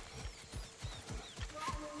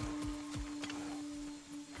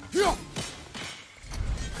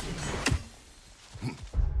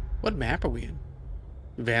 what map are we in?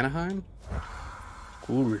 Vanaheim?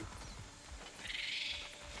 Cool.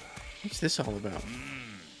 What's this all about?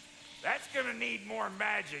 That's gonna need more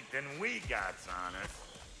magic than we got on us.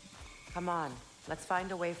 Come on, let's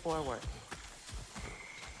find a way forward.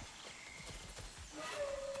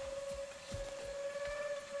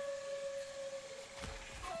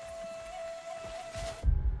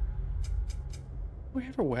 We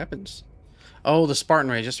have our weapons. Oh, the Spartan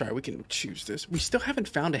Rage. That's right. We can choose this. We still haven't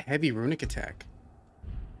found a heavy runic attack.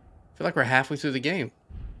 I feel like we're halfway through the game.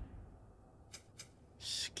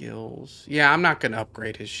 Skills. Yeah, I'm not going to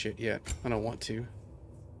upgrade his shit yet. I don't want to.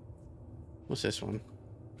 What's this one?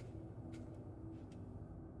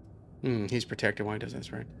 He's protected while he does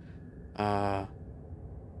this, right? A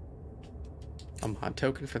mod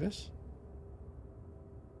token for this?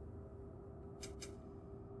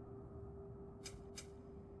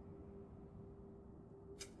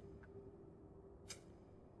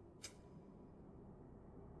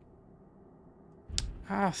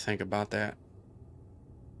 I'll think about that.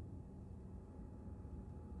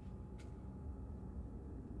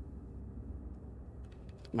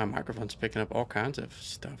 My microphone's picking up all kinds of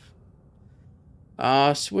stuff.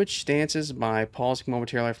 Switch stances by pausing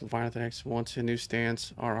momentarily from the final to the next one to a new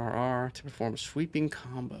stance, RRR, to perform a sweeping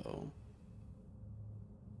combo.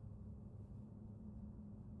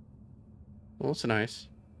 Well, that's nice.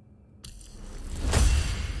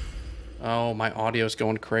 Oh, my audio's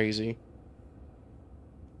going crazy.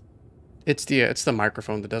 It's the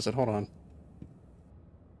microphone that does it. Hold on.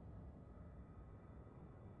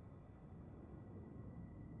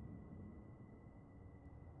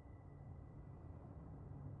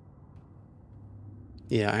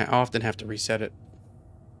 Yeah, I often have to reset it.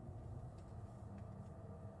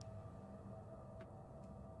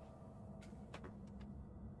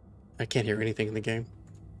 I can't hear anything in the game.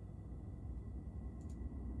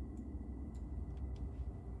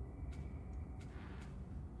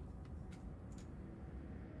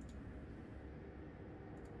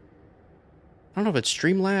 I don't know if it's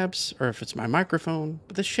Streamlabs or if it's my microphone,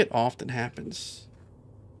 but this shit often happens.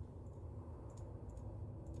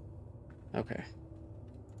 Okay.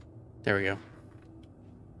 There we go.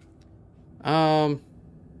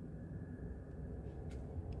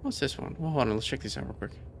 What's this one? Well, hold on, let's check these out real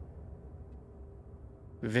quick.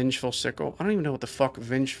 Vengeful Sickle. I don't even know what the fuck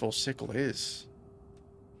Vengeful Sickle is.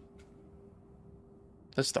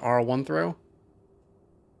 That's the R1 throw?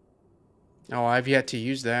 Oh, I've yet to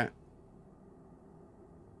use that.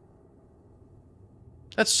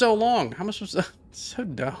 That's so long. How am I supposed to... It's so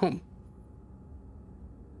dumb.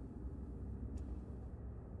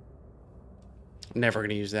 I'm never going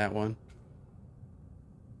to use that one.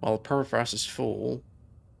 While the permafrost is full.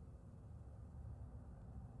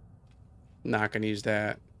 Not going to use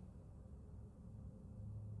that.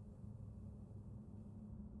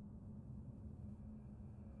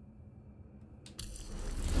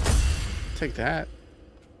 Take that.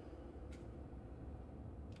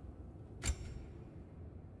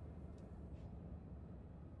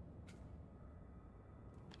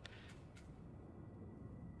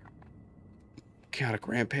 Chaotic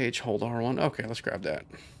Rampage, hold R1. Okay, let's grab that.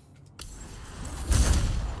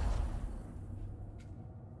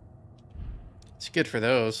 It's good for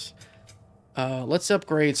those. Let's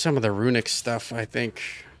upgrade some of the runic stuff, I think.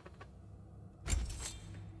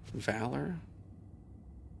 Valor.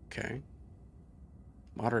 Okay.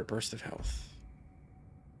 Moderate burst of health.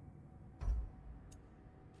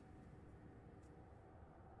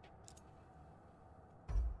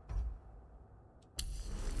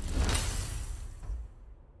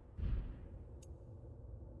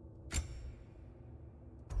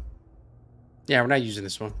 Yeah, we're not using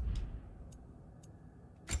this one.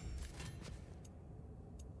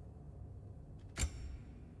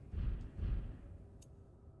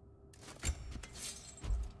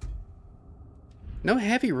 No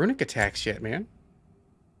heavy runic attacks yet, man.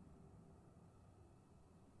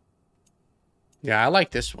 Yeah, I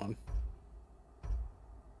like this one.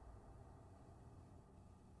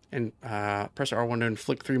 And press R1 to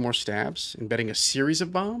inflict 3 more stabs, embedding a series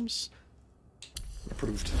of bombs.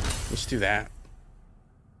 Approved. Let's do that.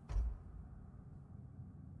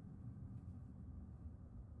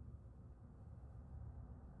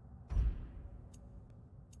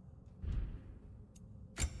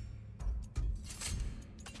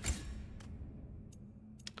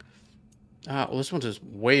 Well, this one does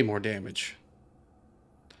way more damage.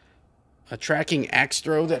 A tracking axe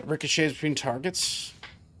throw that ricochets between targets?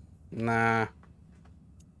 Nah.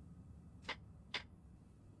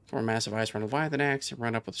 For a massive ice run with an axe and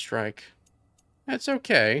run up with strike. That's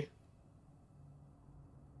okay.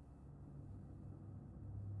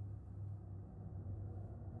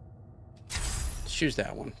 Let's choose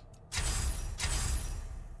that one.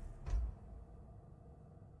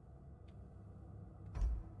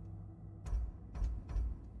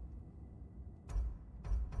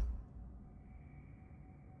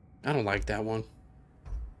 I don't like that one.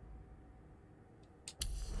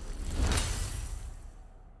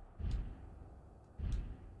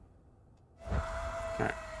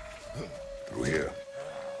 Alright. Through here.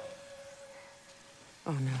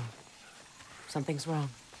 Oh no. Something's wrong.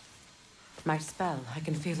 My spell, I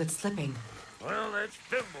can feel it slipping. Well, that's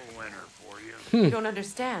Fimbulwinter for you. You don't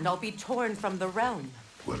understand. I'll be torn from the realm.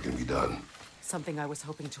 What can be done? Something I was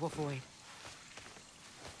hoping to avoid.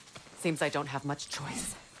 Seems I don't have much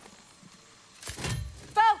choice.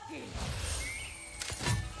 Falky!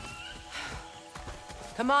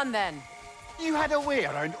 Come on, then. You had a way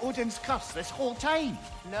around Odin's curse this whole time?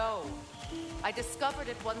 No. I discovered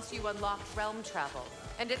it once you unlocked realm travel,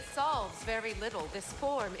 and it solves very little. This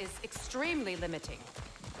form is extremely limiting.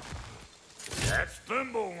 That's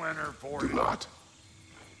Thimblewinter for you. Do not.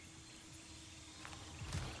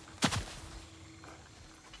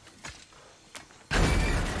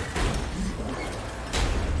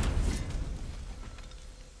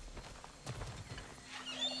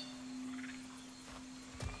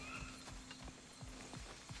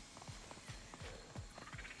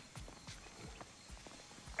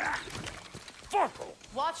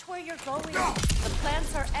 Watch where you're going. The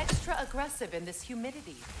plants are extra aggressive in this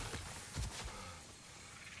humidity.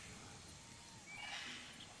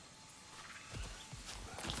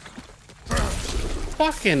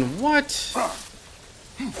 Fucking what?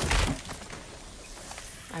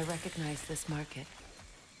 I recognize this market.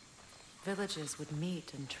 Villages would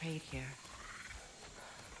meet and trade here.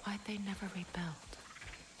 Why'd they never rebuild?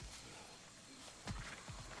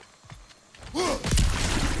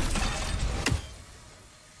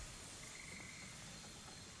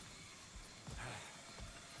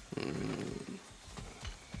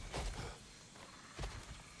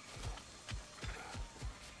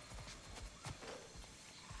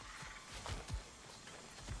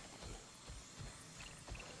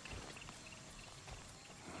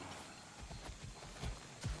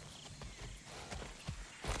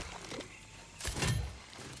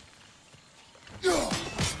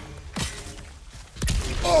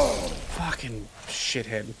 Fucking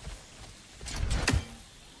shithead.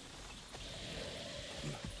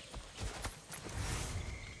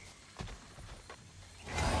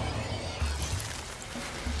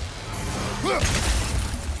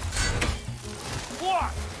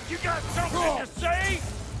 What? You got something to say?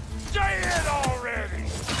 Say it already!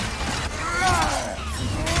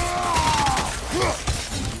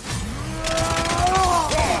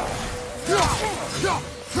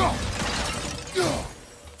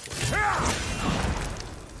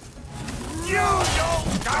 You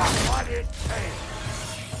don't got what it takes!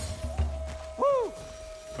 Woo!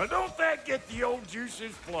 But don't that get the old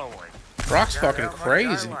juices flowing? Brock's Gotta fucking have my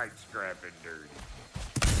crazy. guy like scrapping dirt.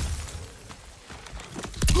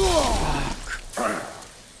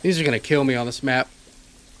 These are gonna kill me on this map.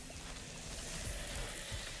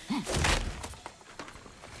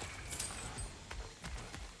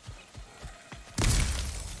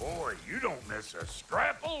 Boy, you don't miss a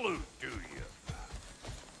scrap of loot, do you?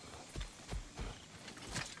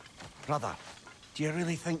 Brother, do you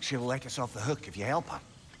really think she'll let us off the hook if you help her?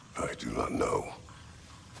 I do not know.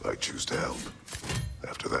 I choose to help.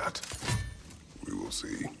 After that, we will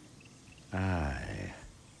see. Aye.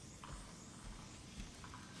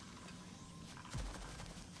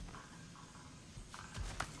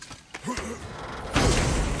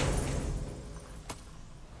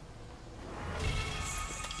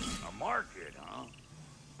 A market, huh?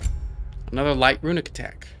 Another light runic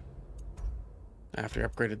attack. After I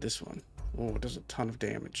upgraded this one. Oh, it does a ton of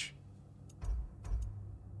damage.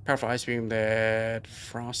 Powerful ice beam that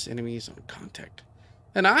frosts enemies on contact.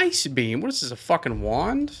 An ice beam? What is this, a fucking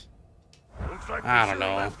wand? Looks like I we don't sure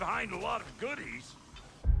know. left behind a lot of goodies.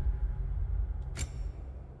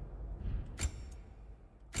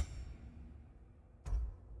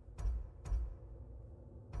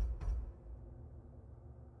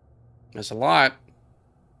 That's a lot.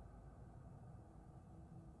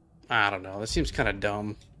 I don't know. This seems kind of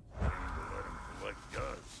dumb. What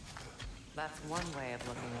does? That's one way of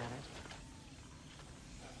looking at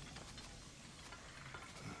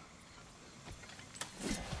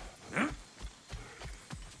it.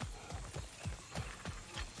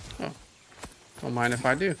 Oh. Don't mind if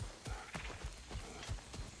I do.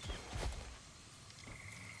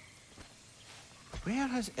 Where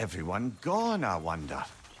has everyone gone, I wonder?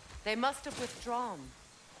 They must have withdrawn,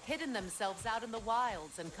 hidden themselves out in the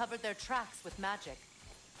wilds and covered their tracks with magic.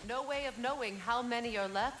 No way of knowing how many are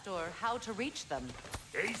left or how to reach them.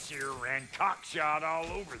 Aesir ran cockshot all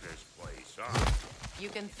over this place, huh? You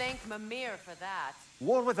can thank Mimir for that.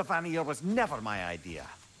 War with the Vanir was never my idea.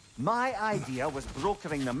 My idea was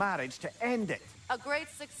brokering the marriage to end it. A great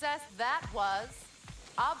success that was.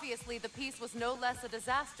 Obviously, the peace was no less a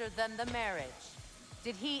disaster than the marriage.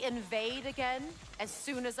 Did he invade again as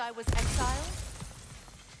soon as I was exiled?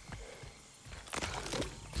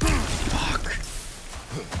 Fuck.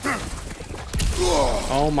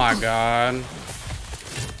 Oh my god.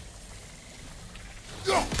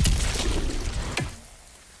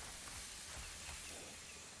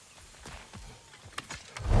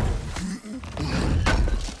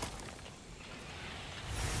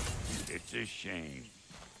 It's a shame.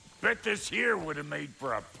 Bet this here would have made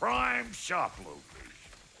for a prime shop location.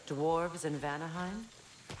 Dwarves in Vanaheim?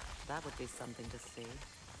 That would be something to see.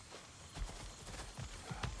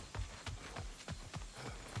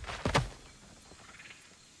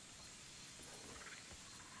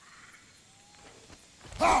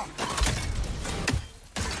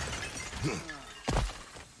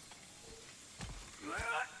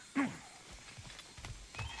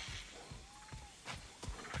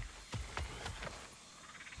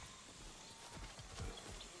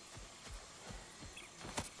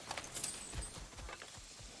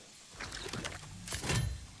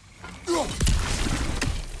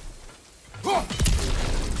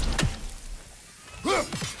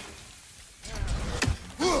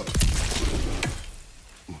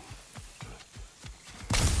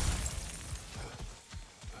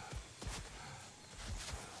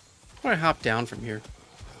 How do I hop down from here?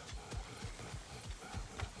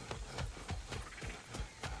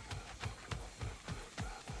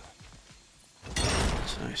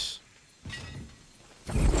 That's nice.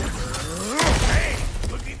 Hey,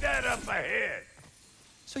 look at that up ahead.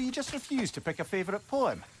 So you just refuse to pick a favorite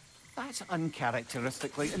poem? That's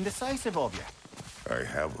uncharacteristically indecisive of you. I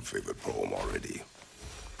have a favorite poem already.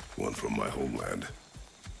 One from my homeland.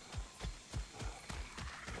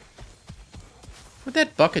 Where'd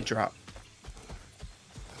that bucket drop?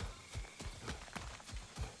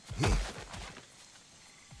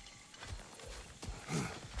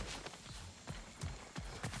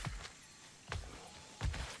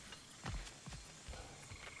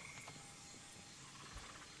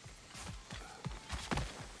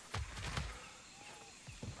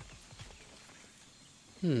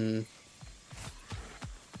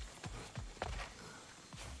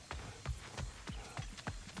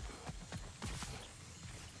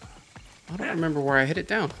 I don't remember where I hit it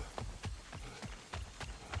down.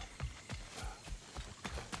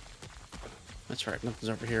 That's right, nothing's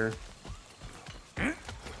over here.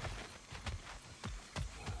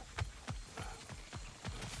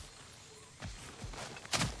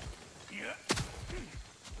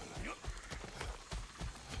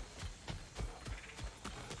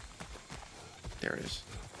 There it is.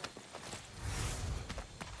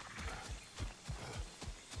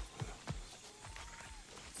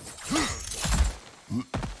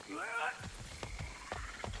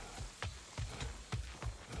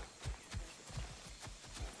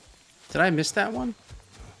 Did I miss that one?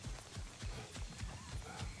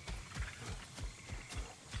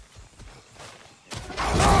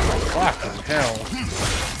 Fucking hell.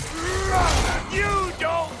 You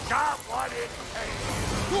don't got what it takes.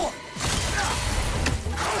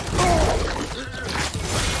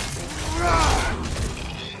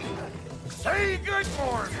 Say good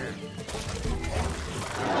morning.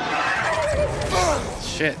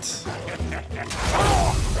 Shit.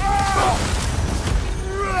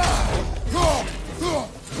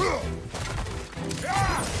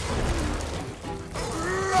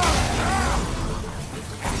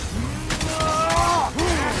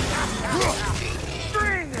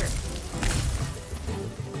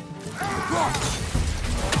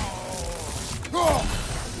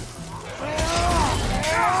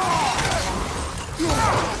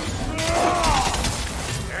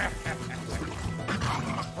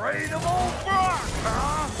 Afraid of old Brock,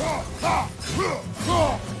 huh?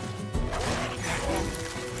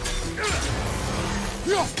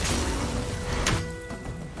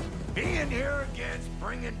 Being here again's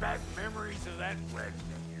bringing back memories of that wedding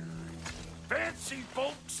of yours. Fancy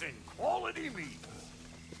folks and quality meats.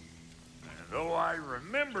 Though I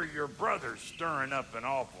remember your brother stirring up an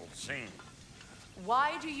awful scene.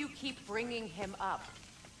 Why do you keep bringing him up?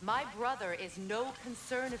 My brother is no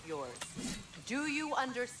concern of yours. Do you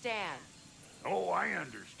understand? Oh, I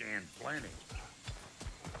understand plenty.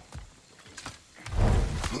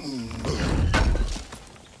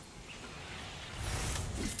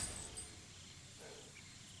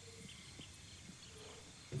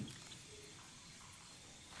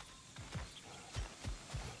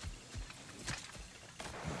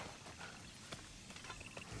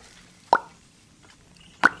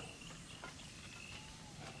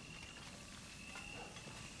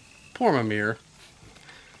 Poor Mimir.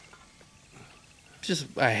 Just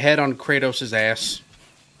a head on Kratos' ass.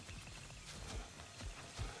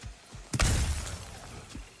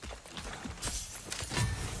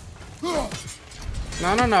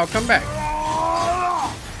 No, come back.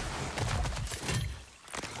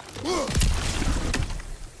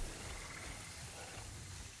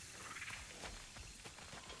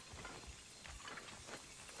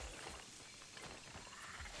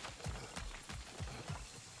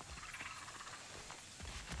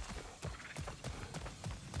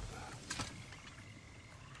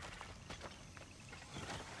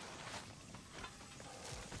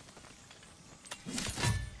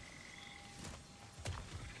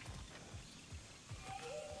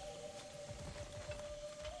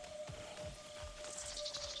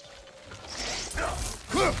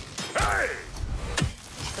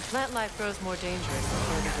 plant life grows more dangerous the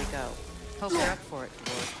further we go. Hope you're up for it,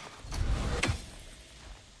 dwarf.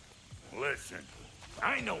 Listen,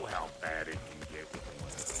 I know how bad it can get with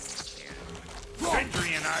one.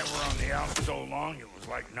 Gendry and I were on the outs so long, it was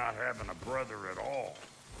like not having a brother at all.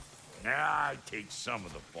 Now, I take some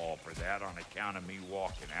of the fall for that on account of me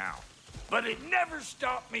walking out. But it never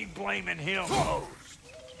stopped me blaming him most.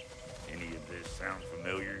 Any of this sound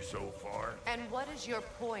familiar so far? And what is your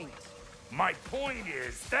point? My point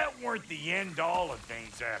is, that weren't the end-all of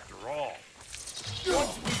things after all.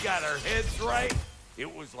 Once we got our heads right,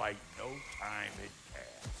 it was like no time had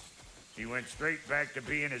passed. He went straight back to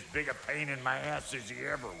being as big a pain in my ass as he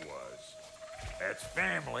ever was. That's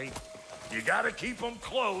family. You gotta keep them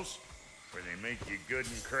close, or they make you good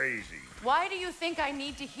and crazy. Why do you think I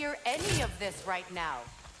need to hear any of this right now?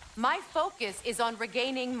 My focus is on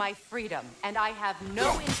regaining my freedom, and I have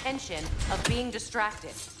no intention of being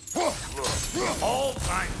distracted. Look, all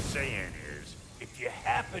I'm saying is, if you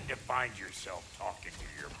happen to find yourself talking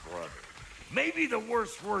to your brother, maybe the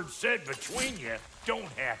worst words said between you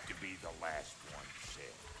don't have to be the last one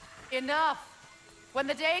said. Enough! When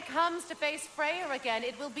the day comes to face Freyr again,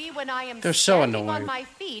 it will be when I am They're so standing annoying. on my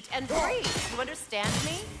feet and free. You understand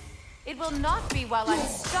me? It will not be while I'm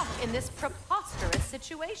stuck in this preposterous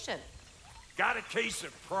situation. Got a case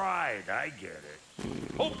of pride, I get it.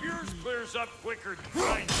 Hope yours clears up quicker than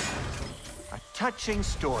mine. A touching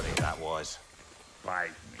story, that was. Bite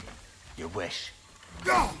me. You wish.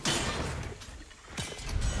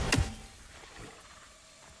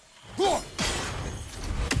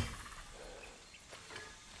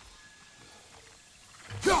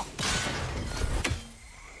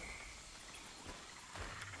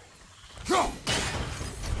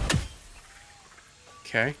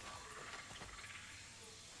 Okay.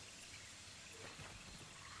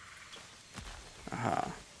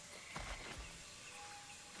 Aha.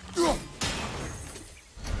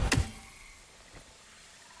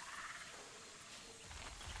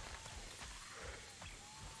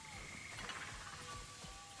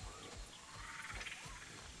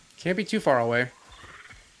 Can't be too far away.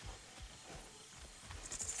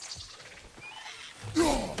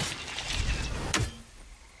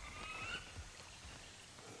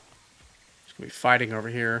 Just gonna be fighting over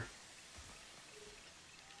here.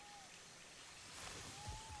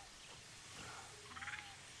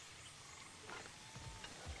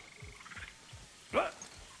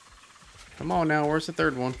 Come on now, where's the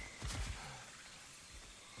third one?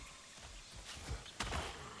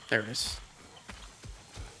 There it is.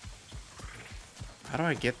 How do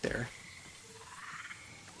I get there?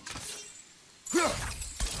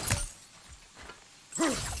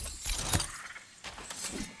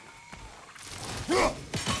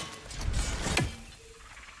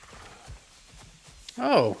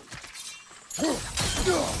 Oh.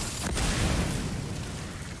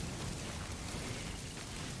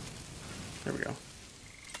 There we go.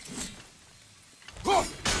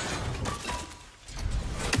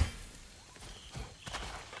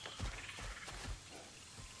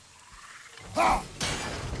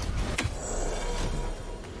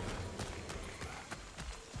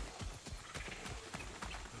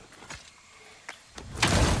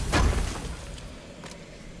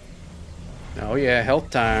 Oh yeah, health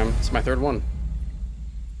time. It's my third one.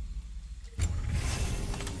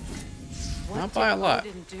 Not by a lot. What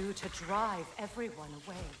did Odin do to drive everyone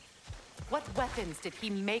away? What weapons did he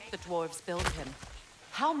make the dwarves build him?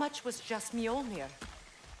 How much was just Mjolnir?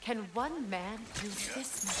 Can one man do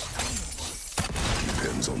this much damage?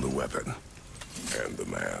 Depends on the weapon and the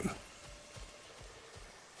man.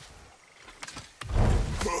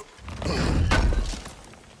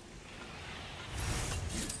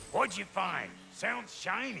 What'd you find? Sounds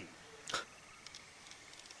shiny.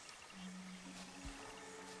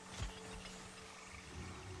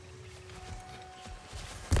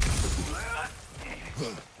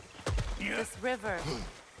 This river.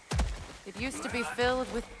 It used to be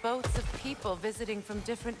filled with boats of people visiting from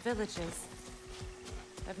different villages.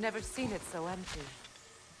 I've never seen it so empty.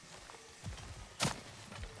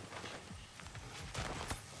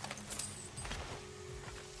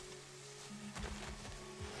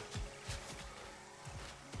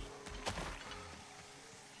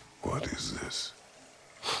 What is this?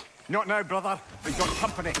 Not now, brother. We've got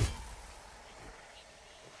company.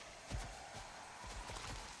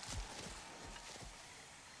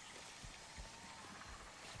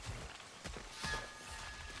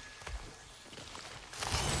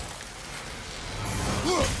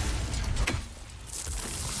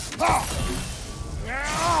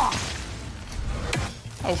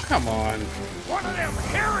 Oh, come on. One of them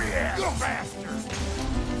hairy-ass bastards!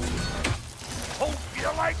 Hope You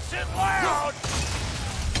likes it loud!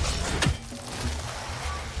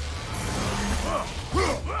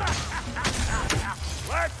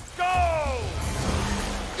 Let's go!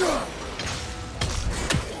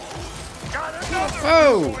 Got another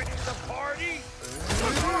Whoa! joining the party!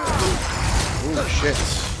 Oh shit.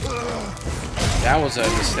 That was a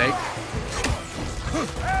mistake.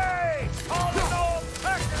 Hey! Call it old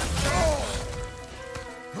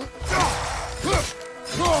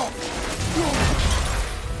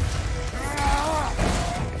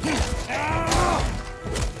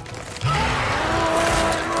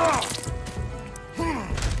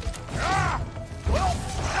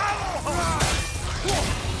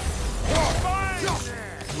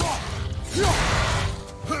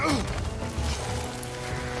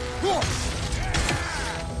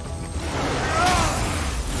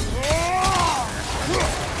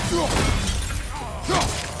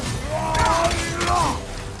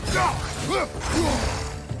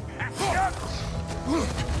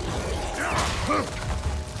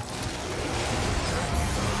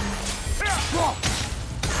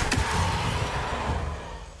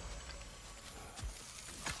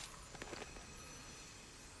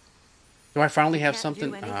Do I finally have Can't something?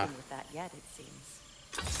 do anything with that yet, it seems.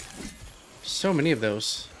 So many of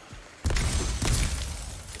those.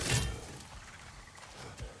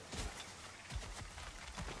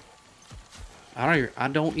 I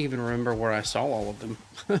don't even remember where I saw all of them.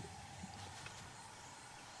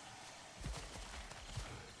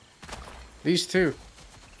 These two.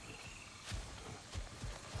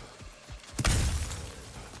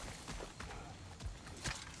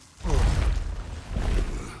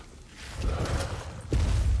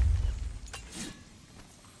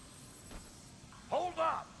 Hold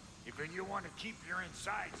up! If you want to keep your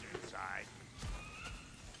insides inside.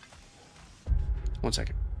 1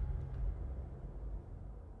 second.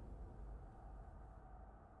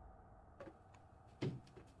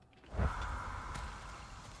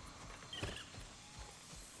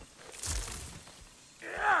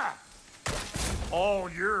 All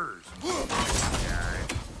yours. Yeah.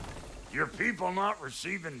 Your people not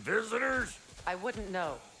receiving visitors? I wouldn't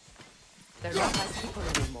know. They're not my people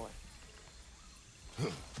anymore.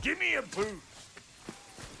 Give me a boost.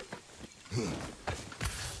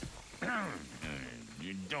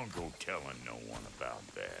 You don't go telling no one about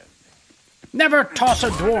that. Never toss a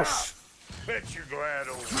dwarf. Bet you're glad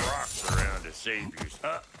old Rock's around to save you.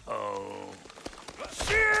 Uh-oh.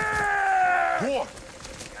 Shit!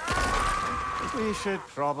 We should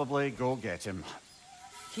probably go get him.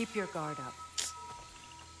 Keep your guard up.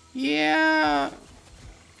 Yeah.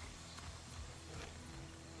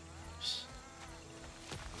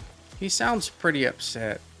 He sounds pretty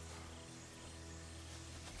upset.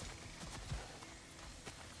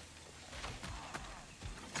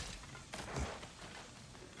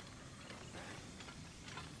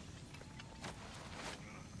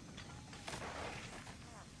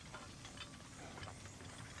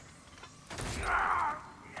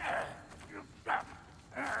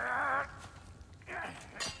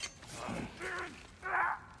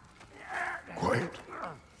 Quiet.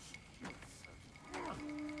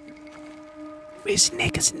 We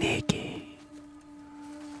sneaky.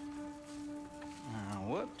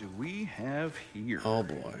 What do we have here? Oh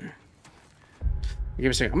boy. Give me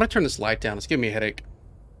a second. I'm gonna turn this light down. It's giving me a headache.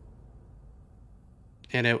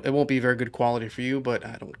 And it won't be very good quality for you, but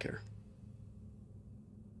I don't care.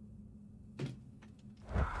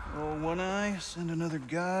 Oh, One Eye, send another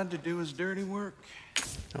god to do his dirty work.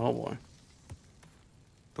 Oh boy.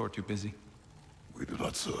 Thor too busy. We do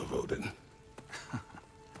not serve Odin.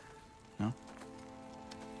 No?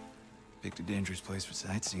 Picked a dangerous place for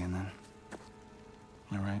sightseeing then.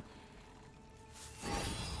 All right.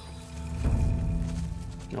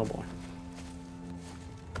 Oh boy.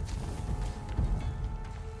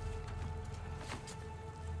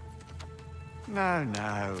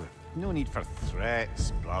 Now. No need for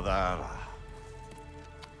threats, brother.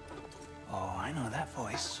 Oh, I know that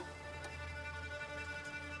voice.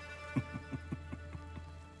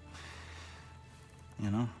 You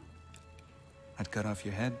know, I'd cut off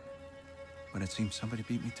your head, but it seems somebody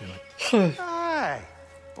beat me to it. Aye.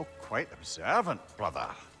 Oh, quite observant, brother.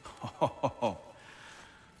 Oh,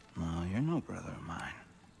 no, you're no brother of mine.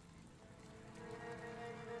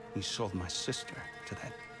 He sold my sister to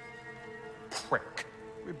that prick.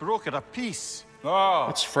 We broke it a piece. Oh,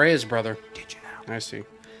 It's Freya's brother. did you now? I see.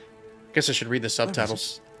 Guess I should read the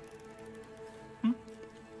subtitles. And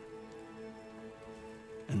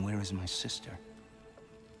where is my sister?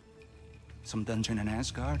 Some dungeon in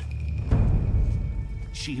Asgard?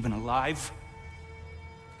 Is she even alive?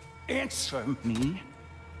 Answer me.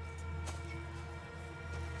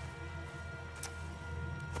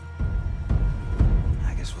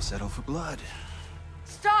 settle for blood.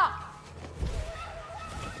 Stop!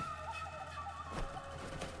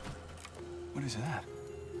 What is that?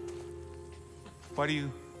 Why do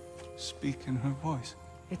you speak in her voice?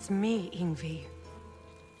 It's me, Ingvi.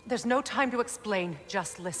 There's no time to explain,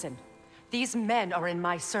 just listen. These men are in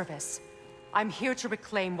my service. I'm here to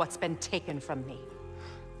reclaim what's been taken from me.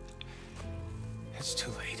 It's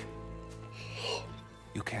too late.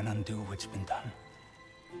 You can't undo what's been done.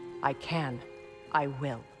 I can. I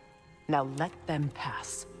will. Now let them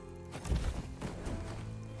pass.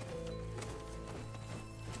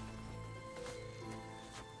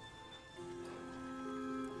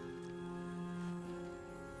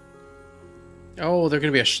 Oh, there's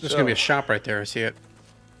gonna be a shop right there. I see it.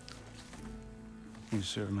 You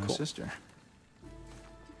serve my sister.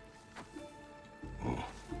 Oh.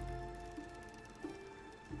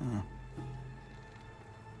 Huh.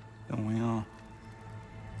 Don't we all?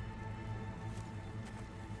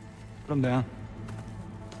 Put him down.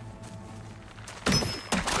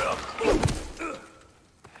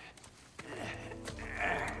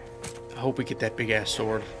 I hope we get that big ass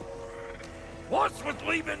sword. What's with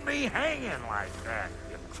leaving me hanging like that,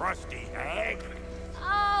 you crusty hag?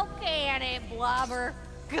 Oh, can it, Blobber?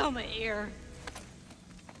 Come here.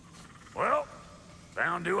 Well,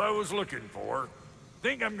 found who I was looking for.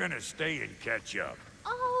 Think I'm gonna stay and catch up.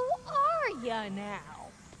 Oh, are ya now?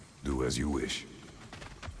 Do as you wish.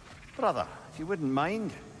 Brother, if you wouldn't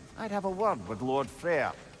mind, I'd have a word with Lord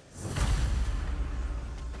Freyr.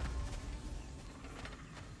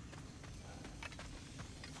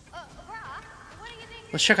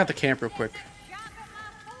 Let's check out the camp real quick.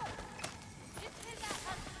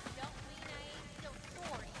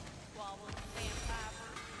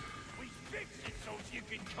 We fixed it so you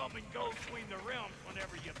can come and go between the realms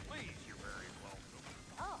whenever you please. You're very welcome.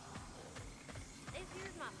 Oh. This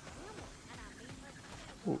here's my family, and I mean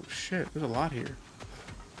Oh shit, there's a lot here.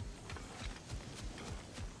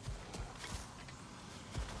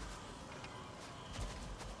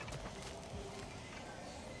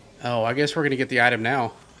 Oh, I guess we're gonna get the item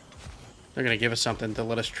now. They're gonna give us something to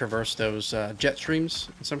let us traverse those jet streams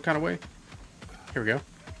in some kind of way. Here we go.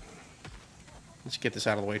 Let's get this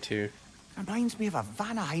out of the way too. Reminds me of a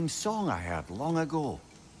Vanaheim song I heard long ago.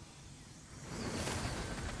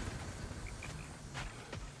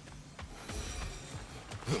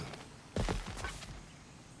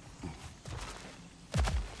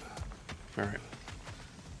 All right.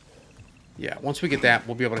 Yeah, once we get that,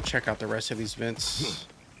 we'll be able to check out the rest of these vents.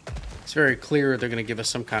 It's very clear they're going to give us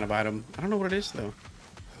some kind of item. I don't know what it is, though.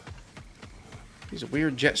 These are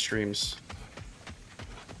weird jet streams.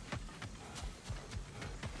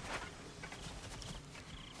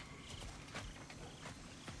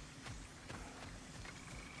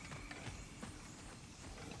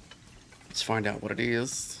 Let's find out what it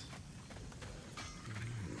is.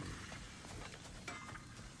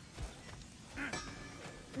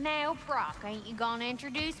 Now, Brock, ain't you gonna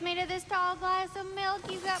introduce me to this tall glass of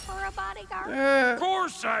milk you got for a bodyguard? Of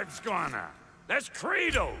course I was gonna. That's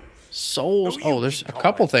Kratos. Souls. Who Oh, you there's can a call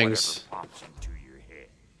couple it things. whatever pops into your head.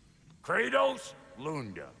 Kratos,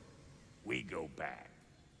 Lunda. We go back.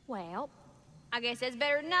 Well, I guess that's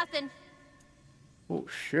better than nothing. Oh,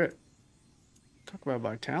 shit. Talk about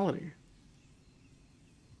vitality.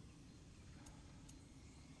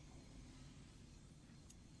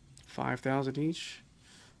 $5,000 each.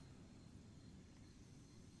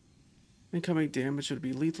 Incoming damage would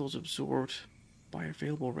be lethal as absorbed by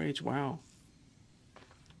available rage. Wow.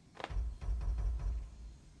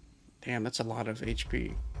 Damn, that's a lot of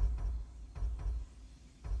HP.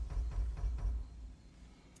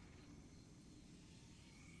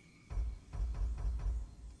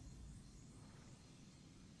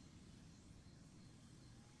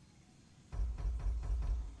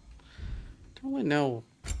 Don't really know.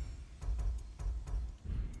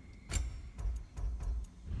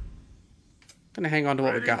 Gonna hang on to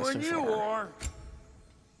what we got so far.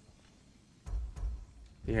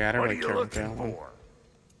 Yeah, I don't really care about that one.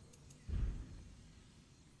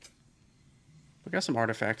 We got some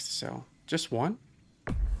artifacts to sell. Just one?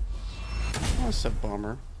 Oh, that's a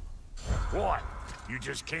bummer. What? You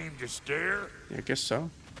just came to stare? Yeah, I guess so.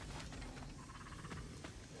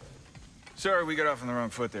 Sorry we got off on the wrong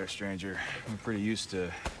foot there, stranger. I'm pretty used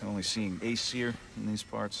to only seeing Aesir in these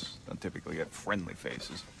parts. Don't typically get friendly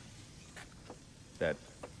faces. That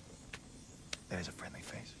is a friendly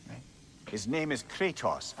face, right? His name is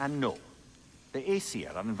Kratos, and no, the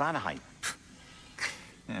Aesir are in Vanaheim.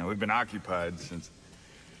 Yeah, we've been occupied since...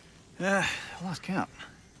 I lost count.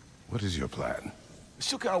 What is your plan? We're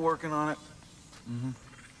still kind of working on it.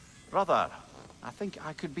 Brother, I think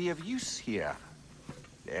I could be of use here.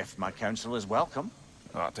 If my counsel is welcome.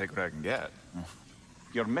 I'll take what I can get.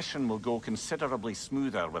 Your mission will go considerably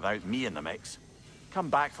smoother without me in the mix. Come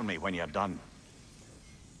back for me when you're done.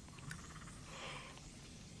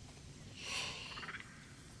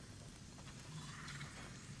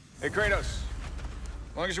 Hey, Kratos.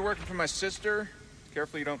 As long as you're working for my sister,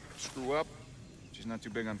 careful you don't screw up. She's not too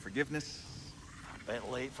big on forgiveness. A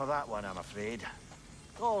bit late for that one, I'm afraid.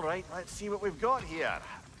 All right, let's see what we've got here.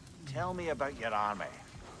 Tell me about your army.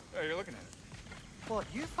 Oh, you're looking at it. What,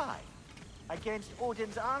 you five? Against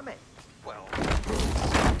Odin's army? Well,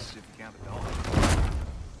 if you count the dog.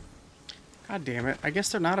 God damn it. I guess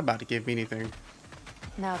they're not about to give me anything.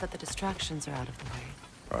 Now that the distractions are out of the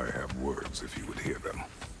way. I have words if you would hear them.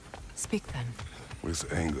 Speak then. This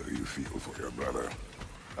anger you feel for your brother,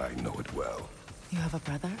 I know it well. You have a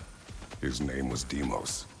brother? His name was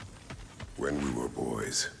Deimos. When we were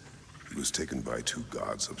boys, he was taken by two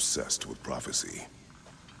gods obsessed with prophecy.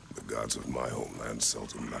 The gods of my homeland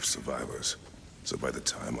seldom left survivors, so by the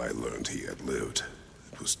time I learned he had lived,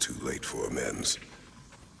 it was too late for amends.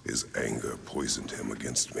 His anger poisoned him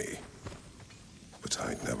against me. But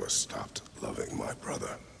I never stopped loving my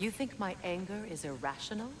brother. You think my anger is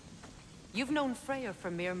irrational? You've known Freyr for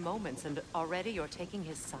mere moments, and already you're taking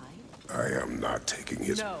his side? I am not taking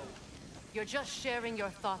his... No. You're just sharing your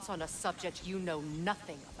thoughts on a subject you know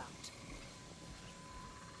nothing about.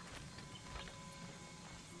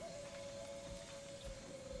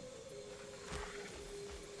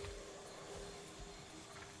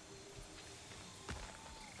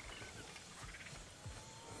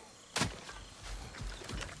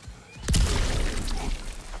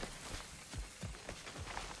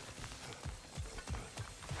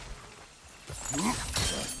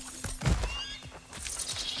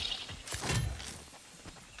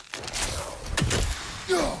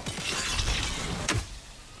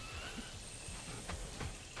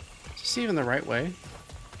 Is this even the right way?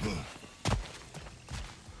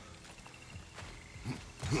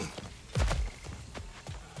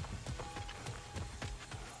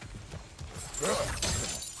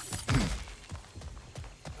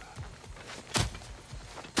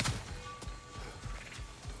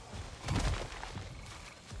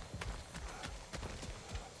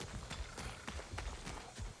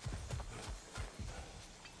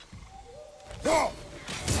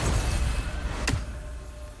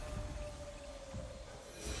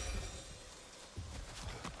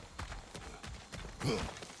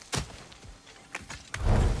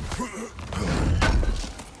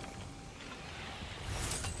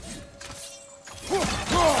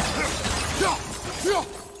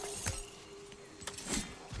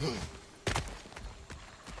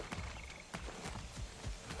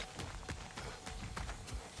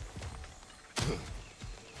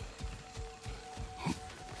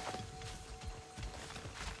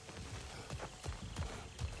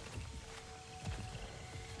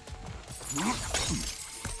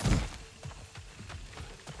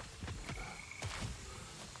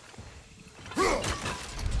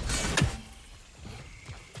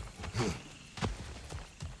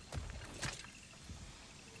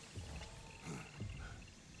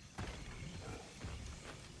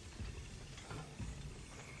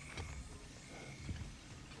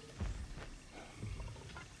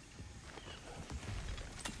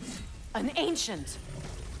 An ancient!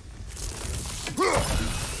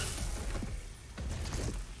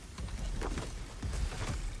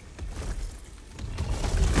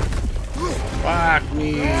 Fuck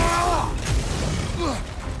me.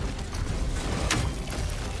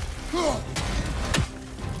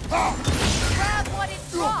 Grab what it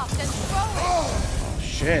dropped and throw it!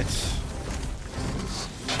 Shit.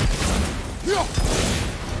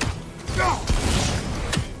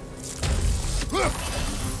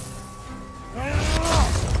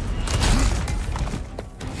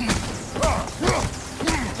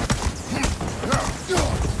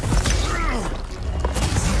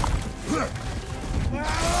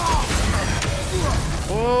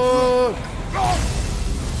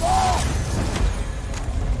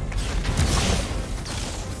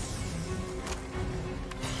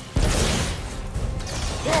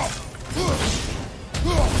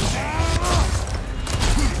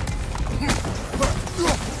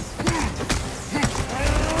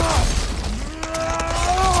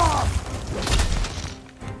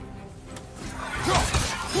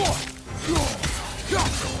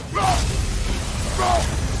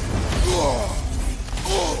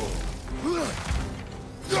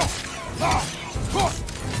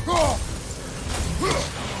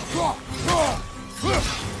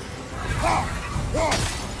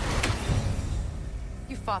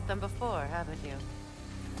 You fought them before, haven't you?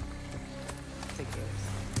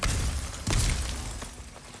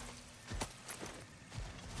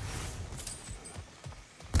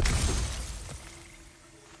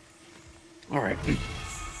 Alright.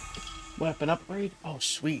 Weapon upgrade? Oh,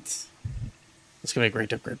 sweet. That's gonna be a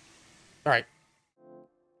great upgrade. Alright.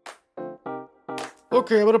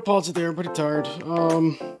 Okay, I'm gonna pause it there. I'm pretty tired.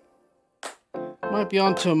 Might be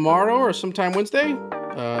on tomorrow or sometime Wednesday.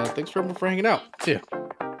 Thanks for everyone for hanging out. See ya.